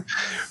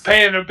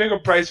 Paying a bigger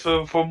price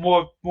for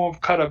more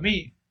cut of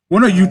meat.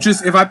 Well, no,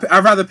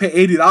 I'd rather pay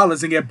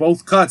 $80 and get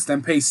both cuts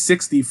than pay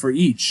 $60 for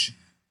each.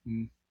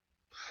 Mm.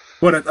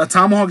 But a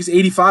tomahawk is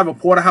 $85, a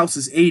porterhouse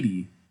is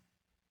 $80.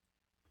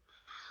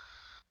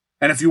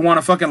 And if you want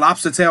a fucking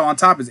lobster tail on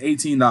top, it's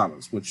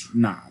 $18, which,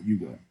 you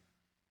go.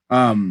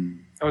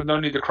 No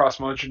need to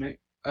cross-marginate.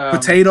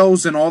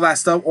 Potatoes and all that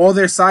stuff, all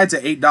their sides are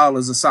 $8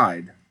 a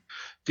side.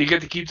 Do you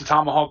get to keep the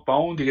tomahawk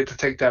bone? Do you get to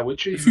take that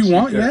with you? If you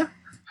want, yeah.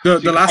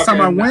 The last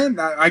time I went,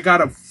 I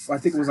got I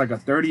think it was like a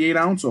 38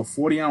 ounce or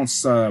 40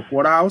 ounce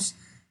porterhouse,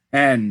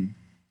 and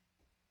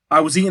I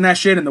was eating that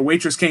shit and the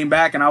waitress came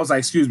back and I was like,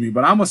 excuse me,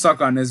 but I'm gonna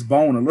suck on this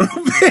bone a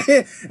little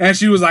bit. And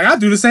she was like, I'll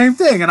do the same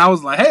thing. And I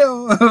was like,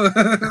 hell.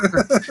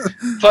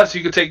 Plus,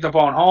 you could take the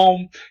bone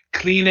home,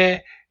 clean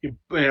it, dry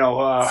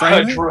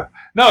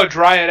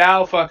it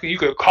out. Fucking, you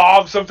could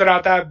carve something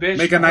out that bitch.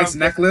 Make a nice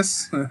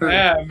necklace.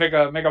 Yeah, make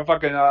a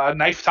fucking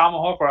knife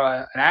tomahawk or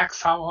an axe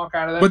tomahawk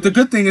out of that. But the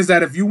good thing is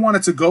that if you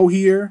wanted to go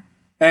here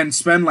and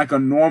spend like a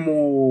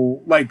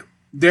normal, like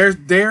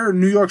their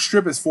New York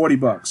strip is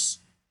 $40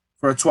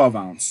 for a 12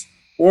 ounce.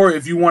 Or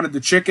if you wanted the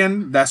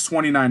chicken, that's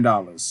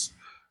 $29.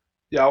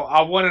 Yeah,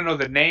 I want to know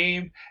the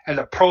name and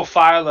the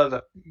profile of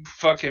the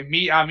fucking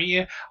meat I'm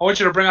eating. I want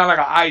you to bring out like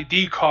an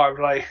ID card,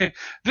 like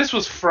this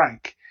was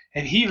Frank,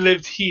 and he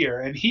lived here,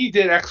 and he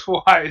did X,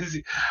 Y,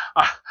 Z.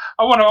 I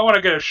want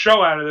to get a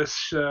show out of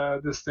this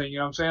thing. You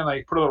know what I'm saying?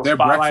 Like put a little their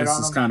spotlight breakfast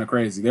on is them. kind of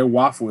crazy. Their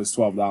waffle is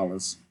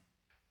 $12.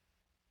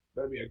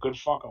 That'd be a good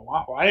fucking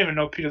waffle. I didn't even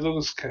know Peter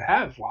Luger's could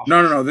have waffles.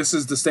 No. This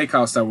is the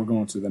steakhouse that we're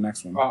going to. The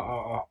next one.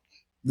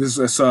 This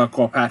is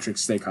called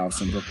Patrick's Steakhouse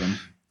in Brooklyn.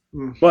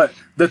 But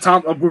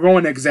we're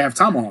going there because they have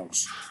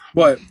tomahawks.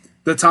 But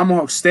the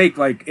tomahawk steak,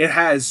 like it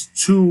has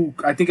two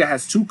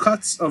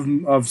cuts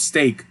of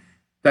steak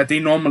that they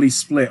normally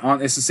split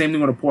on. It's the same thing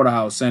with a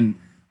porterhouse, and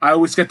I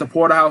always get the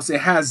porterhouse.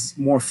 It has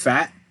more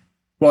fat,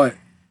 but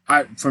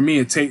for me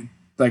it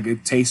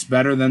tastes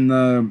better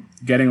than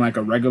getting like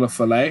a regular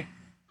fillet,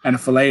 and a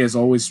fillet is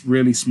always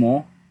really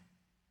small.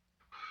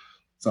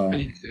 So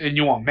and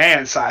you want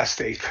man-sized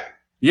steak.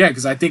 Yeah,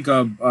 because I think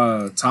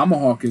a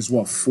tomahawk is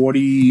what,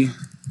 40.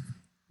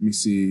 Let me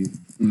see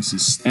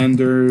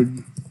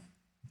standard.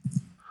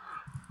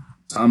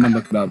 I'm gonna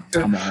look it up.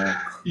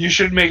 Tomahawk. You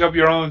should make up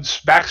your own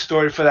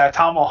backstory for that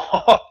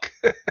tomahawk.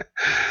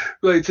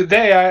 Like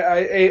today,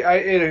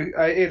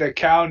 I ate a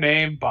cow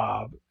named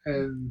Bob,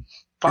 and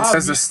Bob, it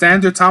says the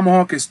standard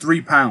tomahawk is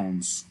 3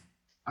 pounds.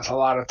 That's a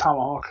lot of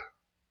tomahawk.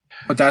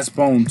 But that's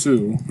bone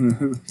too.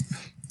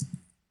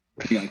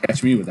 You gotta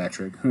catch me with that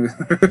trick.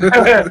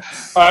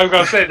 I was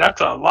gonna say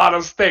that's a lot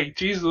of steak.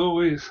 Jeez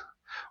Louise.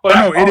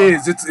 Well, no, it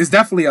is. It's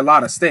definitely a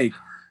lot of steak.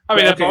 I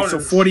mean, okay, so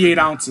 48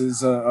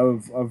 ounces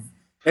of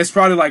it's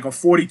probably like a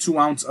 42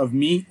 ounce of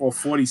meat or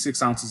 46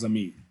 ounces of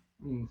meat.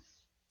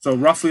 So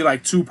roughly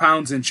like 2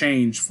 pounds and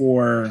change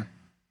for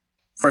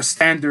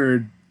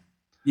standard,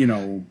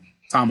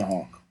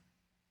 tomahawk.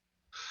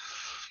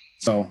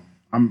 So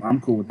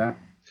I'm cool with that.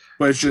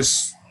 But it's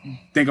just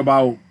think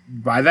about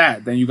buy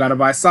that, then you got to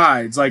buy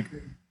sides. Like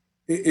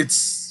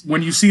it's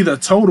when you see the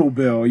total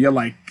bill, you're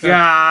like,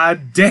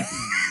 God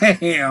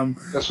damn.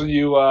 That's when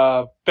you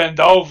bend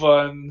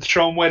over and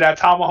show them where that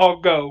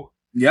tomahawk go.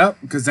 Yep,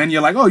 because then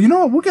you're like, oh, you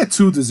know what? We'll get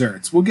 2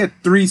 desserts. We'll get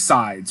 3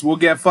 sides. We'll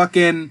get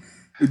fucking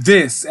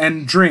this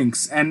and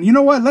drinks. And you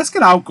know what? Let's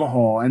get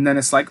alcohol. And then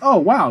it's like, oh,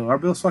 wow, our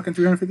bill's fucking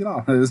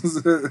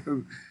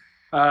 $350.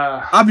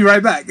 I'll be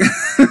right back.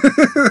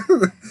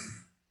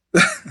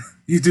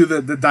 You do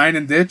the dine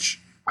and ditch?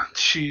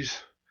 Jeez.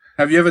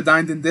 Have you ever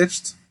dined and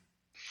ditched?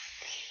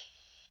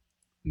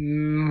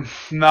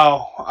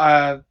 No.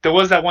 There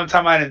was that one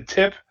time I didn't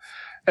tip,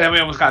 and then we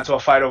almost got into a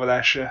fight over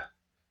that shit.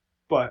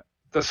 But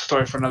that's a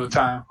story for another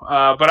time.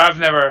 But I've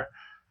never...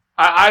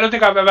 I don't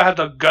think I've ever had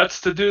the guts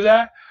to do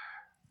that.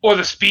 Or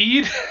the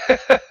speed.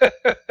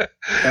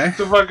 Okay.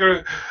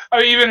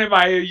 Even in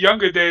my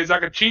younger days, I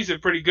could cheese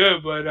it pretty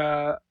good,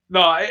 but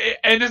no,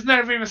 and it's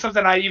never even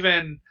something I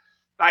even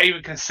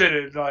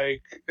considered.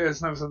 Like,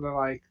 it's never something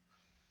like.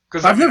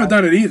 Cause I've never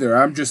done it either.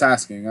 I'm just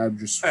asking. I'm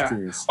just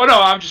curious. Oh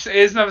no,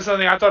 it's never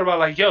something I thought about.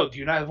 Like, yo, do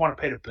you not want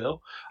to pay the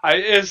bill?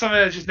 It's something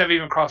that just never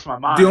even crossed my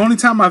mind. The only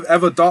time I've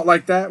ever thought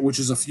like that, which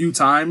is a few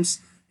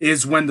times,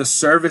 is when the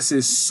service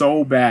is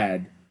so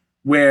bad,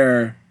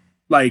 where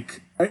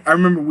like I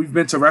remember we've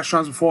been to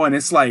restaurants before, and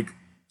it's like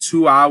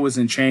 2 hours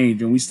and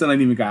change, and we still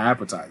ain't even got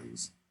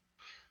appetizers.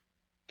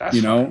 That's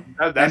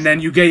and then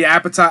you get your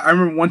appetizer. I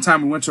remember one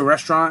time we went to a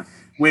restaurant,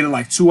 waited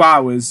like 2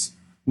 hours.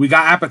 We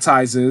got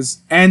appetizers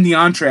and the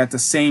entree at the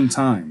same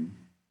time.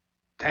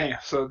 Damn,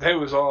 so they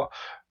was all.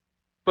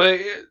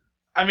 But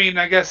I mean,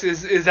 I guess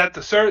is that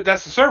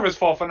that's the server's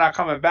fault for not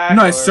coming back?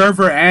 No, it's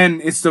server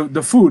and it's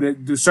the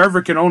food. The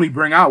server can only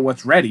bring out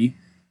what's ready.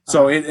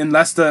 So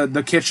unless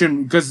the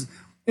kitchen, because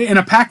in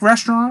a packed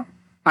restaurant,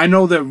 I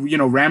know that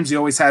Ramsay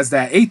always has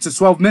that 8 to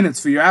 12 minutes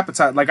for your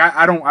appetite. Like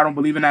I don't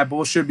believe in that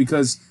bullshit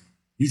because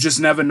you just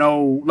never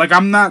know. Like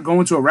I'm not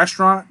going to a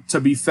restaurant to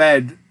be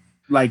fed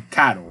like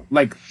cattle.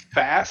 Like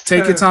fast.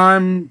 Take your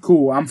time.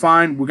 Cool. I'm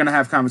fine. We're gonna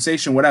have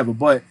conversation, whatever.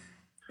 But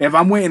if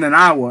I'm waiting an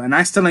hour and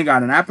I still ain't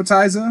got an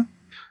appetizer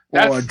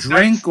or a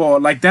drink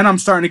or like, then I'm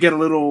starting to get a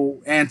little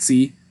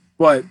antsy.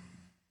 But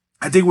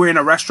I think we're in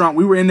a restaurant.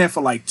 We were in there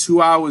for like 2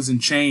 hours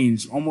and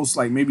change, almost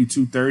like maybe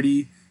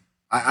 2:30.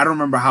 I don't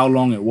remember how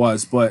long it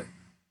was, but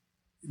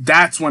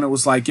that's when it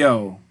was like,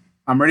 yo,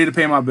 I'm ready to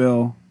pay my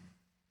bill.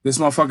 This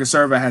motherfucking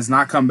server has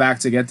not come back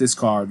to get this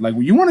card. Like,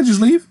 you want to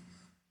just leave?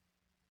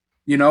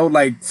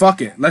 Like,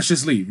 fuck it. Let's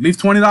just leave. Leave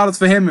 $20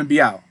 for him and be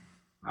out.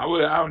 I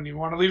wouldn't even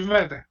want to leave him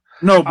anything.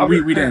 No, but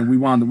we didn't.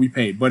 We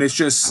paid. But it's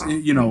just,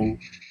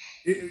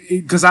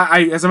 because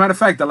I as a matter of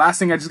fact, the last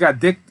thing I just got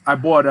dicked, I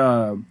bought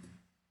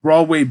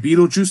Broadway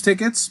Beetlejuice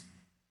tickets.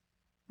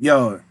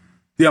 Yo,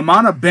 the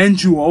amount of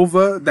bend you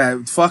over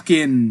that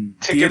fucking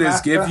theaters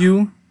give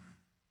you.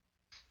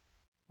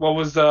 What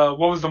was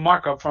the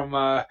markup from?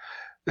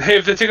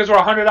 If the tickets were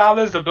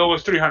 $100, the bill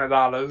was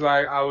 $300.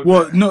 I would.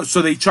 Well, no,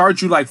 so they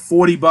charge you like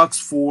 $40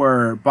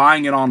 for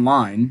buying it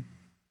online.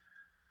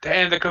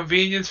 And the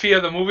convenience fee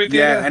of the movie theater.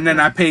 Yeah, and then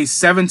I pay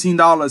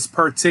 $17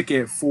 per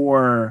ticket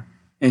for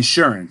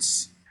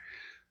insurance.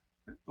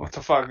 What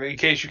the fuck? In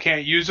case you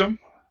can't use them.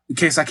 In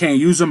case I can't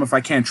use them, if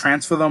I can't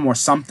transfer them or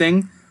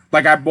something.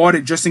 Like I bought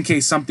it just in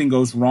case something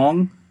goes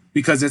wrong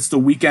because it's the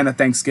weekend of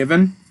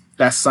Thanksgiving.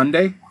 That's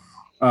Sunday.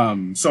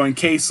 So in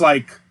case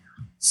like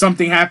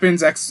something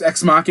happens,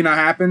 ex machina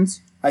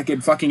happens, I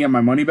could fucking get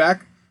my money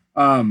back.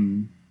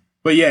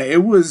 But yeah,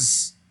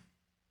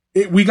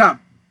 we got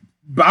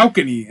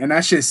balcony, and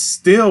that shit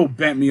still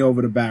bent me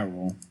over the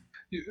barrel.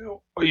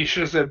 You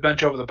should have said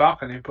bench over the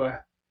balcony,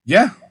 but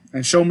yeah,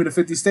 and show me the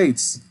 50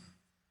 states.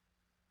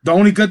 The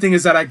only good thing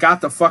is that I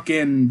got the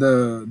fucking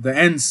the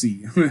end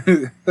seat.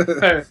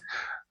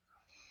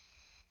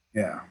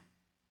 Yeah.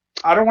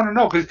 I don't want to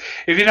know because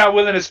if you're not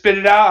willing to spit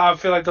it out, I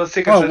feel like those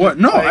tickets. Oh, what?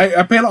 No,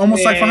 I paid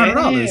almost like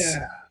 $500.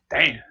 Yeah.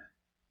 Damn.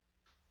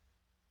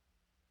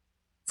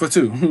 For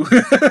two.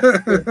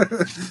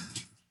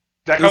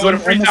 That comes with a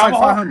free almost like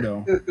tomahawk?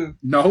 $500.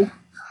 No.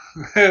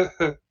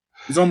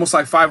 It's almost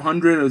like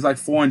 500. It was like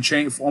 4 and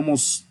change,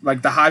 almost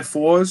like the high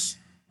fours.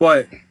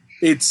 But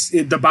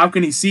the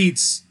balcony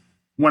seats.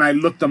 When I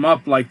looked them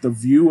up, like the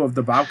view of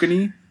the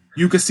balcony,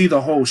 you could see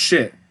the whole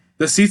shit.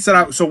 The seats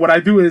so what I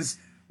do is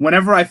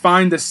whenever I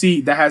find a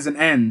seat that has an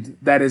end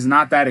that is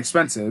not that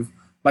expensive,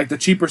 like the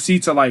cheaper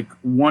seats are like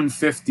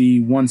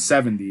 $150,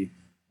 $170.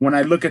 When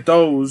I look at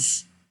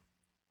those,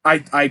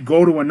 I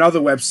go to another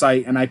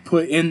website and I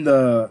put in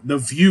the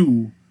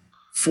view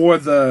for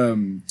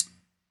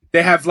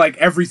they have like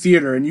every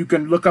theater and you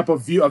can look up a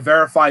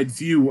verified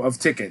view of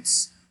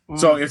tickets.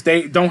 So if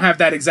they don't have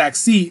that exact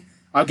seat,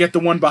 I'll get the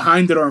one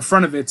behind it or in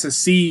front of it to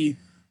see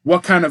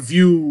what kind of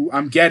view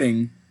I'm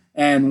getting.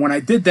 And when I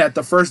did that,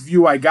 the first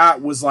view I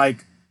got was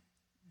like,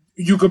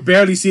 you could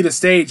barely see the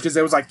stage because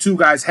there was like 2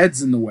 guys'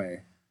 heads in the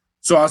way.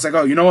 So I was like,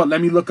 oh, you know what? Let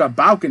me look up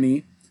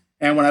balcony.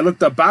 And when I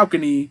looked up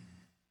balcony,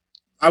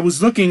 I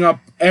was looking up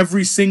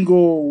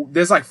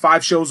there's like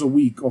 5 shows a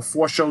week or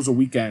 4 shows a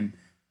weekend.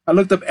 I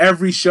looked up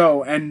every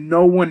show and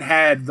no one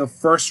had the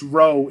first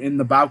row in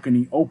the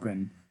balcony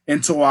open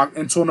until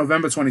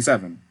November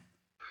 27th.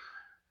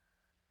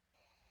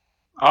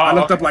 I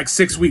looked up like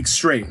 6 weeks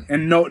straight,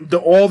 and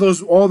all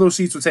those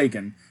seats were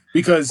taken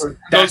because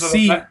that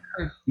seat,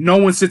 no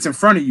one sits in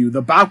front of you.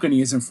 The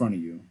balcony is in front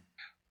of you,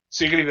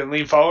 so you can even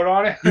lean forward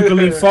on it. You can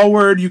lean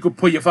forward. You could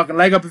put your fucking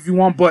leg up if you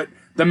want, but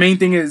the main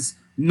thing is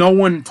no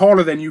one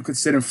taller than you could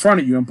sit in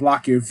front of you and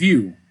block your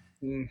view.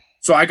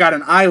 So I got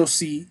an aisle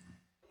seat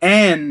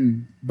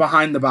and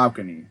behind the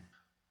balcony.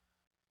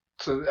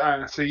 So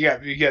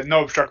you get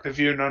no obstructive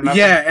view, no nothing.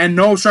 Yeah, and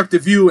no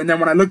obstructive view. And then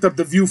when I looked up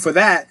the view for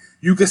that,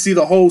 you could see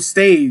the whole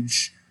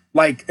stage.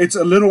 Like, it's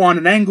a little on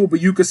an angle, but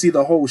you could see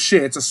the whole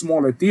shit. It's a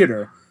smaller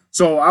theater.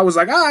 So I was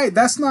like, all right,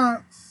 that's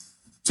not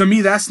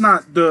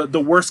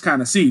the worst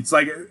kind of seats.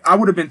 Like, I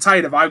would have been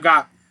tight if I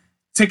got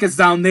tickets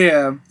down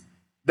there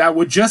that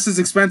were just as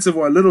expensive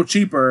or a little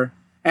cheaper,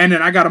 and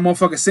then I got a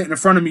motherfucker sitting in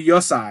front of me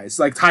your size,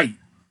 like tight.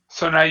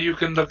 So now you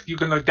can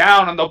look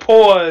down on the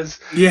poors.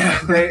 Yeah.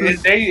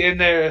 they in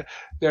their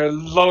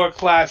lower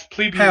class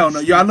plebeians. Hell no.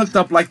 Yo, I looked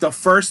up like the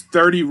first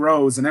 30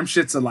 rows and them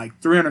shits are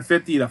like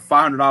 $350 to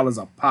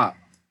 $500 a pop.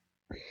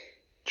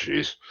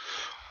 Jeez.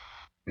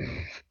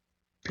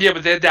 Yeah,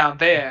 but they're down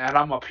there and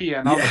I'm up here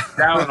and I'm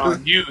down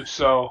on you,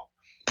 so.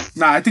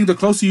 Nah, I think the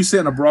closer you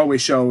sit in a Broadway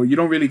show, you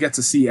don't really get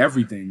to see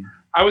everything.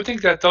 I would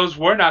think that those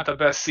were not the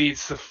best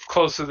seats. The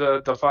closer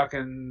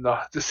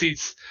the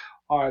seats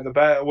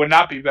would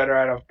not be better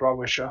at a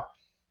Broadway show.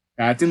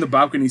 Yeah, I think the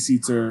balcony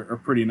seats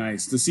are pretty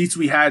nice. The seats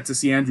we had to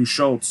see Andrew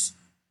Schultz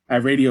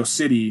at Radio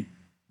City,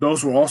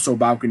 those were also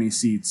balcony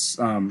seats.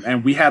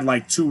 And we had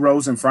like 2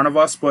 rows in front of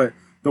us, but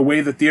the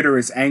way the theater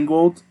is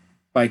angled,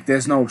 like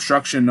there's no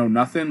obstruction, no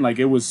nothing. Like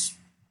it was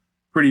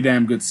pretty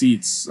damn good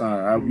seats.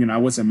 I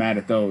wasn't mad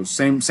at those.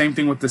 Same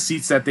thing with the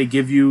seats that they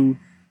give you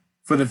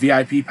for the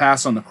VIP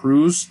pass on the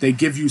cruise. They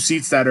give you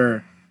seats that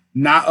are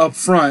not up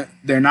front.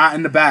 They're not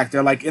in the back.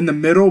 They're like in the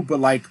middle, but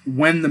like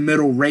when the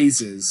middle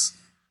raises.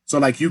 So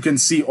like you can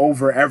see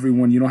over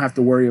everyone. You don't have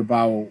to worry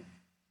about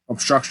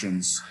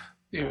obstructions.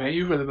 Yeah, man,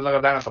 you really been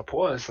looking down at the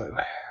poors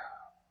lately.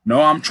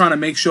 No, I'm trying to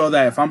make sure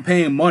that if I'm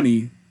paying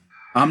money,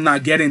 I'm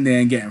not getting there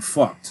and getting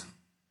fucked.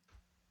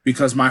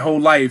 Because my whole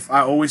life,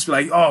 I always be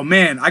like, oh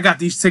man, I got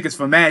these tickets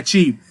for mad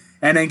cheap.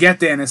 And then get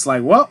there and it's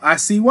like, well, I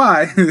see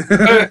why.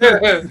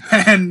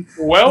 And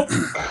well,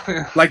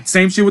 like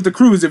same shit with the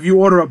cruise. If you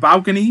order a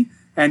balcony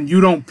and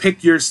you don't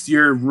pick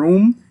your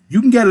room,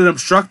 you can get an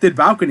obstructed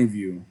balcony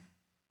view.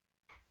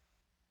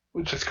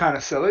 Which is kind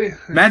of silly.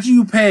 Imagine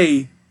you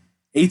pay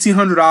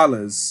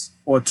 $1,800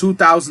 or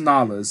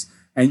 $2,000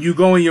 and you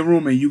go in your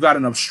room and you got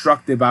an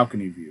obstructed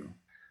balcony view.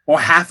 or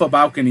half a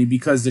balcony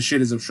because the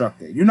shit is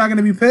obstructed. You're not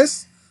gonna be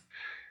pissed?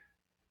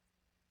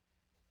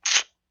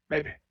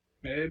 Maybe.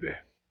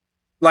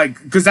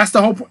 Like, because that's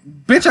the whole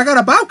bitch, I got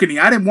a balcony.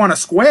 I didn't want a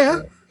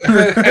square.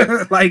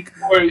 Like,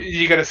 or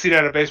you got a seat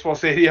at a baseball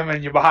stadium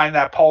and you're behind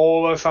that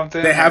pole or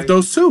something. They have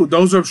those too.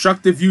 Those are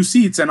obstructive view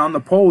seats, and on the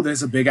pole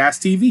there's a big ass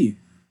TV.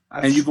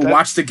 And you can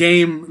watch the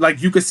game,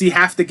 like you can see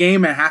half the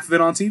game and half of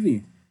it on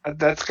TV.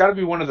 That's got to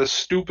be one of the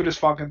stupidest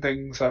fucking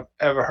things I've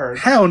ever heard.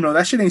 Hell no,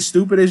 that shit ain't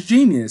stupid. It's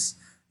genius.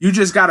 You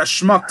just got a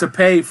schmuck to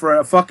pay for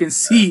a fucking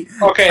seat.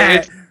 Okay,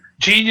 it's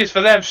genius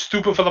for them,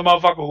 stupid for the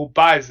motherfucker who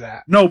buys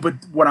that. No, but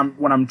what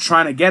I'm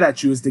trying to get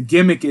at you is the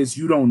gimmick is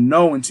you don't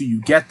know until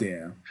you get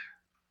there.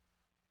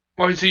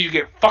 Or until you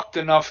get fucked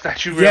enough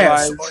that you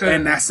realize. Yes,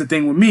 and that's the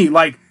thing with me.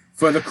 Like,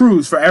 for the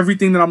cruise, for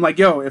everything that I'm like,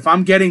 yo, if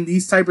I'm getting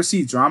these type of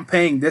seats or I'm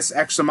paying this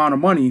X amount of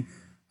money,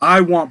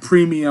 I want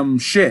premium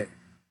shit.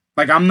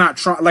 Like, I'm not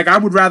trying. Like, I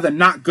would rather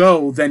not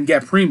go than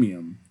get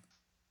premium.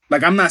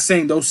 Like, I'm not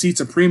saying those seats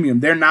are premium.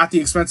 They're not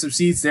the expensive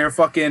seats. They're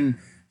fucking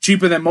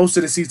cheaper than most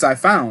of the seats I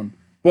found.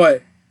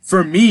 But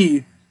for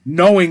me,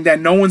 knowing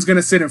that no one's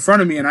gonna sit in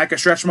front of me and I can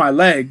stretch my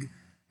leg,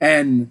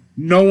 and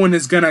no one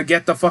is gonna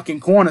get the fucking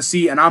corner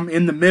seat, and I'm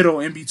in the middle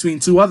in between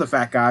two other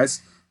fat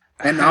guys,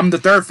 and I'm the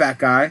third fat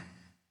guy.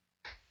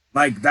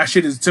 Like, that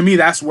shit is, to me,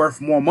 that's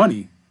worth more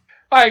money.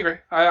 I agree.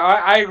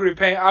 I agree.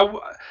 Paying.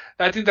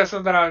 I think that's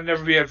something I'll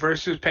never be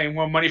adverse to, is paying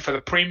more money for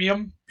the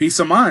premium. Peace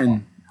of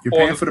mind. You're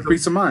paying for the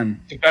peace of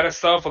mind. The better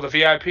stuff or the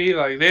VIP.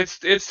 Like,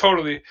 it's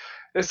totally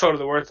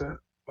worth it.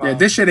 Yeah,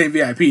 this shit ain't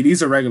VIP.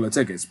 These are regular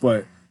tickets.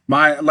 But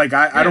I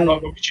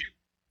don't.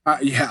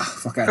 Yeah,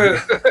 fuck out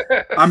of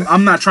here.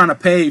 I'm not trying to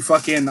pay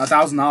fucking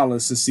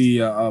 $1,000 to see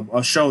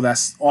a show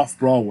that's off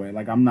Broadway.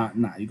 Like, I'm not.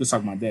 Nah, you can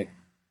suck my dick.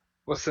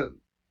 What's the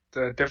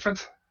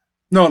difference?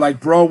 No, like,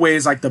 Broadway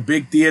is like the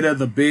big theater,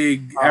 the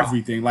big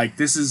everything. Like,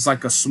 this is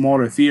like a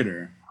smaller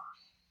theater.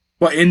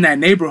 But in that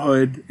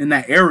neighborhood, in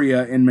that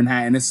area in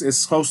Manhattan,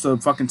 it's close to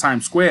fucking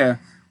Times Square.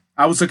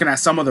 I was looking at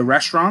some of the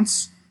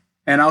restaurants,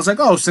 and I was like,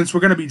 oh, since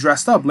we're gonna be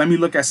dressed up, let me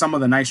look at some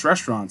of the nice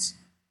restaurants.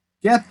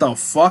 Get the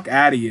fuck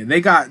out of here.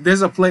 They got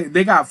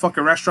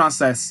fucking restaurants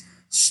that's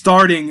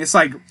starting, it's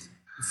like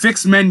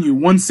fixed menu,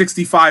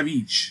 $165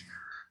 each.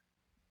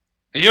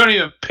 And you don't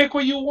even pick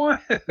what you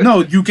want?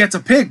 No, you get to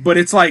pick, but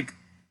it's like,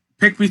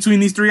 pick between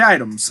these three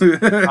items.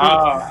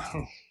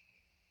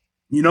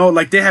 You know,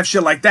 like, they have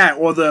shit like that.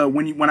 Or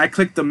when I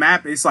click the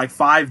map, it's like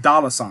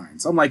 $5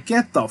 signs. I'm like,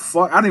 get the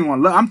fuck. I didn't want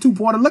to look. I'm too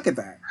poor to look at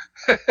that.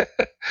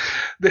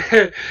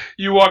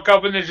 You walk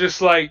up and they're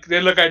just like, they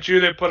look at you,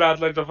 they put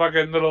out like the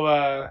fucking little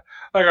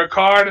like a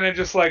card, and they're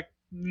just like,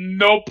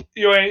 nope,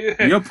 you ain't.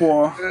 You're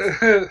poor.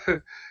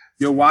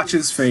 Your watch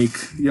is fake.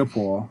 You're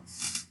poor.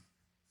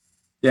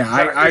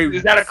 Yeah,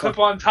 is that a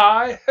clip-on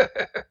tie?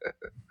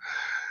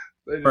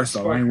 First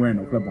off, I ain't wearing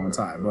no clip-on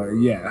tie, but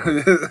yeah.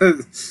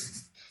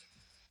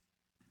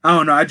 I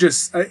don't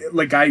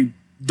know.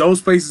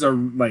 Those places are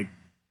like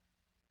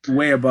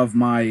way above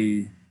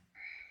my,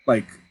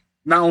 like,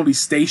 not only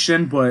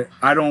station, but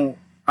I don't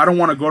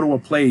want to go to a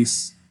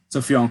place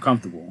to feel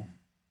uncomfortable.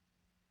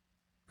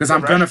 Because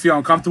I'm gonna feel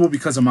uncomfortable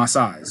because of my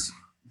size.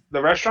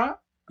 The restaurant?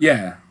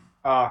 Yeah.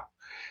 Yeah,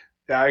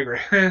 I agree.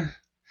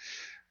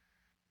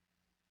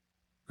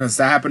 Because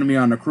that happened to me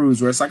on the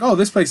cruise, where it's like, oh,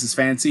 this place is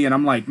fancy, and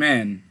I'm like,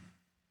 man,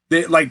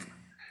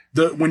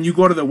 when you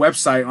go to the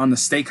website on the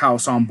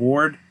steakhouse on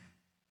board,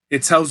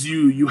 it tells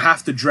you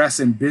have to dress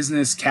in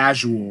business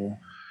casual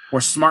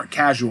or smart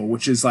casual,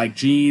 which is like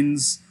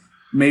jeans,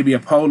 maybe a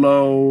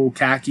polo,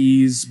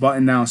 khakis,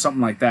 button down,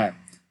 something like that.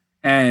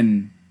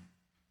 And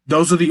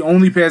those are the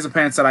only pairs of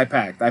pants that I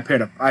packed. I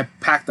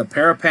packed a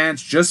pair of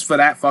pants just for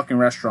that fucking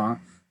restaurant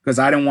because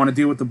I didn't want to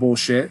deal with the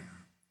bullshit.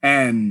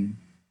 And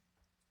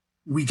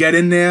we get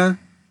in there,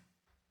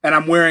 and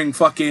I'm wearing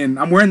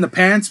the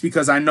pants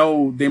because I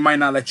know they might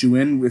not let you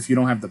in if you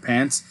don't have the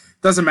pants.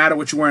 Doesn't matter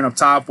what you're wearing up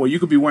top, or you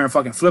could be wearing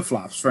fucking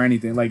flip-flops for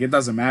anything. Like, it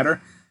doesn't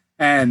matter.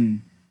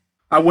 And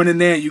I went in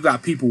there, and you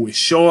got people with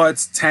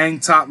shorts,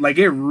 tank top. Like,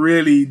 it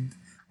really,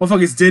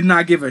 motherfuckers did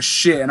not give a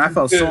shit. And I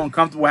felt so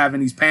uncomfortable having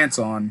these pants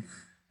on.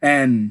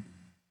 And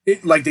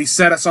they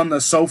set us on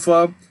the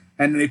sofa,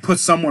 and they put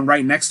someone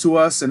right next to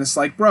us. And it's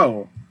like,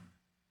 bro,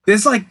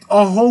 there's like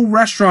a whole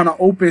restaurant of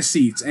open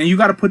seats, and you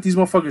got to put these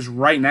motherfuckers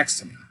right next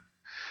to me.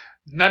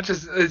 Not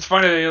just, it's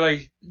funny that you're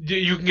like,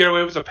 you can get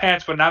away with the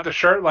pants, but not the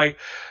shirt. Like,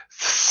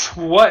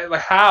 what?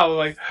 Like, how?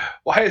 Like,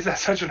 why is that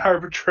such an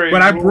arbitrary?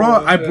 But I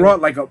brought a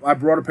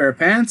pair of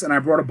pants, and I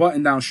brought a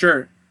button-down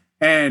shirt,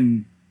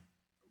 and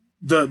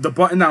the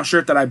button-down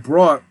shirt that I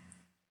brought,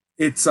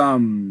 it's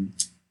the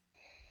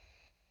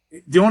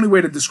only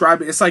way to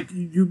describe it. It's like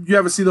you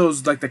ever see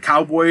those, like, the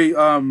cowboy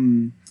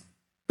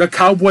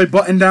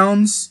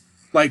button-downs?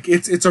 Like,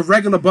 it's a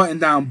regular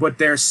button-down, but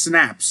they're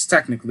snaps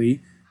technically.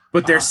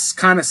 But they're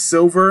kind of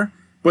silver,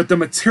 but the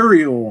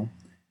material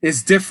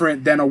is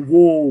different than a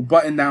wool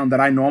button-down that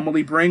I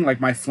normally bring, like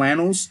my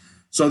flannels.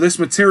 So this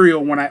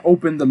material, when I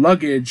opened the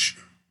luggage,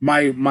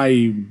 my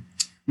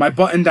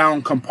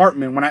button-down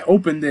compartment, when I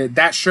opened it,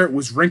 that shirt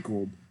was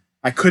wrinkled.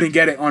 I couldn't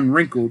get it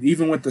unwrinkled,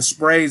 even with the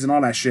sprays and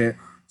all that shit.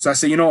 So I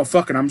said, you know what,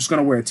 fuck it, I'm just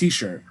gonna wear a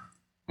t-shirt.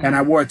 And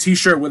I wore a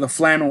t-shirt with a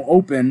flannel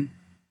open,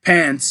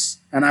 pants,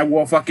 and I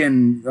wore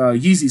fucking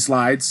Yeezy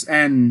slides,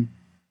 and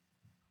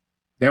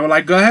they were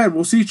like, go ahead,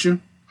 we'll seat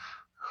you.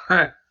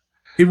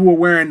 People were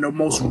wearing the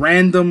most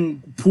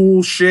random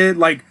pool shit,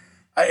 like,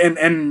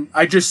 and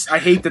I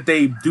hate that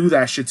they do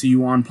that shit to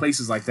you on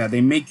places like that.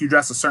 They make you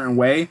dress a certain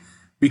way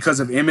because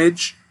of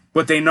image,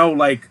 but they know,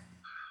 like,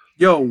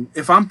 yo,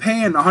 if I'm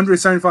paying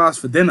 $175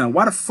 for dinner,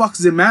 why the fuck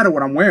does it matter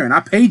what I'm wearing?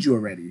 I paid you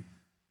already.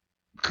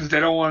 Because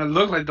they don't want to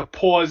look like the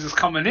pause is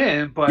coming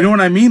in, but you know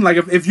what I mean? Like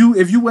if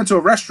you went to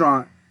a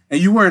restaurant and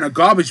you were in a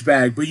garbage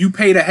bag, but you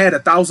paid ahead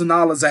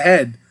 $1,000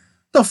 ahead,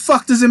 the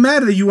fuck does it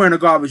matter that you were in a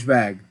garbage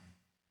bag?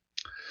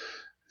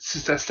 It's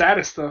just that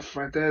status stuff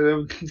right there.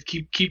 They'll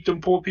keep them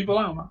poor people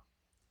out, man.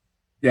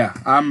 Yeah,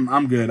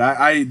 I'm good.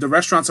 The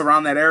restaurants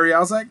around that area, I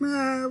was like,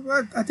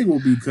 nah, I think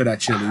we'll be good at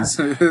Chili's.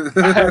 I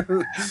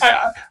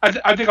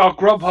think I'll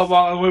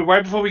Grubhub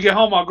right before we get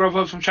home. I'll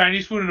Grubhub some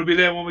Chinese food and it'll be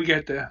there when we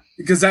get there.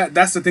 Because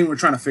that's the thing we're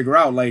trying to figure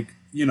out. Like,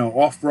 you know,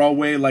 off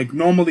Broadway, like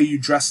normally you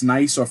dress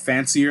nice or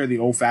fancier the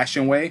old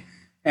fashioned way,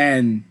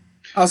 and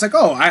I was like,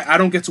 oh, I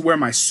don't get to wear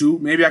my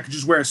suit. Maybe I could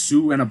just wear a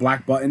suit and a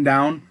black button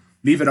down,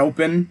 leave it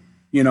open,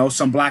 you know,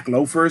 some black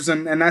loafers,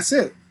 and that's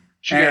it.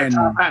 She got a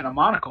top hat and a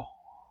monocle.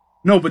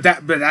 No, but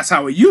that's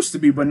how it used to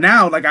be. But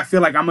now, like, I feel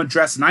like I'm gonna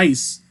dress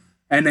nice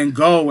and then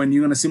go, and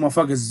you're gonna see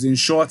motherfuckers in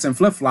shorts and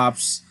flip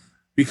flops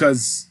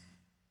because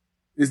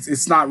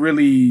it's not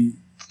really.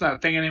 It's not a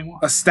thing anymore.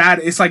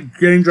 It's like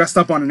getting dressed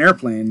up on an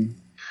airplane.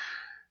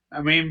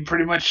 I mean,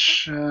 pretty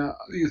much,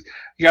 you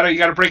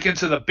gotta break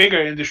into the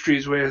bigger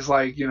industries where it's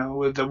like, you know,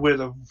 where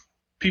the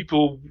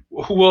people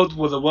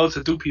where the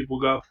well-to-do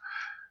people go.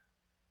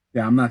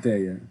 Yeah, I'm not there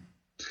yet.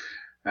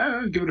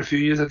 Give it a few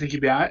years, I think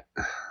you'll be alright.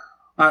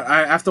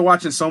 I after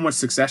watching so much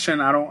Succession,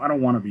 I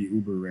don't want to be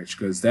uber rich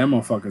because them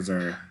motherfuckers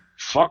are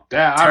fuck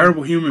that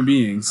terrible human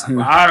beings.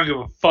 I don't give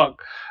a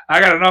fuck.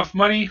 I got enough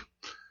money.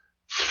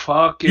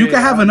 Fuck it. You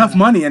can have enough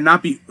money and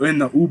not be in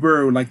the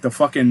Uber like the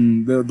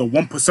fucking the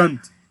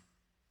 1%.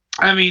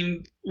 I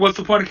mean, what's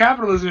the point of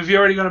capitalism if you're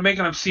already going to make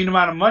an obscene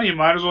amount of money? You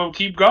might as well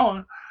keep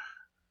going.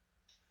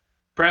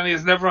 Apparently,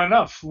 it's never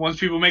enough. Once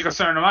people make a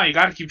certain amount, you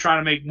got to keep trying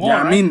to make more. Yeah,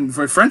 I right? mean,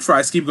 for French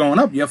fries keep going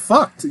up, you're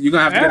fucked. You're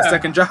gonna have to get a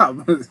second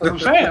job. That's what I'm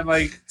saying.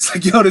 Like, it's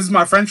like, yo, this is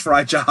my French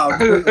fry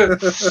job.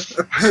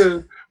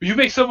 You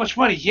make so much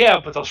money, yeah,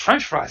 but those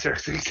French fries are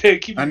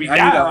keeping me down.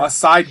 I need a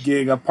side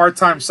gig, a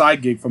part-time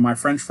side gig for my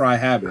French fry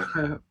habit.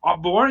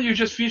 But weren't you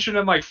just featured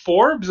in like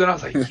Forbes? And I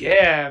was like,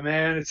 yeah,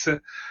 man, it's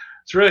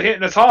really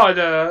hitting us hard.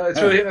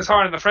 Really hitting us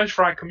hard in the French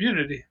fry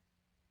community.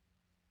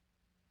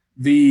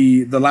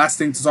 The last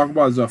thing to talk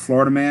about is a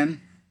Florida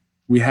man.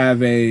 We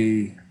have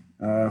a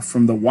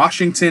from the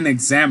Washington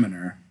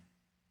Examiner.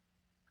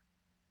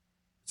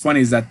 It's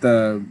funny is that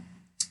the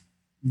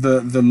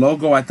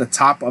logo at the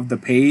top of the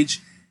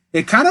page,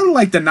 it kind of looked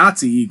like the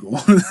Nazi eagle.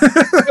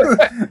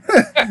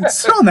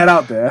 Just throwing that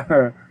out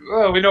there.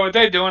 Well, we know what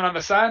they're doing on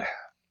the side.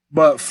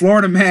 But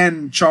Florida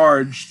man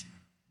charged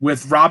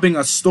with robbing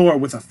a store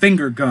with a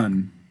finger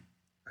gun.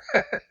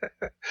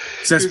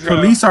 Says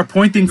police are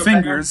pointing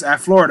fingers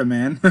at Florida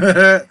man.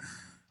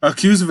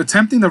 Accused of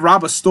attempting to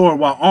rob a store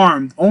while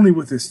armed only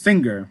with his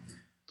finger.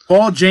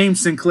 Paul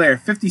James Sinclair,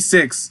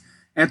 56,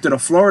 entered a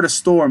Florida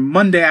store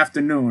Monday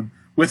afternoon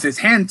with his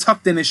hand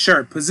tucked in his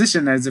shirt,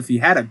 positioned as if he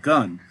had a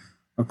gun.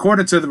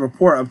 According to the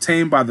report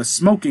obtained by the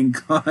Smoking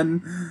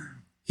Gun,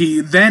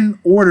 he then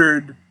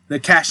ordered the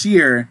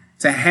cashier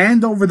to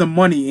hand over the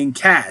money in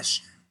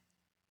cash,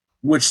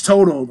 which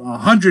totaled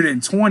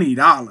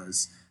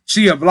 $120.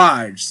 She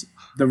obliged,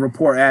 the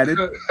report added.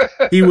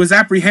 He was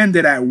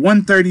apprehended at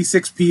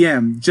 1:36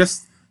 p.m.,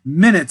 just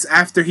minutes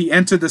after he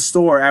entered the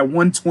store at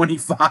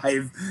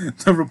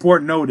 1:25, the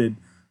report noted.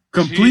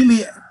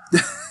 Completely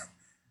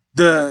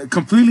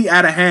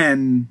out of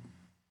hand.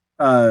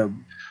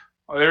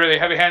 They're really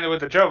heavy-handed with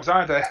the jokes,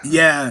 aren't they?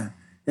 Yeah.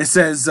 It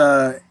says,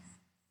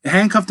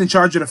 handcuffed and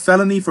charged with a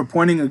felony for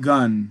pointing a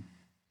gun.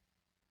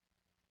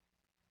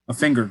 A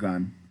finger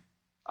gun.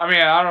 I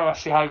mean, I don't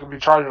see how you can be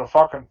charged with a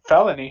fucking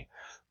felony.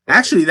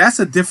 Actually, that's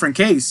a different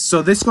case.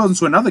 So this goes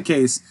into another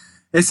case.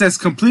 It says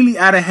completely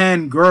out of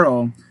hand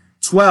girl,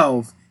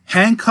 12,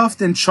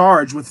 handcuffed and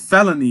charged with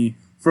felony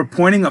for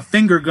pointing a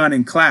finger gun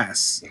in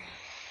class.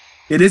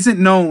 It isn't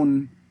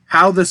known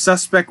how the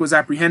suspect was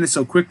apprehended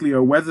so quickly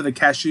or whether the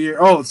cashier...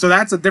 Oh, so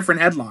that's a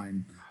different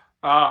headline.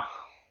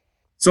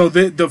 So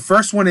the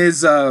first one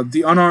is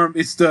the unarmed...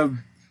 It's the...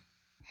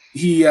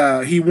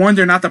 He warned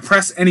her not to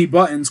press any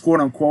buttons, quote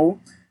unquote,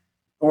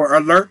 or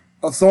alert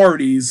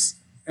authorities.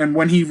 And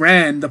when he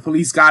ran, the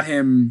police got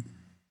him,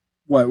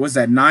 what was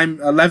that,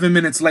 11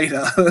 minutes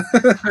later.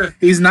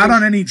 He's not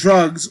on any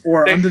drugs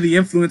or under the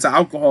influence of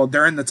alcohol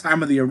during the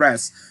time of the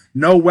arrest.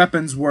 No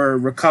weapons were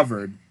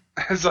recovered.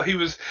 So he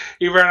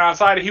ran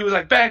outside and he was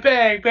like, bang,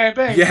 bang, bang,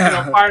 bang. Yeah.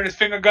 You know, firing his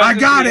finger guns. I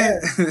got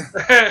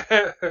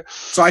it.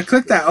 So I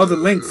clicked that other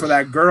link for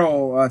that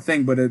girl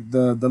thing, but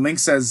the link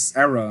says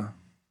error.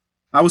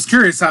 I was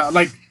curious how,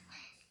 like,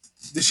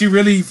 Did she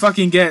really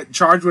fucking get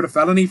charged with a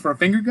felony for a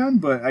finger gun?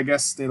 But I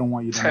guess they don't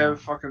want you to know.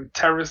 Fucking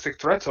terroristic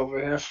threats over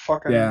here.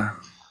 Fucking Yeah.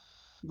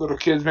 little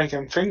kids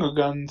making finger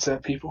guns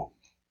at people.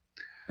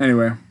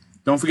 Anyway,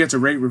 don't forget to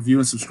rate, review,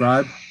 and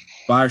subscribe.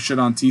 Buy our shit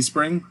on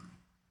Teespring,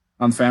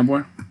 on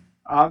Fanboy.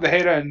 I'm the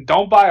hater, and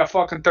don't buy a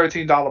fucking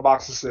 $13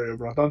 box of cereal,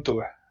 bro. Don't do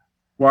it.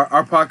 Well,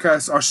 our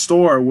podcast, our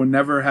store will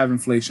never have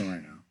inflation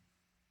right now.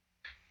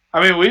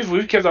 I mean,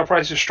 we've kept our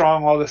prices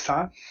strong all this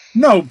time.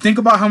 No, think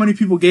about how many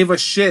people gave us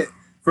shit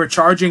for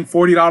charging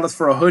 $40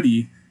 for a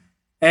hoodie,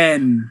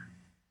 and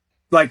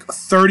like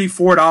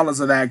 $34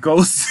 of that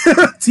goes to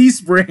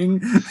Teespring.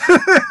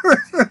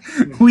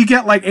 We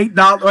get like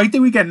 $8. I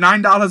think we get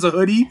 $9 a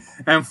hoodie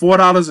and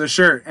 $4 a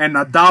shirt and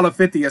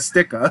 $1.50 a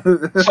sticker.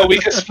 So we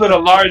can split a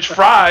large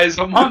fries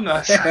among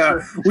us.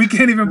 Yeah, we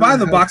can't even buy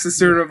the box of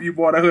cereal if you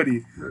bought a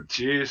hoodie.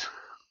 Jeez.